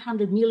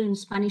 500 million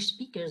Spanish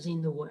speakers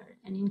in the world,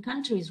 and in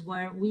countries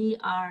where we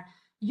are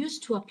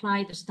used to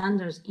apply the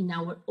standards in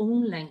our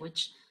own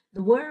language,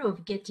 the work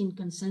of getting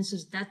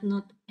consensus does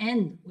not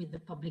end with the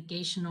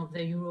publication of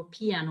the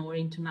European or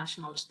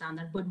international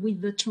standard, but with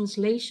the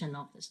translation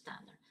of the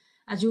standard.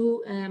 As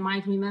you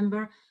might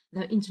remember,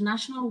 the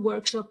International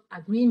Workshop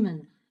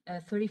Agreement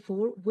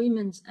 34,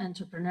 Women's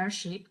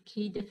Entrepreneurship,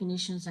 Key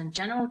Definitions and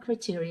General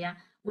Criteria,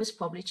 was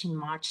published in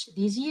March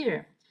this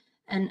year.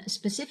 And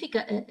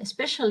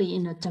especially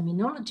in a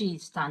terminology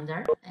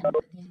standard, and,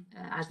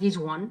 as this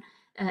one,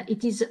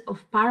 it is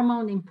of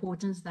paramount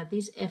importance that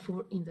this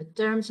effort in the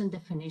terms and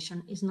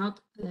definition is not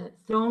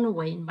thrown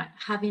away by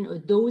having a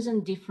dozen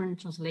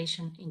different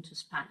translations into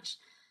Spanish.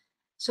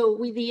 So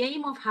with the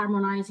aim of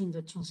harmonizing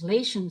the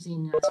translations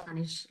in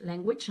Spanish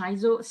language,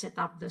 ISO set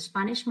up the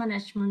Spanish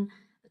Management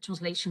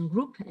Translation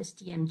Group,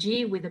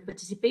 STMG, with the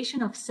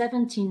participation of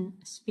 17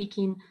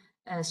 speaking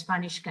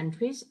Spanish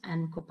countries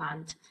and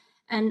COPANT.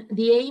 And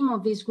the aim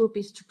of this group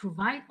is to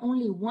provide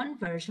only one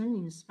version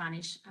in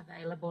Spanish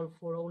available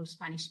for all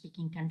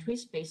Spanish-speaking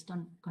countries based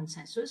on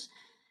consensus,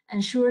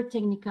 ensure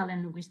technical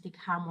and linguistic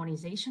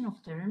harmonization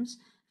of terms,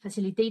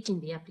 facilitating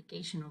the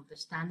application of the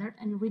standard,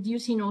 and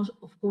reducing,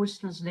 of course,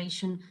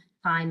 translation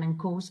time and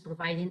cost,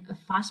 providing a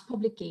fast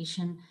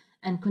publication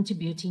and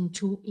contributing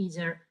to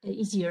easier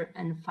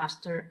and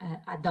faster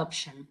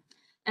adoption.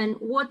 And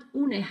what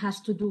UNE has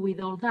to do with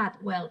all that?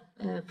 Well,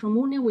 from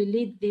UNE, we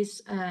lead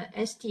this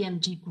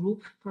STMG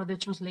group for the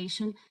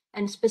translation,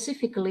 and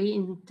specifically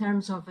in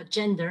terms of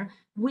gender,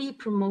 we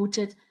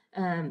promoted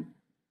the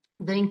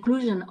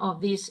inclusion of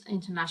this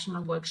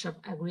International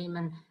Workshop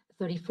Agreement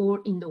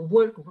 34 in the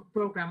work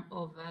program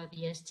of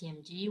the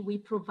STMG. We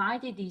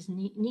provided this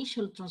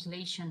initial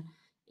translation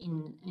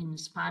in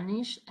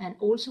Spanish, and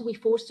also we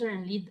foster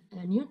and lead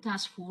a new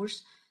task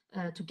force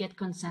to get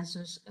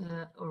consensus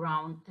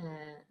around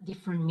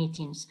different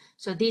meetings.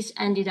 So this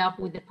ended up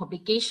with the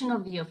publication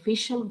of the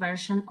official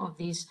version of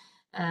this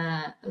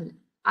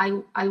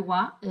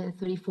IWA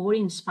 34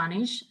 in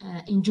Spanish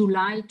in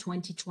July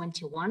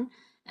 2021.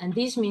 And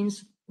this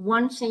means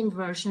one same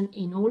version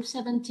in all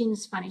 17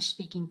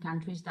 Spanish-speaking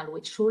countries that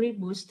would surely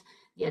boost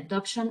the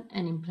adoption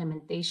and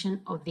implementation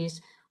of these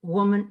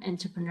women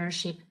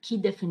entrepreneurship key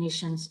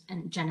definitions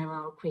and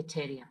general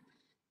criteria.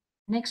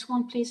 Next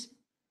one, please.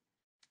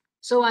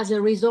 So as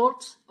a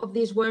result of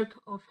this work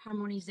of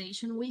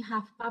harmonization, we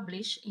have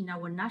published in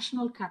our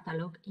national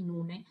catalog in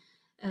UNE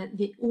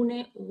the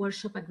UNE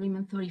Workshop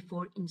Agreement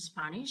 34 in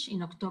Spanish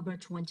in October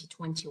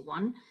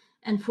 2021.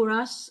 And for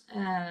us,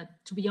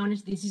 to be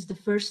honest, this is the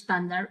first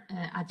standard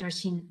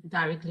addressing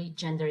directly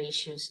gender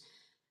issues.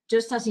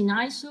 Just as in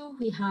ISO,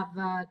 we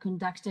have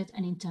conducted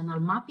an internal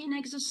mapping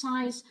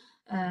exercise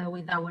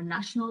with our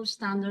national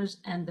standards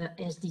and the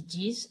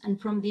SDGs. And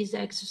from this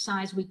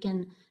exercise, we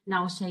can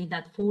now say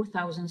that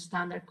 4,000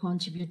 standards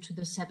contribute to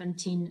the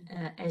 17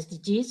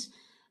 SDGs.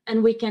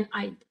 And we can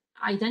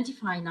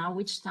identify now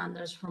which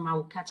standards from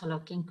our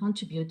catalog can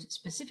contribute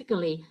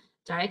specifically,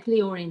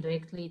 directly or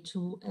indirectly,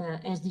 to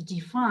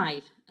SDG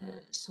 5.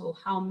 So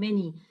how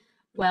many?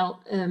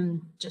 Well,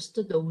 just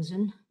a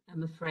dozen,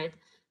 I'm afraid,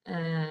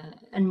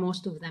 and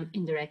most of them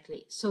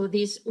indirectly. So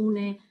this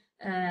UNE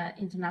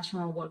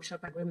International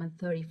Workshop Agreement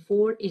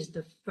 34 is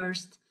the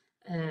first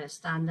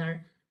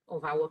standard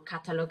of our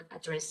catalog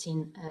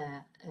addressing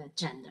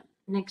gender.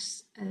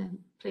 Next,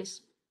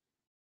 please.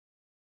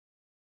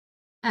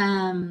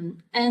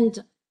 And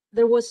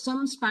there was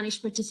some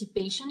Spanish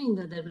participation in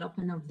the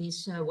development of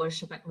this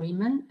workshop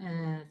agreement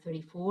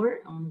 34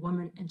 on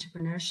women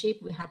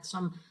entrepreneurship. We had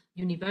some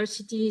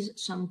universities,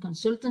 some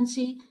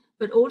consultancy,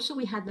 but also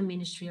we had the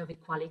Ministry of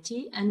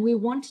Equality, and we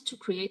wanted to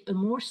create a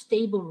more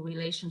stable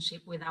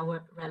relationship with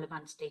our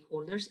relevant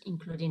stakeholders,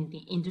 including the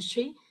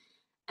industry.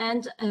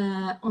 And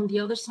on the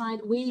other side,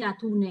 we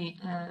at UNE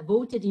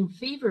voted in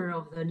favor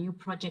of the new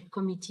project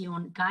committee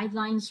on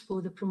guidelines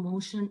for the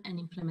promotion and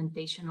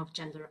implementation of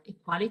gender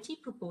equality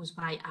proposed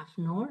by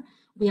AFNOR.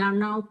 We are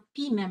now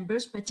P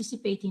members,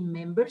 participating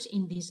members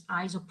in this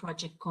ISO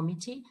project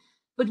committee,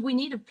 but we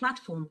need a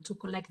platform to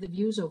collect the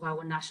views of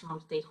our national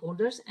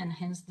stakeholders, and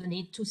hence the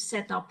need to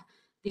set up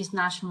this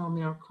national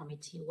mirror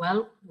committee.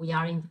 Well, we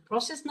are in the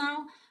process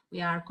now.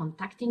 We are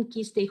contacting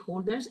key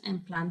stakeholders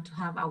and plan to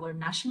have our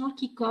national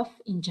kickoff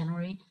in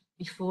January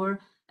before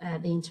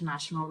the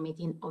international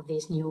meeting of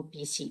this new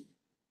PC.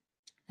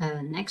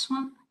 Next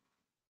one.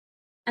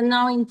 And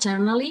now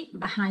internally,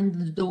 behind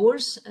the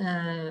doors,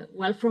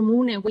 well, from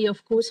UNE, we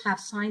of course have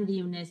signed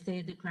the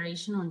UNESCO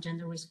Declaration on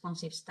Gender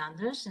Responsive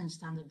Standards and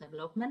Standard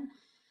Development.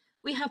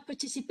 We have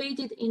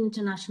participated in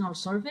international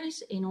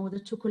surveys in order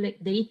to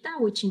collect data,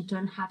 which in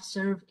turn have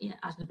served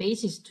as the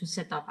basis to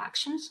set up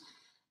actions.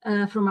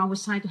 From our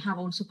side, we have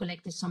also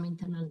collected some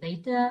internal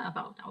data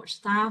about our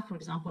staff. For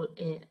example,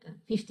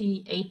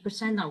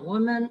 58% are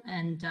women,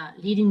 and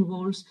leading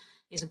roles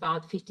is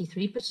about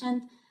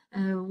 53%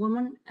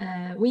 women.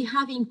 We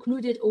have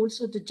included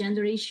also the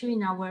gender issue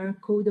in our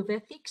code of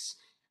ethics.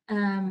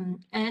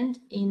 And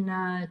in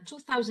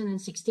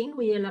 2016,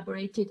 we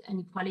elaborated an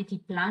equality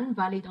plan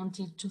valid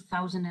until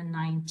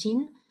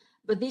 2019.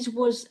 But this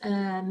was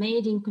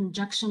made in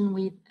conjunction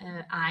with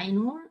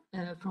INOR,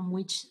 from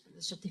which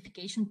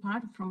certification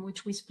part, from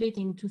which we split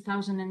in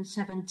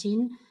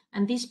 2017.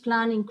 And this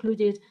plan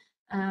included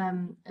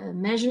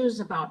measures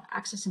about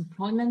access,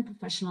 employment,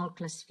 professional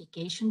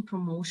classification,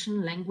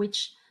 promotion,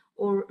 language,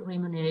 or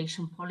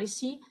remuneration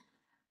policy.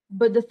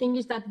 But the thing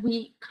is that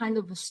we kind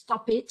of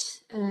stopped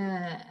it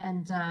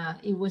and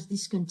it was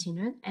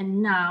discontinued.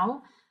 And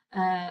now,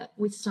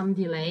 with some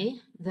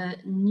delay, the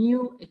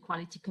new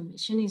Equality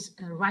Commission is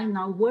right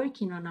now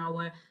working on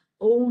our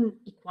own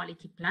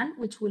equality plan,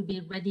 which will be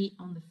ready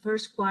on the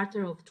first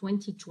quarter of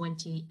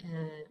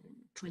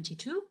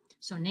 2022,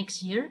 so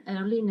next year,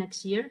 early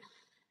next year.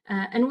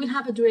 And we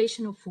have a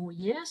duration of 4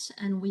 years,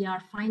 and we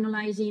are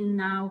finalizing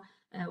now.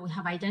 We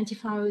have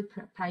identified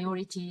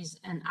priorities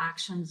and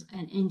actions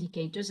and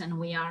indicators, and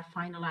we are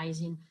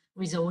finalizing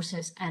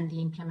resources and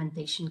the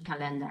implementation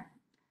calendar.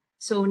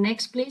 So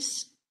next,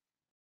 please.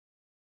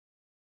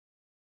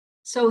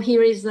 So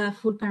here is the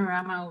full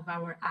panorama of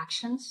our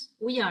actions.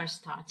 We are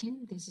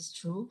starting, this is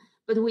true,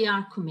 but we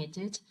are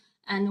committed,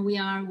 and we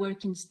are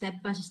working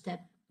step by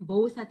step,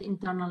 both at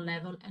internal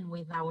level and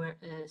with our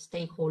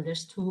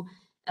stakeholders, to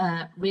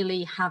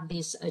really have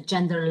this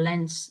gender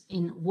lens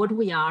in what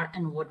we are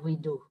and what we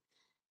do.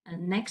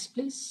 Next,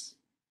 please.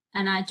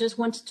 And I just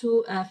want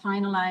to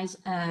finalize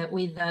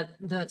with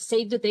the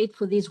save the date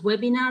for this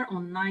webinar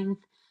on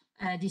 9th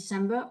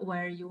December,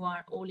 where you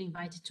are all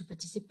invited to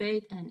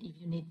participate. And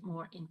if you need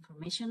more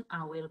information,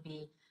 I will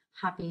be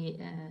happy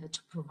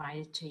to provide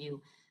it to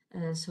you.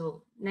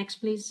 So next,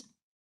 please.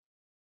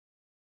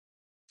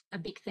 A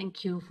big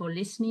thank you for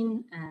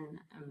listening, and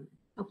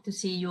hope to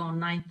see you on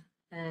 9th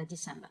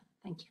December.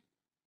 Thank you.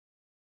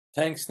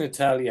 Thanks,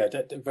 Natalia.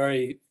 That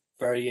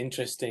very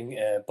interesting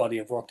body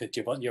of work that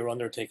you're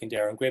undertaking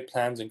there, and great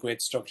plans and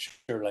great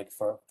structure, like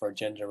for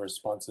gender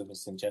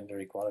responsiveness and gender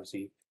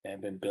equality,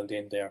 and been built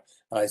in there.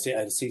 I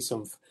see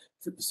some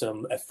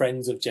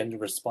friends of gender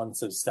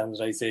responsive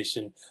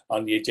standardization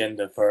on the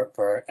agenda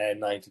for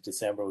 9th of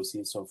December. We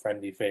see some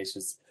friendly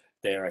faces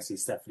there. I see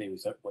Stephanie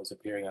was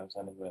appearing on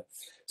anyway.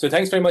 So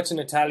thanks very much,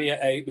 Natalia.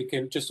 We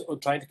can just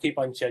trying to keep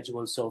on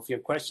schedule. So if you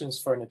have questions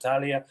for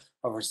Natalia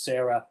or for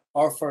Sarah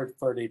or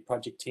for the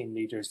project team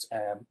leaders,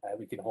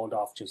 we can hold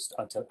off just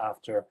until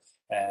after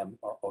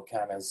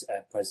Okana's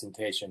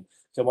presentation.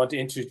 So I want to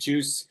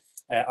introduce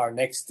our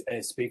next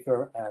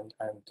speaker, and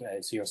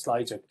so your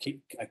slides are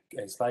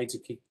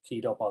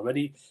keyed up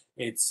already.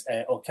 It's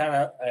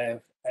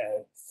Okana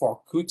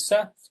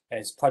Forkutsa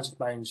as Project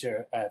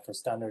Manager for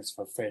Standards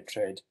for Fair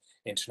Trade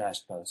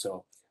International.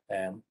 So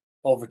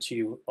over to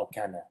you,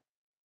 Okana.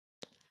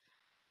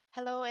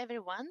 Hello,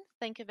 everyone.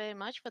 Thank you very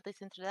much for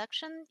this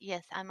introduction.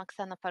 Yes, I'm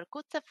Oksana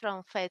Farkutsa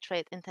from Fair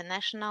Trade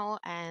International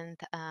and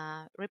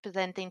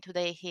representing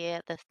today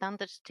here the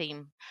standards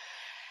team.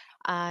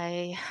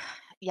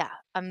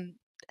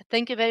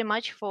 Thank you very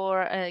much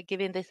for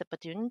giving this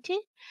opportunity.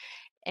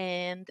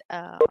 And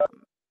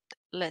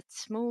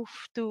let's move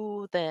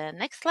to the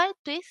next slide,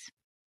 please.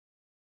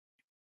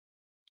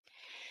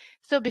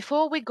 So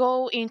before we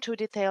go into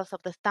details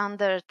of the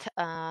standard,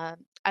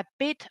 a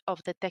bit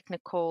of the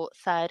technical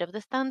side of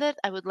the standard,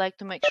 I would like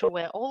to make sure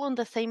we're all on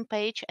the same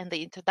page, and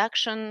the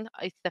introduction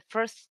is the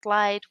first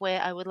slide where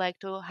I would like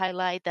to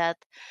highlight that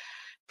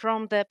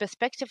from the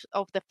perspective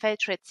of the fair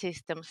trade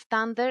system,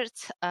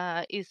 standards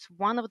is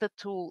one of the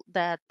tools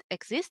that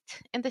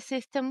exist in the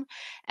system,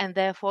 and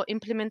therefore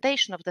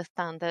implementation of the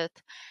standard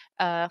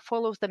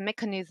follows the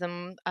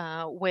mechanism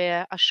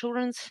where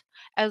assurance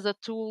as a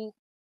tool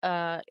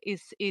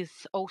is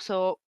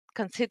also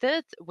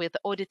considered with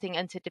auditing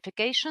and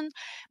certification,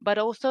 but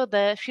also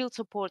the field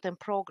support and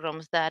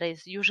programs that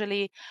is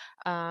usually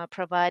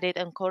provided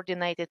and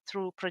coordinated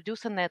through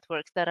producer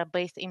networks that are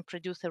based in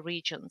producer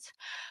regions.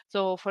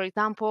 So, for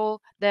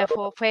example,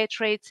 therefore, fair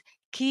trade's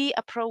key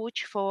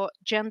approach for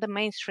gender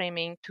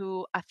mainstreaming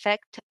to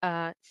affect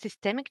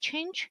systemic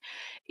change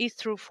is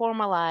through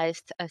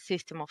formalized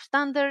system of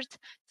standards,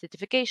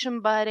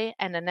 certification body,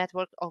 and a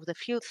network of the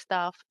field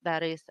staff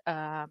that is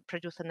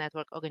producer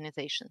network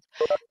organizations.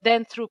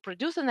 Then through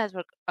producer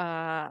network,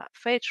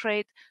 fair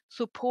trade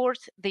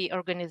supports the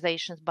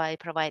organizations by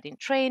providing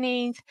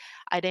trainings,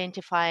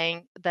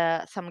 identifying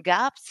some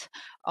gaps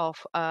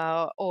of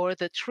or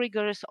the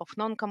triggers of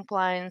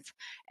non-compliance,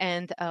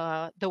 and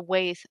the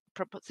ways,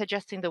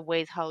 suggesting the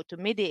ways how to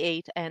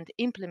mediate and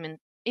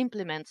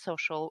implement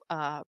social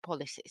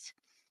policies.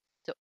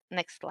 So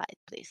next slide,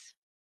 please.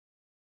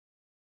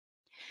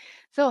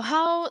 So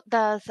how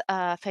does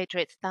fair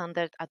trade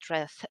standard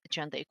address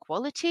gender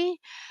equality?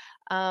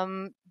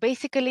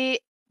 Basically,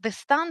 the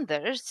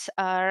standards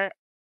are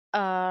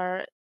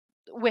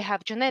we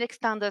have generic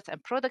standards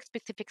and product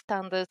specific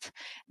standards.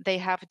 They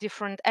have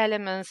different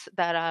elements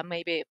that are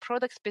maybe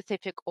product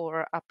specific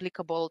or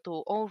applicable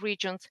to all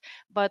regions,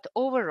 but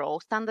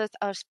overall standards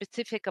are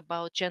specific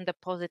about gender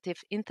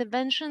positive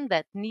intervention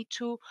that need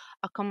to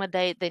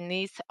accommodate the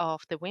needs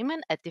of the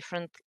women at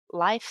different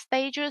life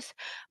stages,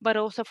 but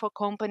also for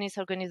companies,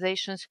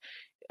 organizations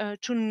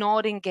to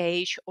not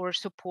engage or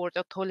support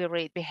or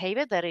tolerate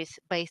behavior that is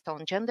based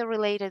on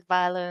gender-related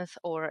violence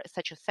or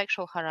such as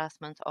sexual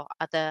harassment or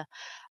other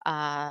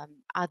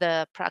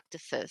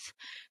practices.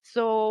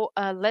 So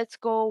let's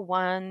go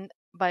one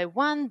by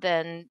one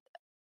then.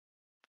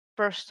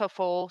 First of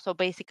all, so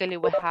basically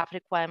we have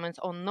requirements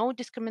on no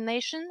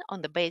discrimination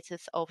on the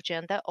basis of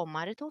gender or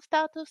marital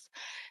status.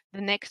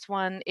 The next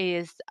one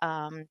is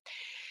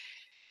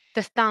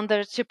the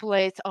standard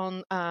stipulates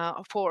on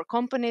for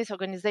companies,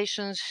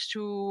 organizations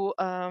to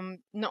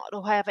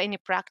not have any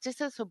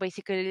practices. So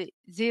basically,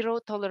 zero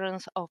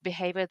tolerance of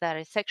behavior that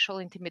is sexual,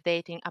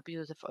 intimidating,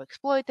 abusive, or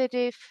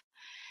exploitative.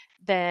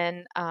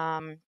 Then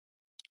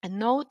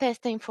no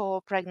testing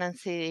for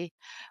pregnancy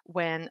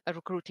when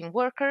recruiting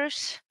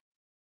workers.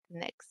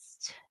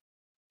 Next.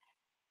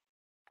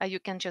 You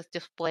can just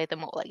display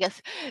them all, I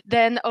guess.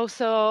 Then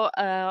also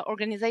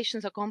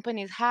organizations or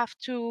companies have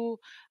to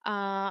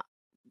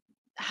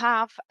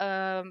have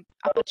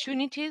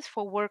opportunities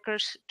for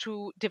workers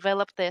to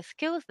develop their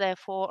skills.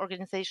 Therefore,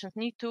 organizations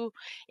need to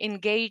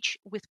engage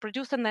with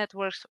producer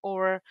networks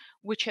or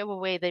whichever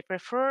way they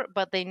prefer,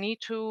 but they need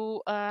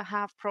to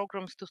have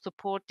programs to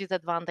support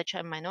disadvantaged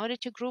and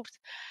minority groups,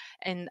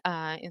 and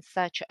in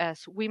such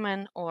as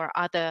women or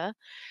other.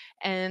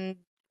 And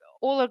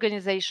all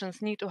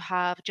organizations need to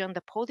have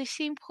gender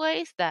policy in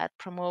place that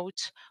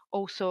promotes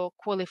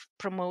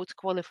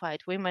qualified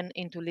women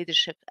into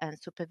leadership and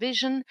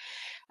supervision.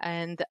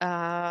 And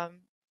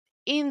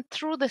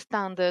through the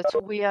standards,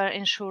 we are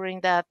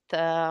ensuring that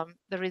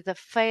there is a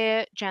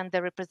fair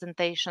gender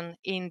representation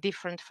in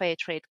different fair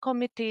trade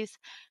committees.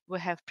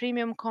 We have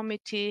premium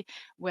committee,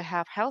 we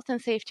have health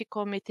and safety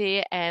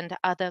committee, and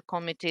other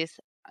committees.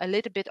 A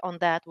little bit on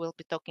that we'll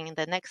be talking in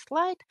the next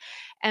slide.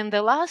 And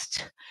the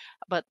last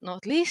but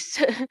not least,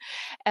 through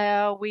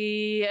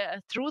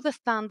the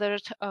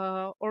standard,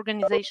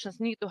 organizations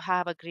need to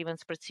have a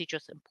grievance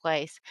procedures in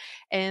place.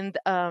 And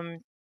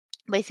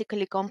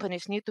basically,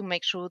 companies need to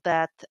make sure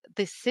that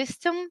this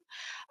system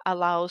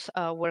allows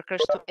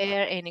workers to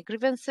air any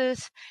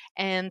grievances.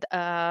 And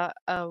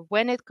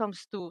when it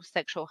comes to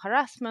sexual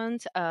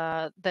harassment,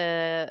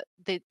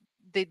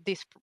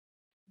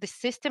 the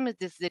system is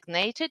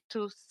designated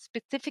to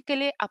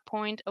specifically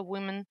appoint a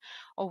women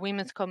or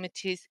women's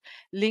committees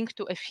linked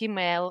to a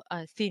female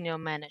senior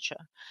manager.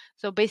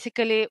 So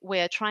basically, we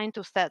are trying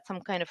to set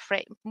some kind of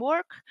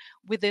framework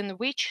within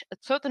which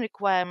certain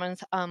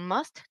requirements are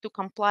must to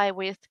comply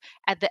with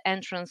at the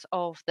entrance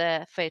of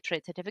the fair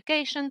trade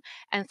certification,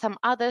 and some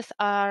others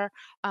are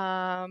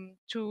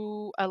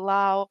to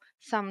allow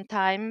some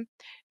time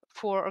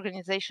for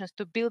organizations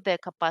to build their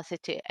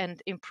capacity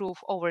and improve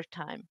over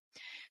time.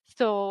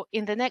 So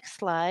in the next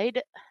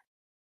slide,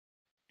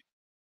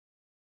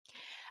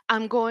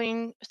 I'm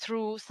going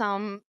through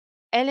some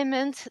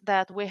elements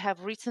that we have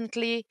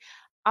recently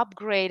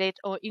upgraded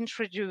or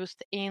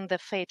introduced in the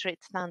fair trade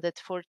standard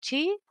for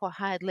tea for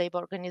hired labor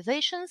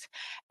organizations.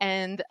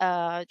 And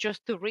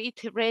just to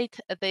reiterate,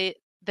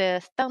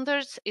 the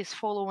standards is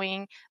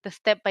following the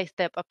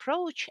step-by-step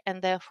approach,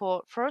 and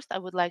therefore first I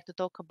would like to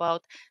talk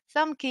about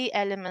some key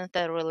elements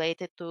that are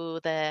related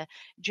to the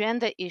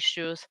gender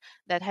issues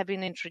that have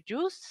been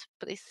introduced.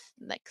 Please,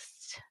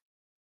 next.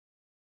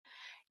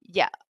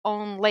 Yeah,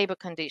 on labor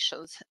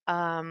conditions.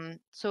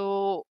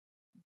 So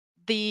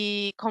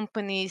the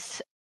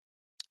companies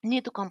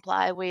need to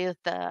comply with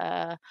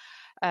the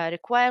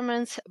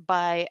requirements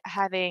by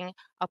having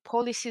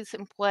policies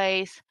in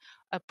place,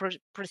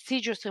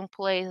 procedures in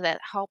place that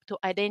help to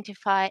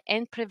identify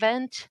and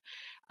prevent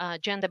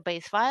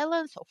gender-based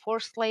violence or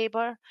forced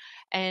labor,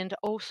 and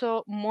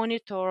also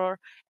monitor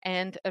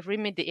and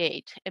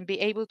remediate and be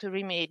able to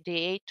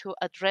remediate to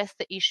address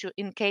the issue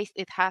in case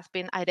it has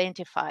been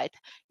identified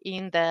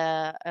in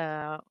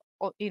the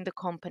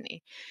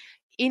company.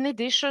 In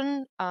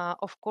addition,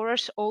 of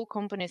course, all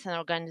companies and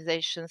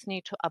organizations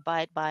need to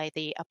abide by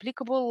the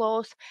applicable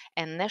laws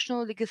and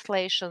national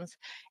legislations.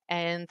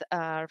 And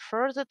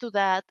further to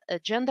that, a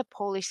gender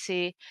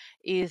policy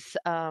is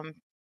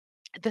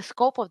the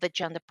scope of the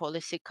gender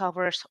policy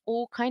covers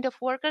all kind of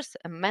workers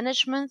and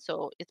management.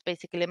 So it's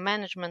basically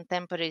management,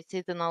 temporary,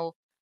 seasonal,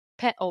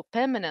 or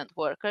permanent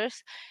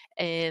workers,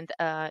 and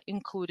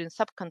including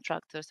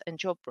subcontractors and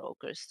job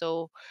brokers.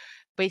 So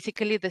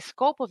basically, the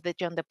scope of the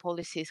gender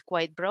policy is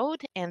quite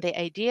broad, and the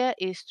idea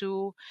is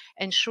to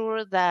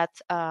ensure that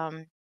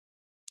the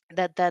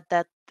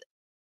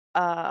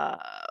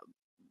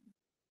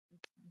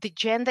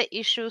gender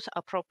issues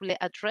are properly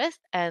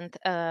addressed, and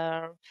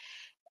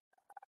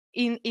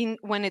in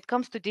when it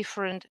comes to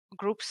different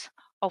groups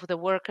of the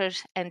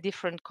workers and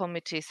different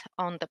committees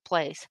on the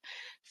place.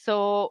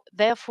 So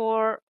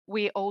therefore,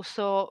 we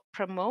also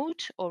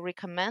promote or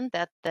recommend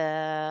that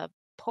the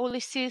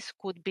policies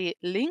could be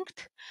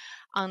linked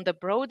on the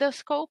broader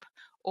scope,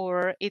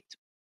 or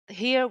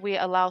here we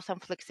allow some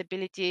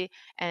flexibility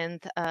and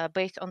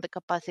based on the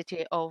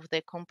capacity of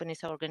the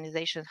companies or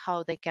organizations,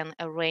 how they can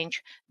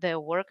arrange their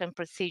work and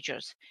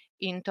procedures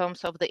in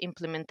terms of the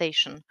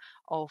implementation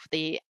of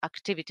the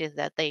activities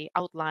that they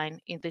outline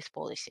in these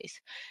policies.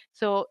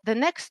 So the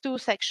next two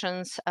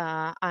sections,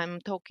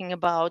 I'm talking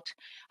about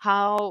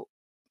how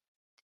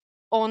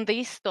on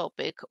this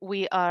topic,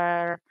 we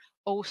are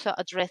also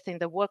addressing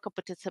the worker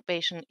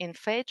participation in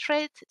fair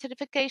trade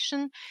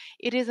certification.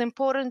 It is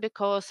important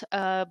because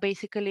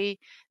basically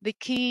the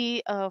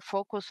key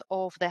focus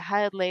of the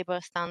hired labor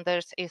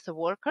standards is the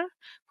worker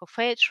for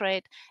fair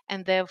trade,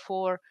 and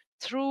therefore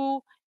through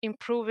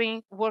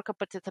improving worker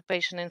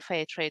participation in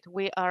fair trade,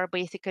 we are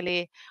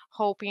basically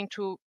hoping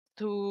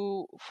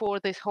for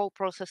this whole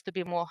process to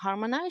be more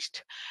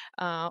harmonized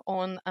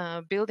on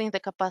building the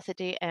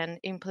capacity and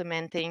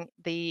implementing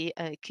the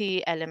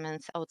key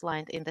elements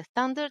outlined in the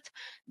standards.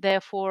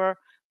 Therefore,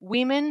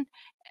 women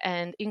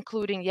and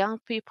including young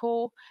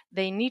people,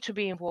 they need to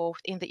be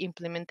involved in the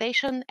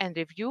implementation and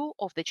review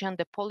of the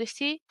gender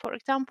policy, for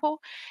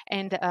example,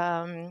 and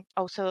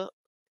also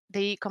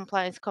the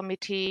compliance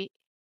committee.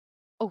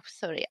 Oh,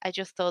 sorry, I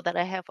just thought that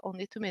I have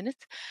only 2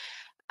 minutes.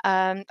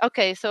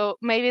 Okay, so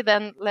maybe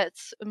then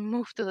let's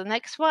move to the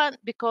next one,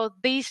 because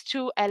these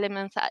two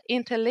elements are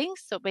interlinked.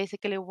 So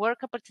basically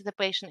worker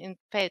participation in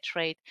fair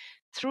trade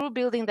through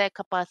building their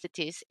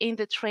capacities in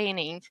the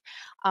trainings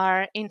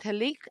are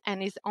interlinked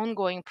and is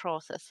ongoing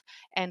process.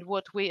 And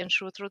what we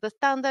ensure through the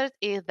standard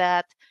is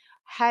that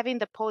having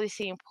the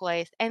policy in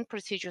place and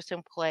procedures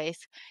in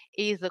place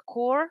is a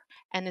core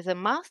and is a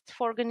must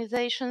for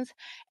organizations,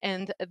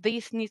 and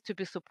this needs to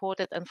be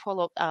supported and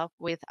followed up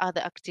with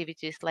other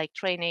activities like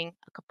training,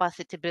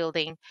 capacity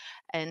building,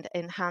 and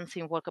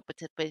enhancing worker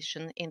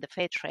participation in the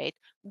fair trade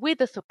with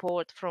the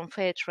support from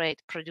fair trade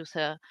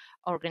producer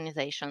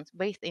organizations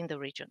based in the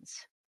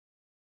regions.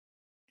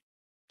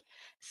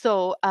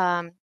 So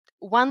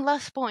one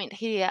last point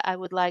here, I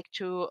would like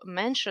to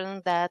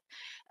mention that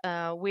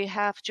we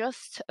have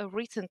just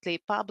recently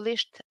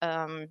published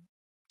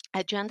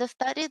a gender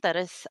study that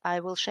is,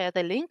 I will share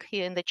the link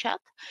here in the chat,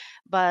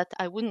 but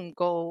I wouldn't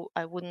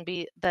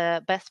be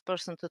the best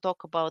person to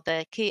talk about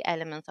the key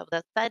elements of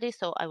that study.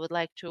 So I would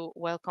like to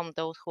welcome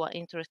those who are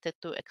interested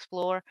to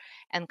explore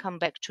and come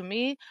back to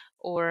me,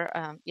 or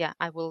yeah,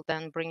 I will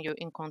then bring you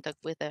in contact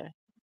with a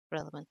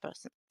relevant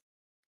person.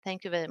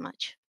 Thank you very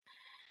much.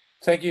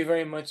 Thank you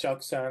very much,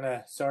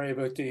 Oksana. Sorry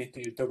about the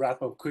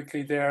wrap up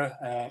quickly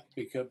there,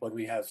 but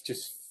we have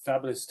just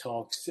fabulous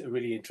talks,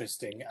 really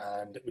interesting,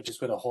 and we're just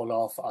going to hold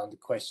off on the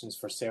questions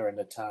for Sarah,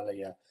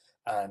 Natalia,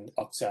 and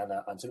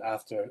Oksana until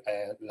after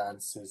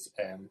Lance's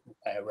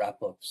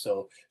wrap up.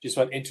 So just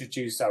want to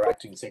introduce our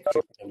acting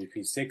secretary for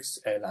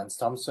WP6, Lance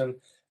Thompson.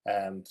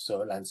 So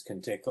Lance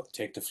can take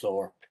the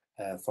floor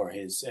for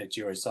his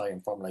GRSI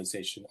and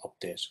formalization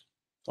update.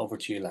 Over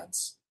to you,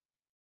 Lance.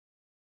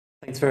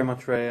 Thanks very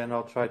much, Ray, and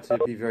I'll try to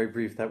be very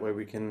brief. That way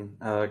we can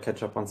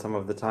catch up on some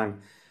of the time.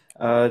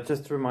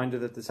 Just a reminder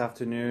that this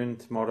afternoon,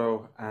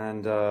 tomorrow,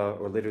 and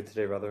or later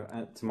today rather,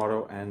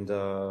 tomorrow and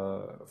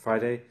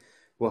Friday,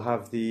 we'll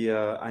have the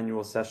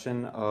annual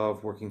session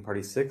of Working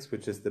Party 6,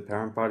 which is the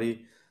parent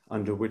body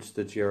under which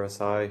the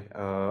GRSI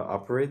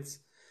operates.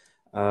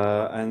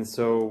 And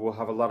so we'll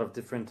have a lot of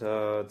different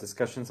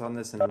discussions on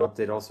this and an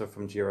update also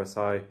from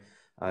GRSI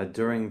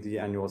during the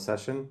annual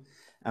session.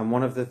 And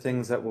one of the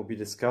things that will be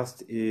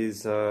discussed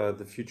is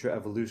the future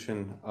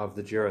evolution of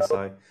the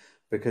GRSI,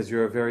 because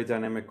you're a very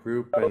dynamic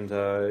group and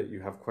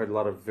you have quite a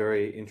lot of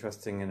very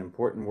interesting and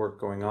important work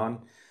going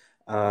on.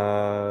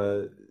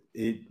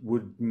 It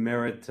would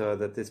merit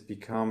that this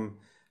become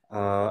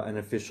an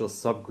official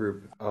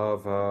subgroup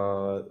of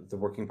the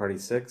Working Party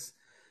 6,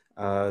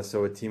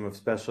 so a team of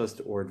specialists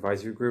or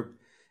advisory group,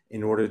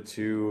 in order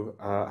to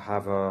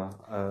have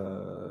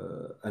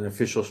an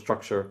official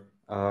structure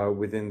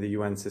within the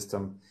UN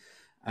system.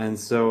 And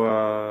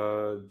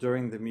so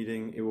during the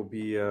meeting, it will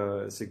be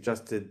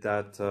suggested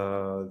that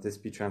this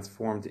be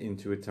transformed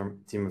into a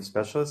team of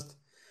specialists,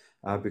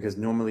 because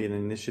normally an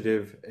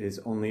initiative is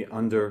only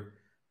under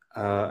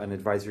an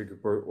advisory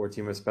group or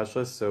team of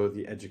specialists. So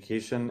the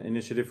education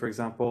initiative, for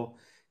example,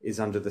 is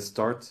under the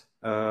START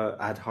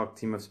ad hoc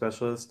team of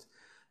specialists,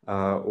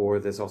 or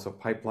there's also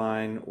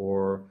pipeline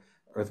or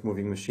earth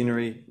moving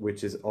machinery,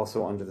 which is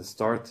also under the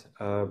START,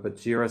 but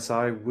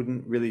GRSI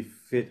wouldn't really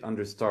fit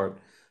under START.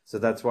 So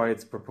that's why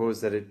it's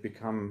proposed that it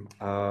become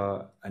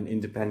an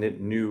independent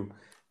new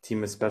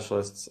team of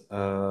specialists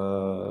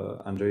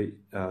under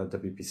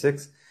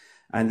WP6.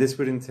 And this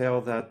would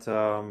entail that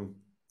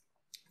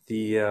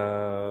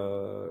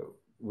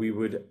we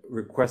would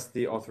request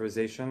the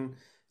authorization.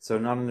 So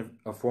not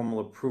a formal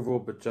approval,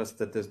 but just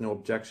that there's no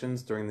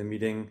objections during the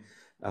meeting.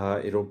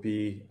 It'll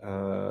be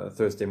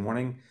Thursday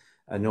morning.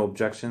 No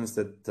objections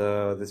that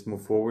this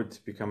move forward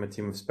to become a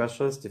team of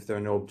specialists. If there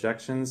are no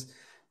objections,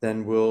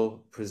 then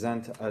we'll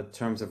present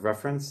terms of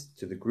reference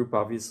to the group,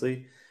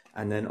 obviously,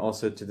 and then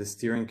also to the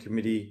Steering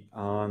Committee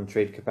on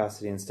Trade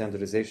Capacity and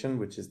Standardization,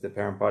 which is the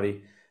parent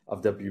body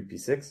of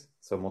WP6,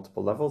 so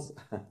multiple levels.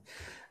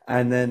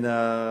 And then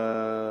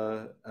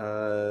that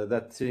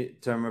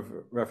term of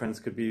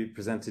reference could be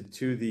presented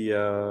to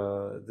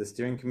the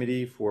Steering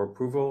Committee for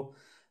approval.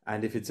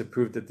 And if it's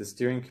approved at the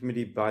Steering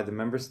Committee by the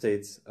member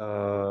states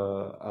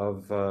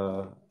of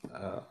the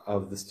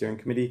Steering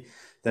Committee,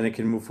 then it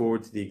can move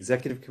forward to the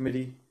Executive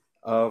Committee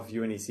of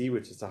UNEC,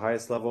 which is the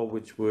highest level,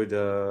 which would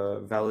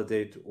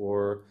validate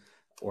or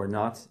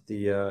not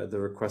the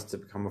request to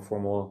become a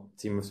formal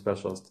team of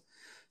specialists.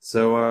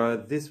 So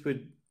this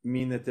would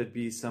mean that there'd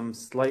be some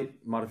slight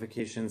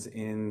modifications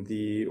in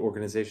the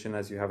organization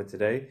as you have it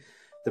today.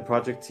 The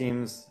project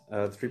teams,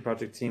 the 3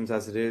 project teams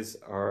as it is,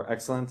 are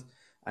excellent,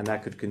 and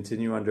that could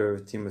continue under a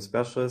team of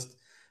specialists.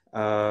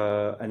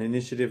 An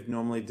initiative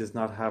normally does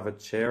not have a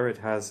chair, it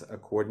has a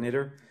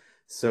coordinator.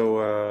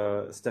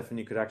 So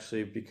Stephanie could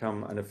actually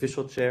become an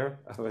official chair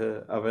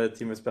of a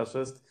team of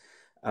specialists.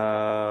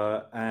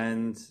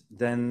 And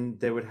then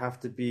there would have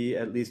to be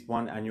at least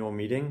one annual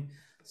meeting.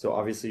 So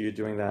obviously you're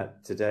doing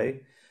that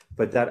today.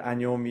 But that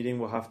annual meeting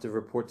will have to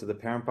report to the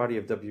parent body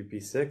of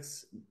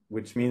WP6,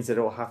 which means that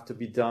it will have to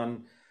be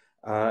done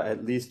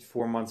at least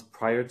 4 months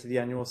prior to the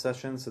annual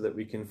session so that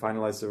we can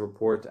finalize the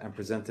report and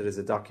present it as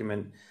a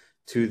document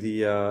to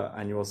the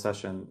annual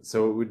session.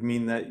 So it would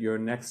mean that your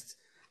next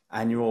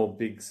annual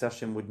big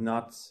session would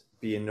not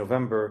be in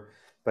November,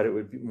 but it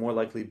would be more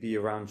likely be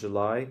around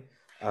July,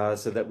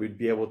 so that we'd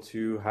be able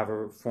to have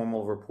a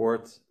formal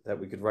report that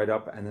we could write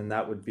up, and then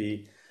that would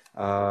be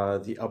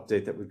the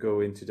update that would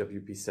go into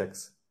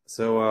WP6.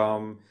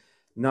 So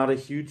not a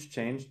huge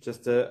change,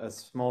 just a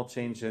small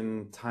change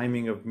in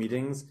timing of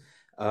meetings,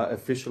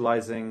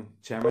 officializing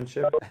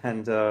chairmanship,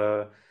 and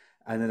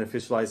then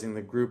officializing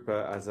the group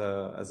as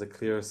a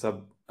clear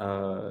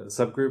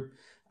subgroup,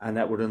 and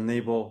that would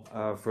enable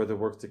further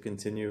work to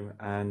continue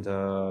and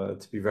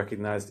to be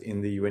recognized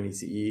in the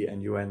UNECE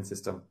and UN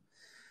system.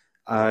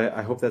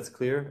 I hope that's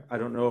clear. I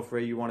don't know if,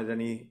 Ray, you wanted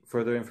any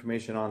further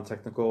information on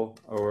technical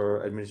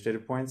or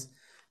administrative points,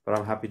 but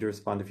I'm happy to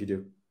respond if you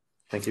do.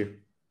 Thank you.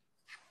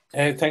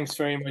 Thanks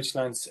very much,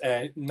 Lance.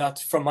 Not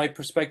from my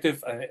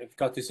perspective, I've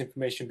got this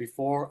information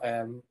before.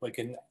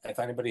 If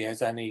anybody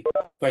has any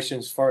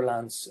questions for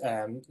Lance,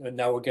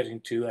 now we're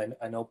getting to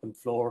an open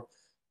floor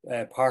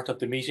part of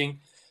the meeting.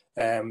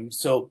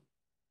 So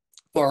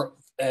for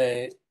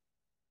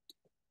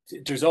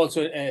there's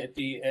also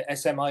the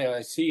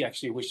SMIIC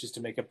actually wishes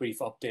to make a brief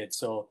update.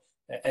 So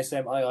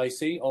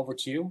SMIIC, over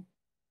to you.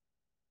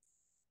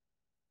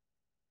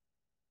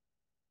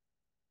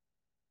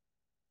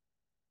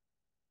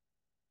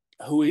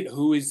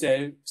 Who is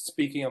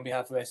speaking on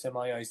behalf of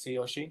SMIIC,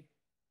 Oisin?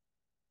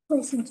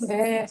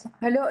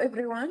 Hello,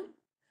 everyone.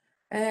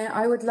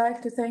 I would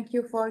like to thank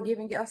you for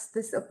giving us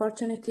this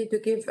opportunity to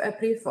give a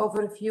brief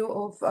overview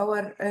of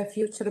our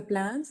future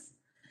plans.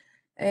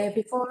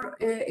 Before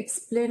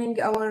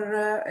explaining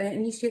our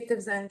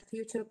initiatives and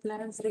future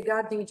plans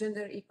regarding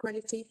gender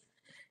equality,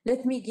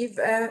 let me give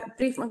a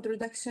brief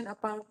introduction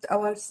about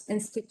our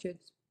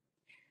institute.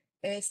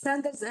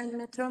 Standards and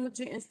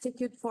Metrology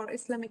Institute for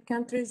Islamic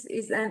Countries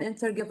is an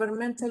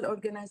intergovernmental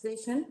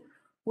organization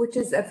which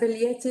is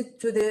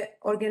affiliated to the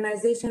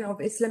Organization of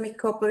Islamic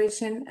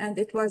Cooperation, and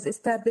it was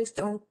established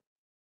in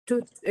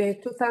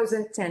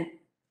 2010.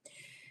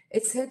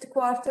 Its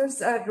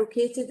headquarters are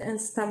located in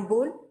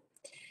Istanbul.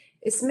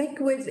 ISMIC,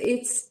 with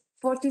its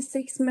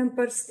 46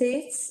 member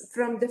states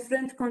from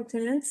different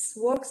continents,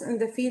 works in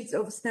the fields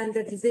of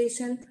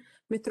standardization,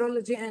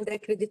 metrology, and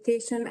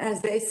accreditation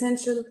as the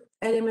essential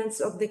elements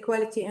of the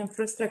quality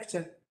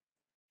infrastructure.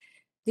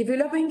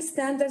 Developing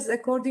standards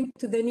according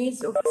to the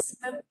needs of its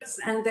members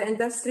and the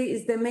industry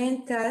is the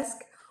main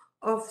task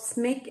of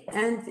SMIC,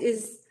 and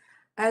is,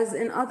 as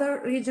in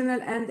other regional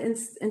and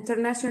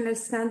international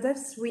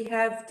standards, we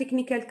have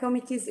technical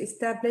committees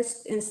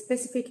established in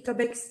specific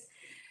topics,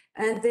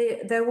 and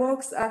the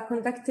works are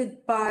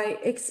conducted by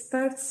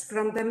experts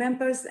from the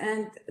members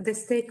and the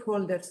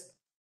stakeholders.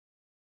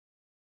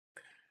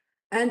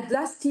 And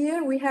last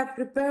year, we have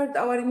prepared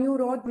our new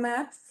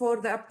roadmap for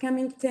the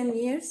upcoming 10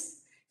 years,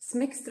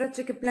 SMIC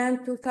Strategic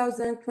Plan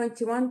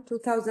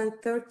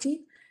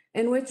 2021-2030,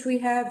 in which we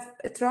have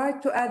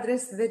tried to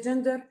address the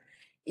gender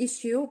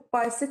issue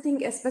by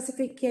setting a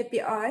specific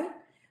KPI,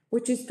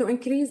 which is to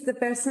increase the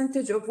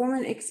percentage of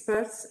women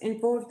experts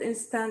involved in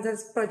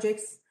standards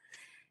projects.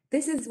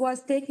 This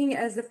was taken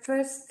as the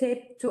first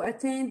step to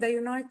attain the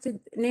United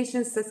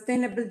Nations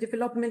Sustainable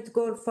Development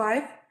Goal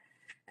 5,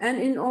 and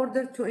in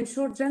order to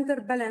ensure gender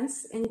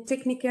balance in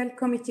technical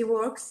committee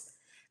works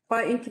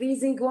by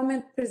increasing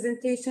women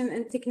representation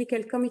in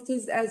technical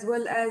committees, as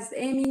well as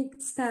aiming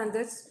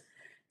standards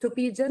to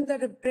be gender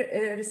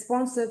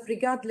responsive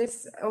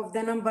regardless of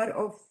the number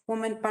of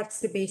women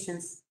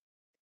participations.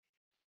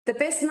 The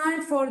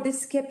baseline for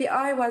this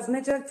KPI was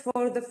measured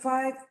for the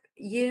 5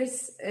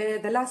 years,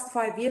 the last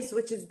 5 years,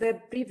 which is the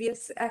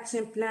previous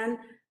action plan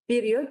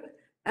period,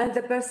 and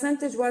the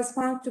percentage was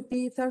found to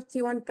be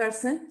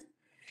 31%.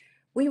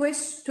 We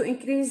wish to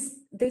increase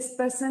this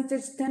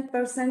percentage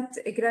 10%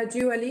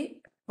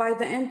 gradually by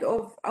the end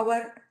of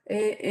our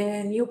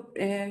new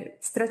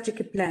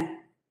strategic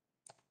plan.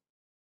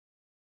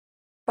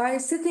 By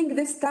setting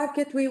this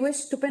target, we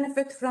wish to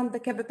benefit from the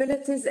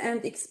capabilities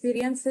and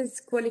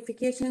experiences,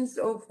 qualifications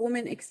of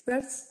women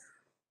experts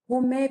who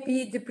may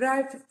be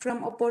deprived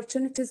from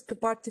opportunities to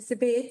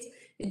participate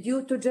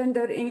due to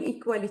gender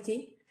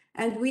inequality.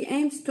 And we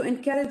aim to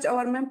encourage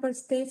our member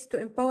states to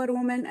empower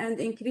women and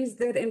increase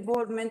their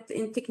involvement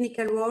in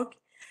technical work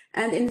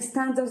and in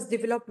standards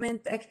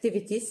development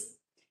activities.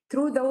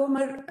 Through the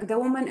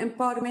Women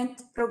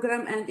Empowerment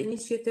Program and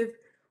Initiative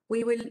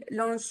we will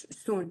launch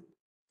soon.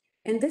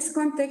 In this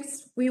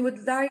context, we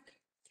would like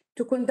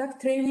to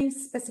conduct trainings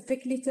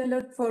specifically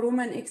tailored for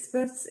women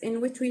experts,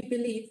 in which we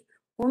believe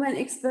women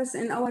experts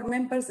and our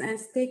members and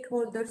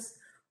stakeholders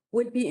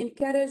will be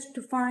encouraged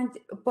to find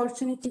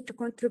opportunity to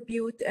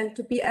contribute and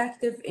to be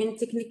active in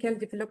technical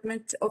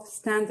development of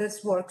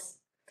standards works.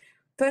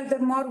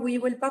 Furthermore, we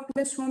will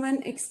publish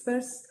women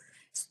experts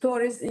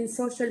stories in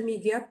social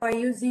media by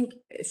using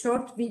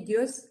short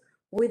videos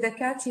with a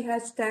catchy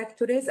hashtag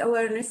to raise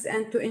awareness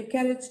and to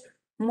encourage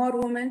more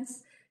women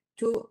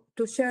to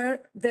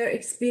share their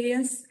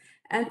experience,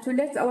 and to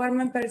let our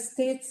member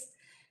states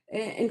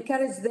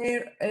encourage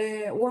their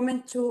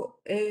women to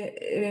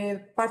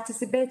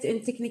participate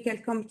in technical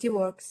committee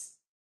works.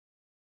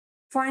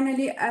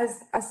 Finally,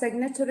 as a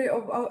signatory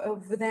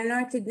of the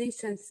United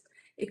Nations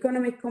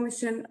Economic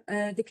Commission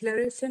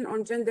Declaration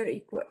on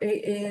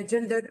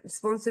Gender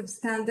Responsive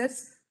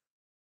Standards,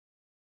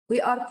 we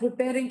are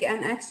preparing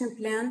an action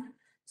plan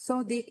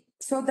so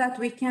that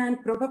we can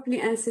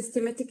probably and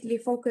systematically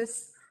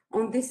focus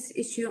on this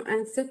issue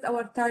and set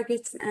our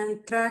targets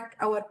and track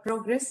our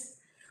progress.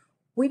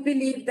 We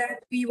believe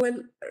that we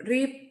will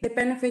reap the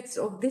benefits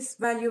of this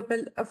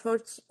valuable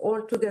efforts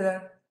all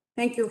together.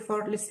 Thank you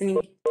for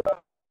listening.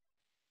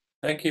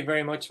 Thank you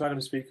very much, Madam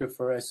Speaker,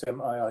 for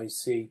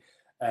SMIIC.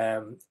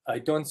 I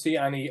don't see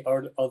any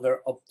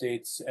other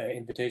updates,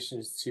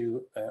 invitations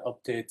to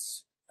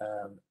updates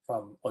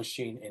from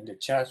Oisin in the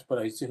chat, but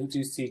I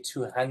do see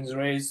 2 hands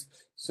raised,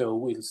 so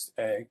we'll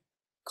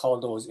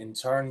call those in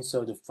turn.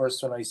 So the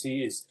first one I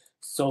see is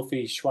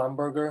Sophie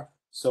Schwamberger.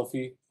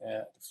 Sophie,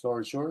 the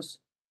floor is yours.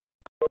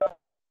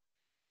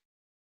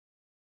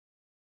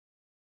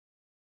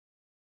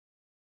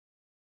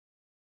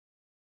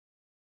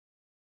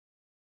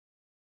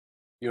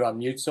 You're on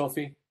mute,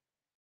 Sophie.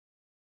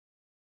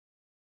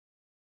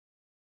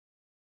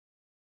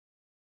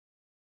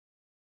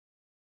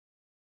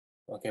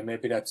 Okay,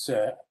 maybe that's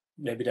a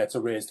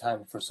raised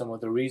hand for some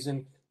other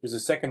reason. There's a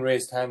second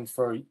raised hand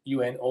for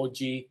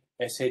UNOG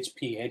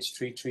SHPH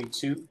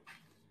 332.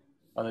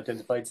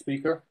 unidentified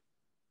speaker.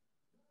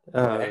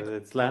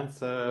 It's Lance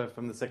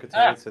from the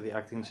Secretariat, so the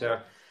acting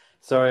chair.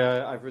 Sorry,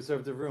 I've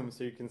reserved a room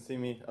so you can see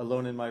me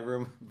alone in my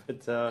room,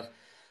 but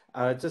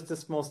just a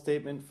small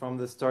statement from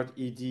the Start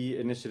ED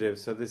initiative.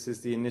 So this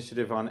is the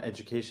initiative on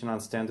education on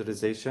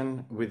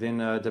standardization within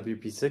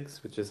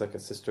WP6, which is like a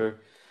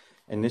sister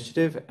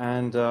initiative.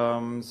 And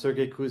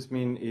Sergey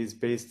Kuzmin is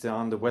based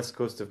on the west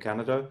coast of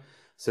Canada,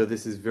 so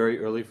this is very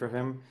early for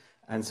him.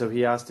 And so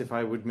he asked if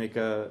I would make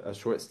a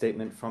short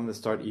statement from the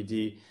Start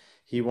ED.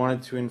 He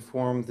wanted to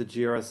inform the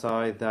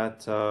GRSI that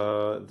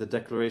the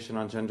Declaration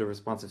on Gender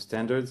Responsive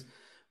Standards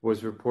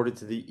was reported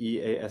to the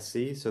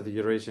EASC, so the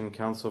Eurasian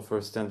Council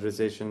for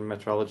Standardization,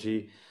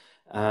 Metrology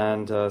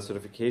and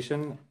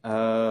Certification.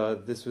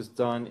 This was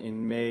done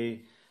in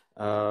May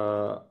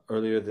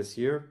earlier this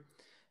year.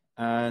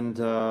 And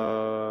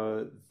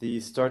the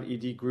Start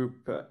ED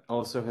group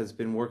also has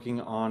been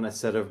working on a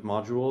set of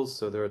modules.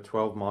 So there are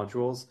 12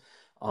 modules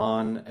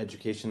on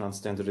education on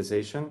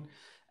standardization.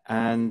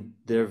 And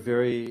they're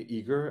very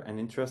eager and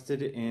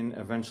interested in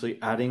eventually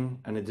adding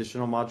an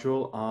additional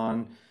module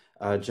on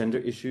gender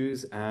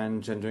issues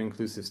and gender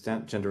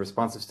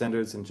responsive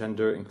standards and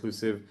gender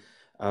inclusive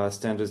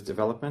standards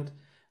development.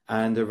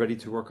 And they're ready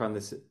to work on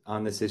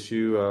this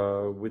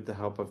issue with the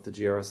help of the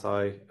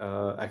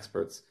GRSI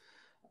experts.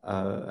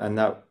 And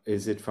that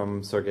is it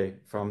from Sergey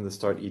from the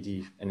Start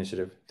ED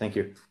initiative. Thank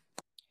you.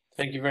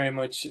 Thank you very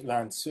much,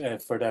 Lance,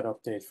 for that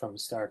update from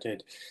Start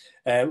Ed.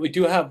 We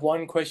do have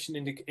one question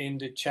in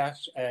the chat,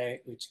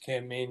 which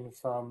came in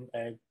from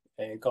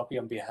Gopi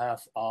on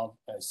behalf of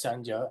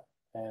Sandhya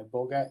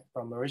Boga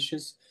from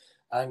Mauritius,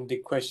 and the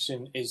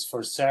question is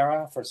for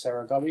Sarah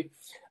Gopi,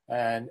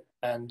 and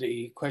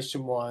the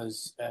question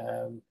was,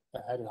 I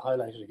had it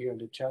highlighted here in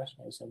the chat.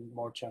 Some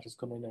more chat has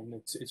come in and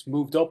it's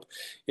moved up.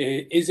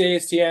 Is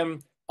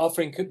ASTM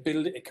offering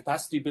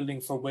capacity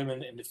building for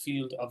women in the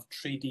field of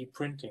 3D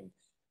printing?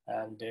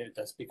 And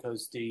that's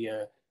because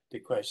the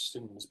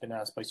question has been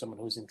asked by someone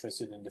who's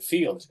interested in the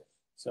field.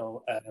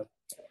 So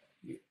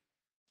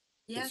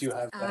yes, if you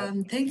have,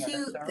 thank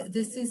you.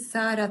 This is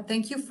Sarah.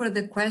 Thank you for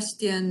the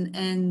question.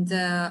 And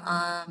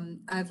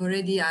I've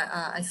already,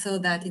 I saw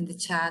that in the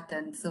chat,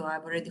 and so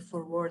I've already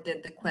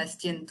forwarded the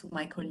question to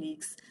my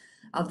colleagues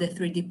of the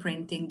 3D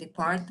printing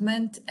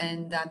department.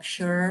 And I'm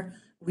sure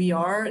we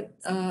are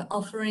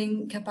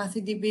offering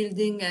capacity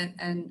building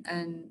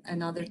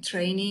and other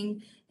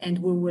training, and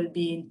we will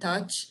be in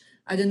touch.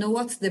 I don't know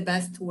what's the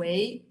best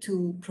way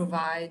to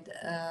provide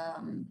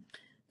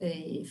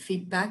a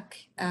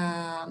feedback,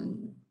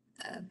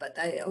 but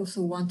I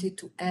also wanted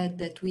to add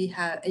that we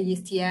have,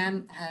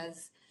 ASTM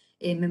has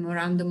a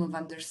memorandum of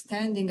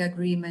understanding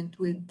agreement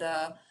with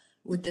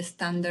the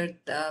standard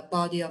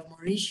body of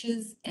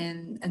Mauritius,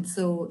 and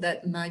so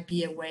that might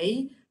be a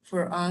way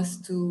for us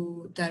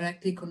to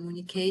directly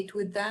communicate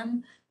with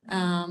them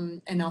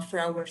and offer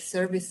our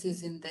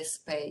services in this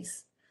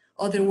space.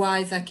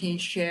 Otherwise, I can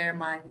share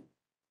my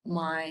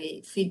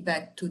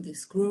feedback to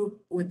this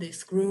group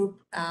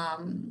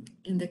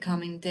in the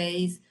coming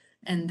days,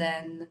 and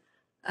then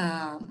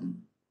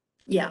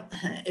yeah,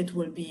 it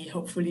will be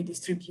hopefully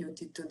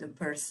distributed to the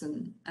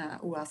person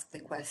who asked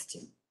the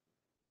question.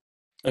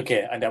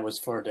 Okay, and that was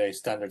for the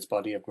standards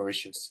body of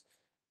Mauritius.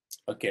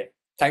 Okay,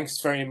 thanks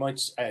very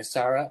much,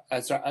 Sarah.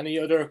 Is there any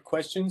other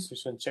questions?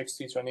 Just want to check,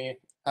 see if there are any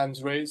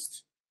hands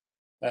raised.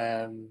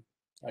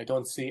 I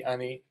don't see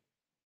any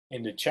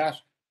in the chat.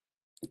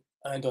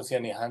 I don't see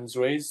any hands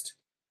raised.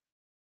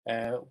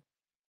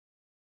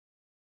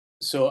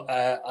 So,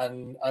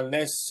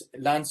 unless,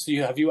 Lance,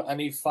 have you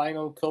any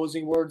final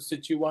closing words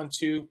that you want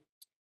to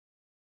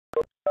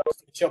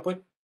finish up with?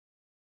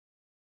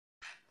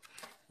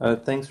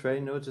 Thanks, Ray.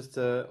 No, just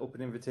an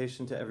open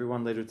invitation to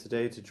everyone later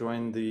today to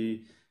join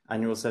the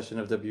annual session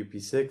of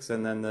WP6,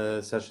 and then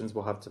the sessions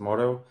we'll have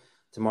tomorrow.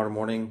 Tomorrow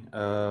morning,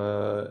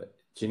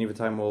 Geneva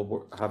time,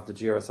 will have the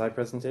GRSI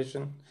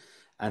presentation,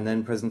 and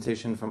then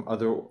presentation from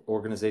other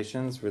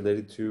organizations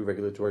related to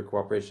regulatory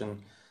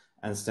cooperation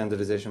and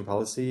standardization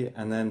policy.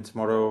 And then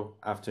tomorrow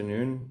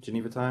afternoon,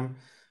 Geneva time,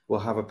 we'll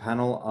have a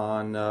panel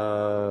on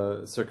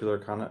circular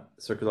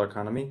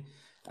economy,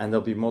 and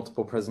there'll be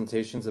multiple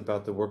presentations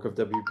about the work of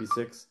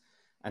WP6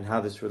 and how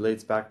this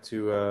relates back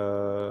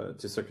to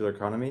circular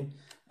economy.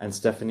 And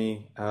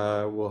Stephanie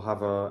will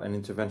have an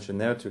intervention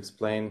there to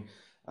explain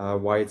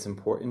why it's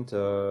important,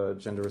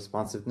 gender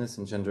responsiveness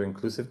and gender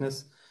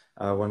inclusiveness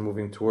when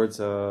moving towards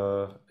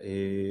a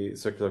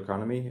circular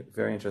economy.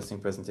 Very interesting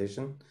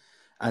presentation.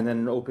 And then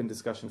an open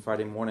discussion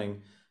Friday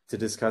morning to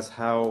discuss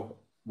how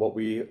what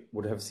we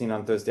would have seen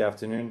on Thursday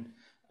afternoon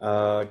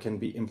can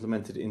be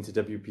implemented into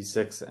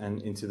WP6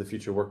 and into the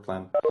future work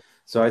plan.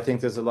 So I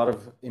think there's a lot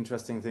of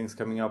interesting things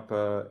coming up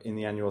in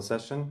the annual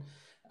session.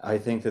 I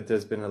think that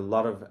there's been a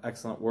lot of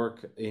excellent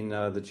work in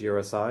the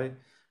GRSI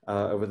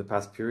over the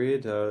past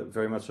period.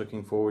 Very much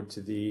looking forward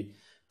to the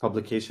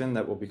publication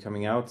that will be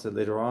coming out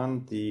later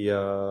on,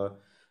 the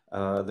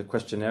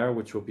questionnaire,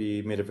 which will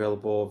be made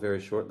available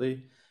very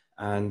shortly,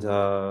 and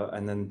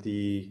then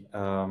the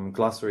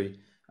glossary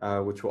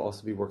which will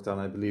also be worked on,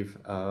 I believe,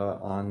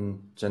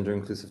 on gender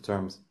inclusive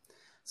terms.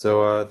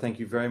 So thank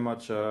you very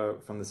much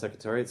from the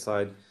Secretariat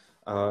side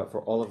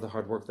for all of the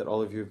hard work that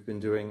all of you have been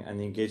doing and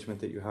the engagement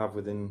that you have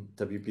within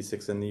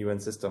WP6 and the UN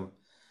system.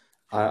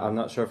 I'm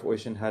not sure if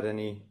Oisin had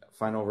any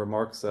final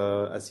remarks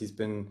as he's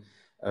been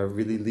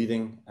really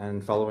leading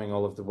and following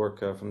all of the work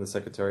from the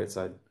Secretariat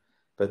side.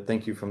 But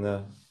thank you from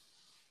the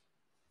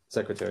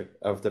Secretary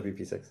of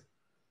WP6.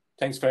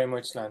 Thanks very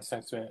much, Lance.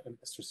 Thanks,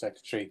 Mr.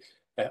 Secretary.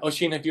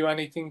 Oisin, have you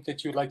anything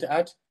that you'd like to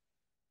add?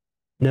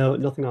 No,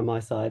 nothing on my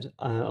side.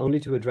 Only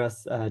to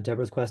address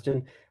Deborah's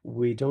question,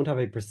 we don't have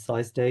a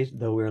precise date,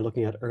 though we're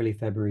looking at early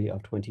February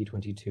of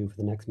 2022 for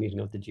the next meeting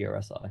of the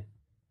GRSI.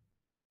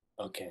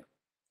 Okay.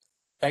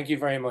 Thank you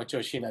very much,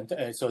 Oisin.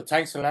 And so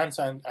thanks to Lance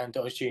and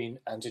Oisin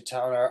and to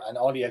Towner and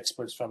all the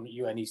experts from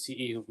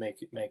UNECE who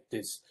make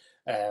this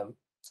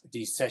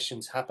these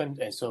sessions happen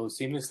so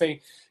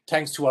seamlessly.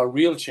 Thanks to our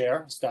real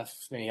chair,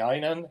 Stephanie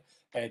Einan.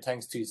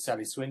 Thanks to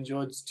Sally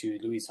Swinjudge, to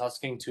Louise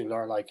Hosking, to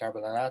Lorelei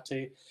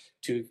Carbolanati,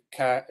 to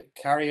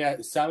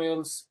Caria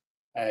Samuels,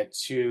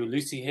 to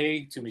Lucy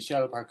Hay, to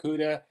Michelle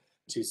Parcuda,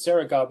 to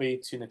Sarah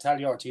Gobby, to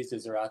Natalia Ortiz de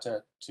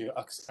Zarata, to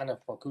Oksana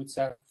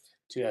Pokutsa,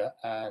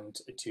 and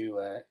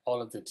to all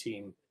of the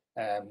team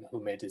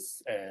who made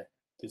this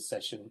this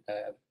session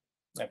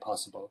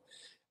possible.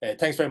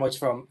 Thanks very much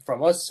from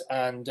us,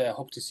 and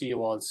hope to see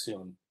you all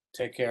soon.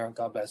 Take care and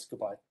God bless.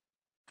 Goodbye.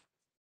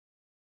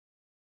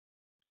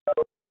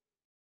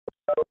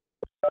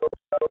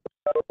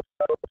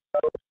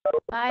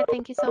 Bye.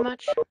 Thank you so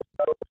much.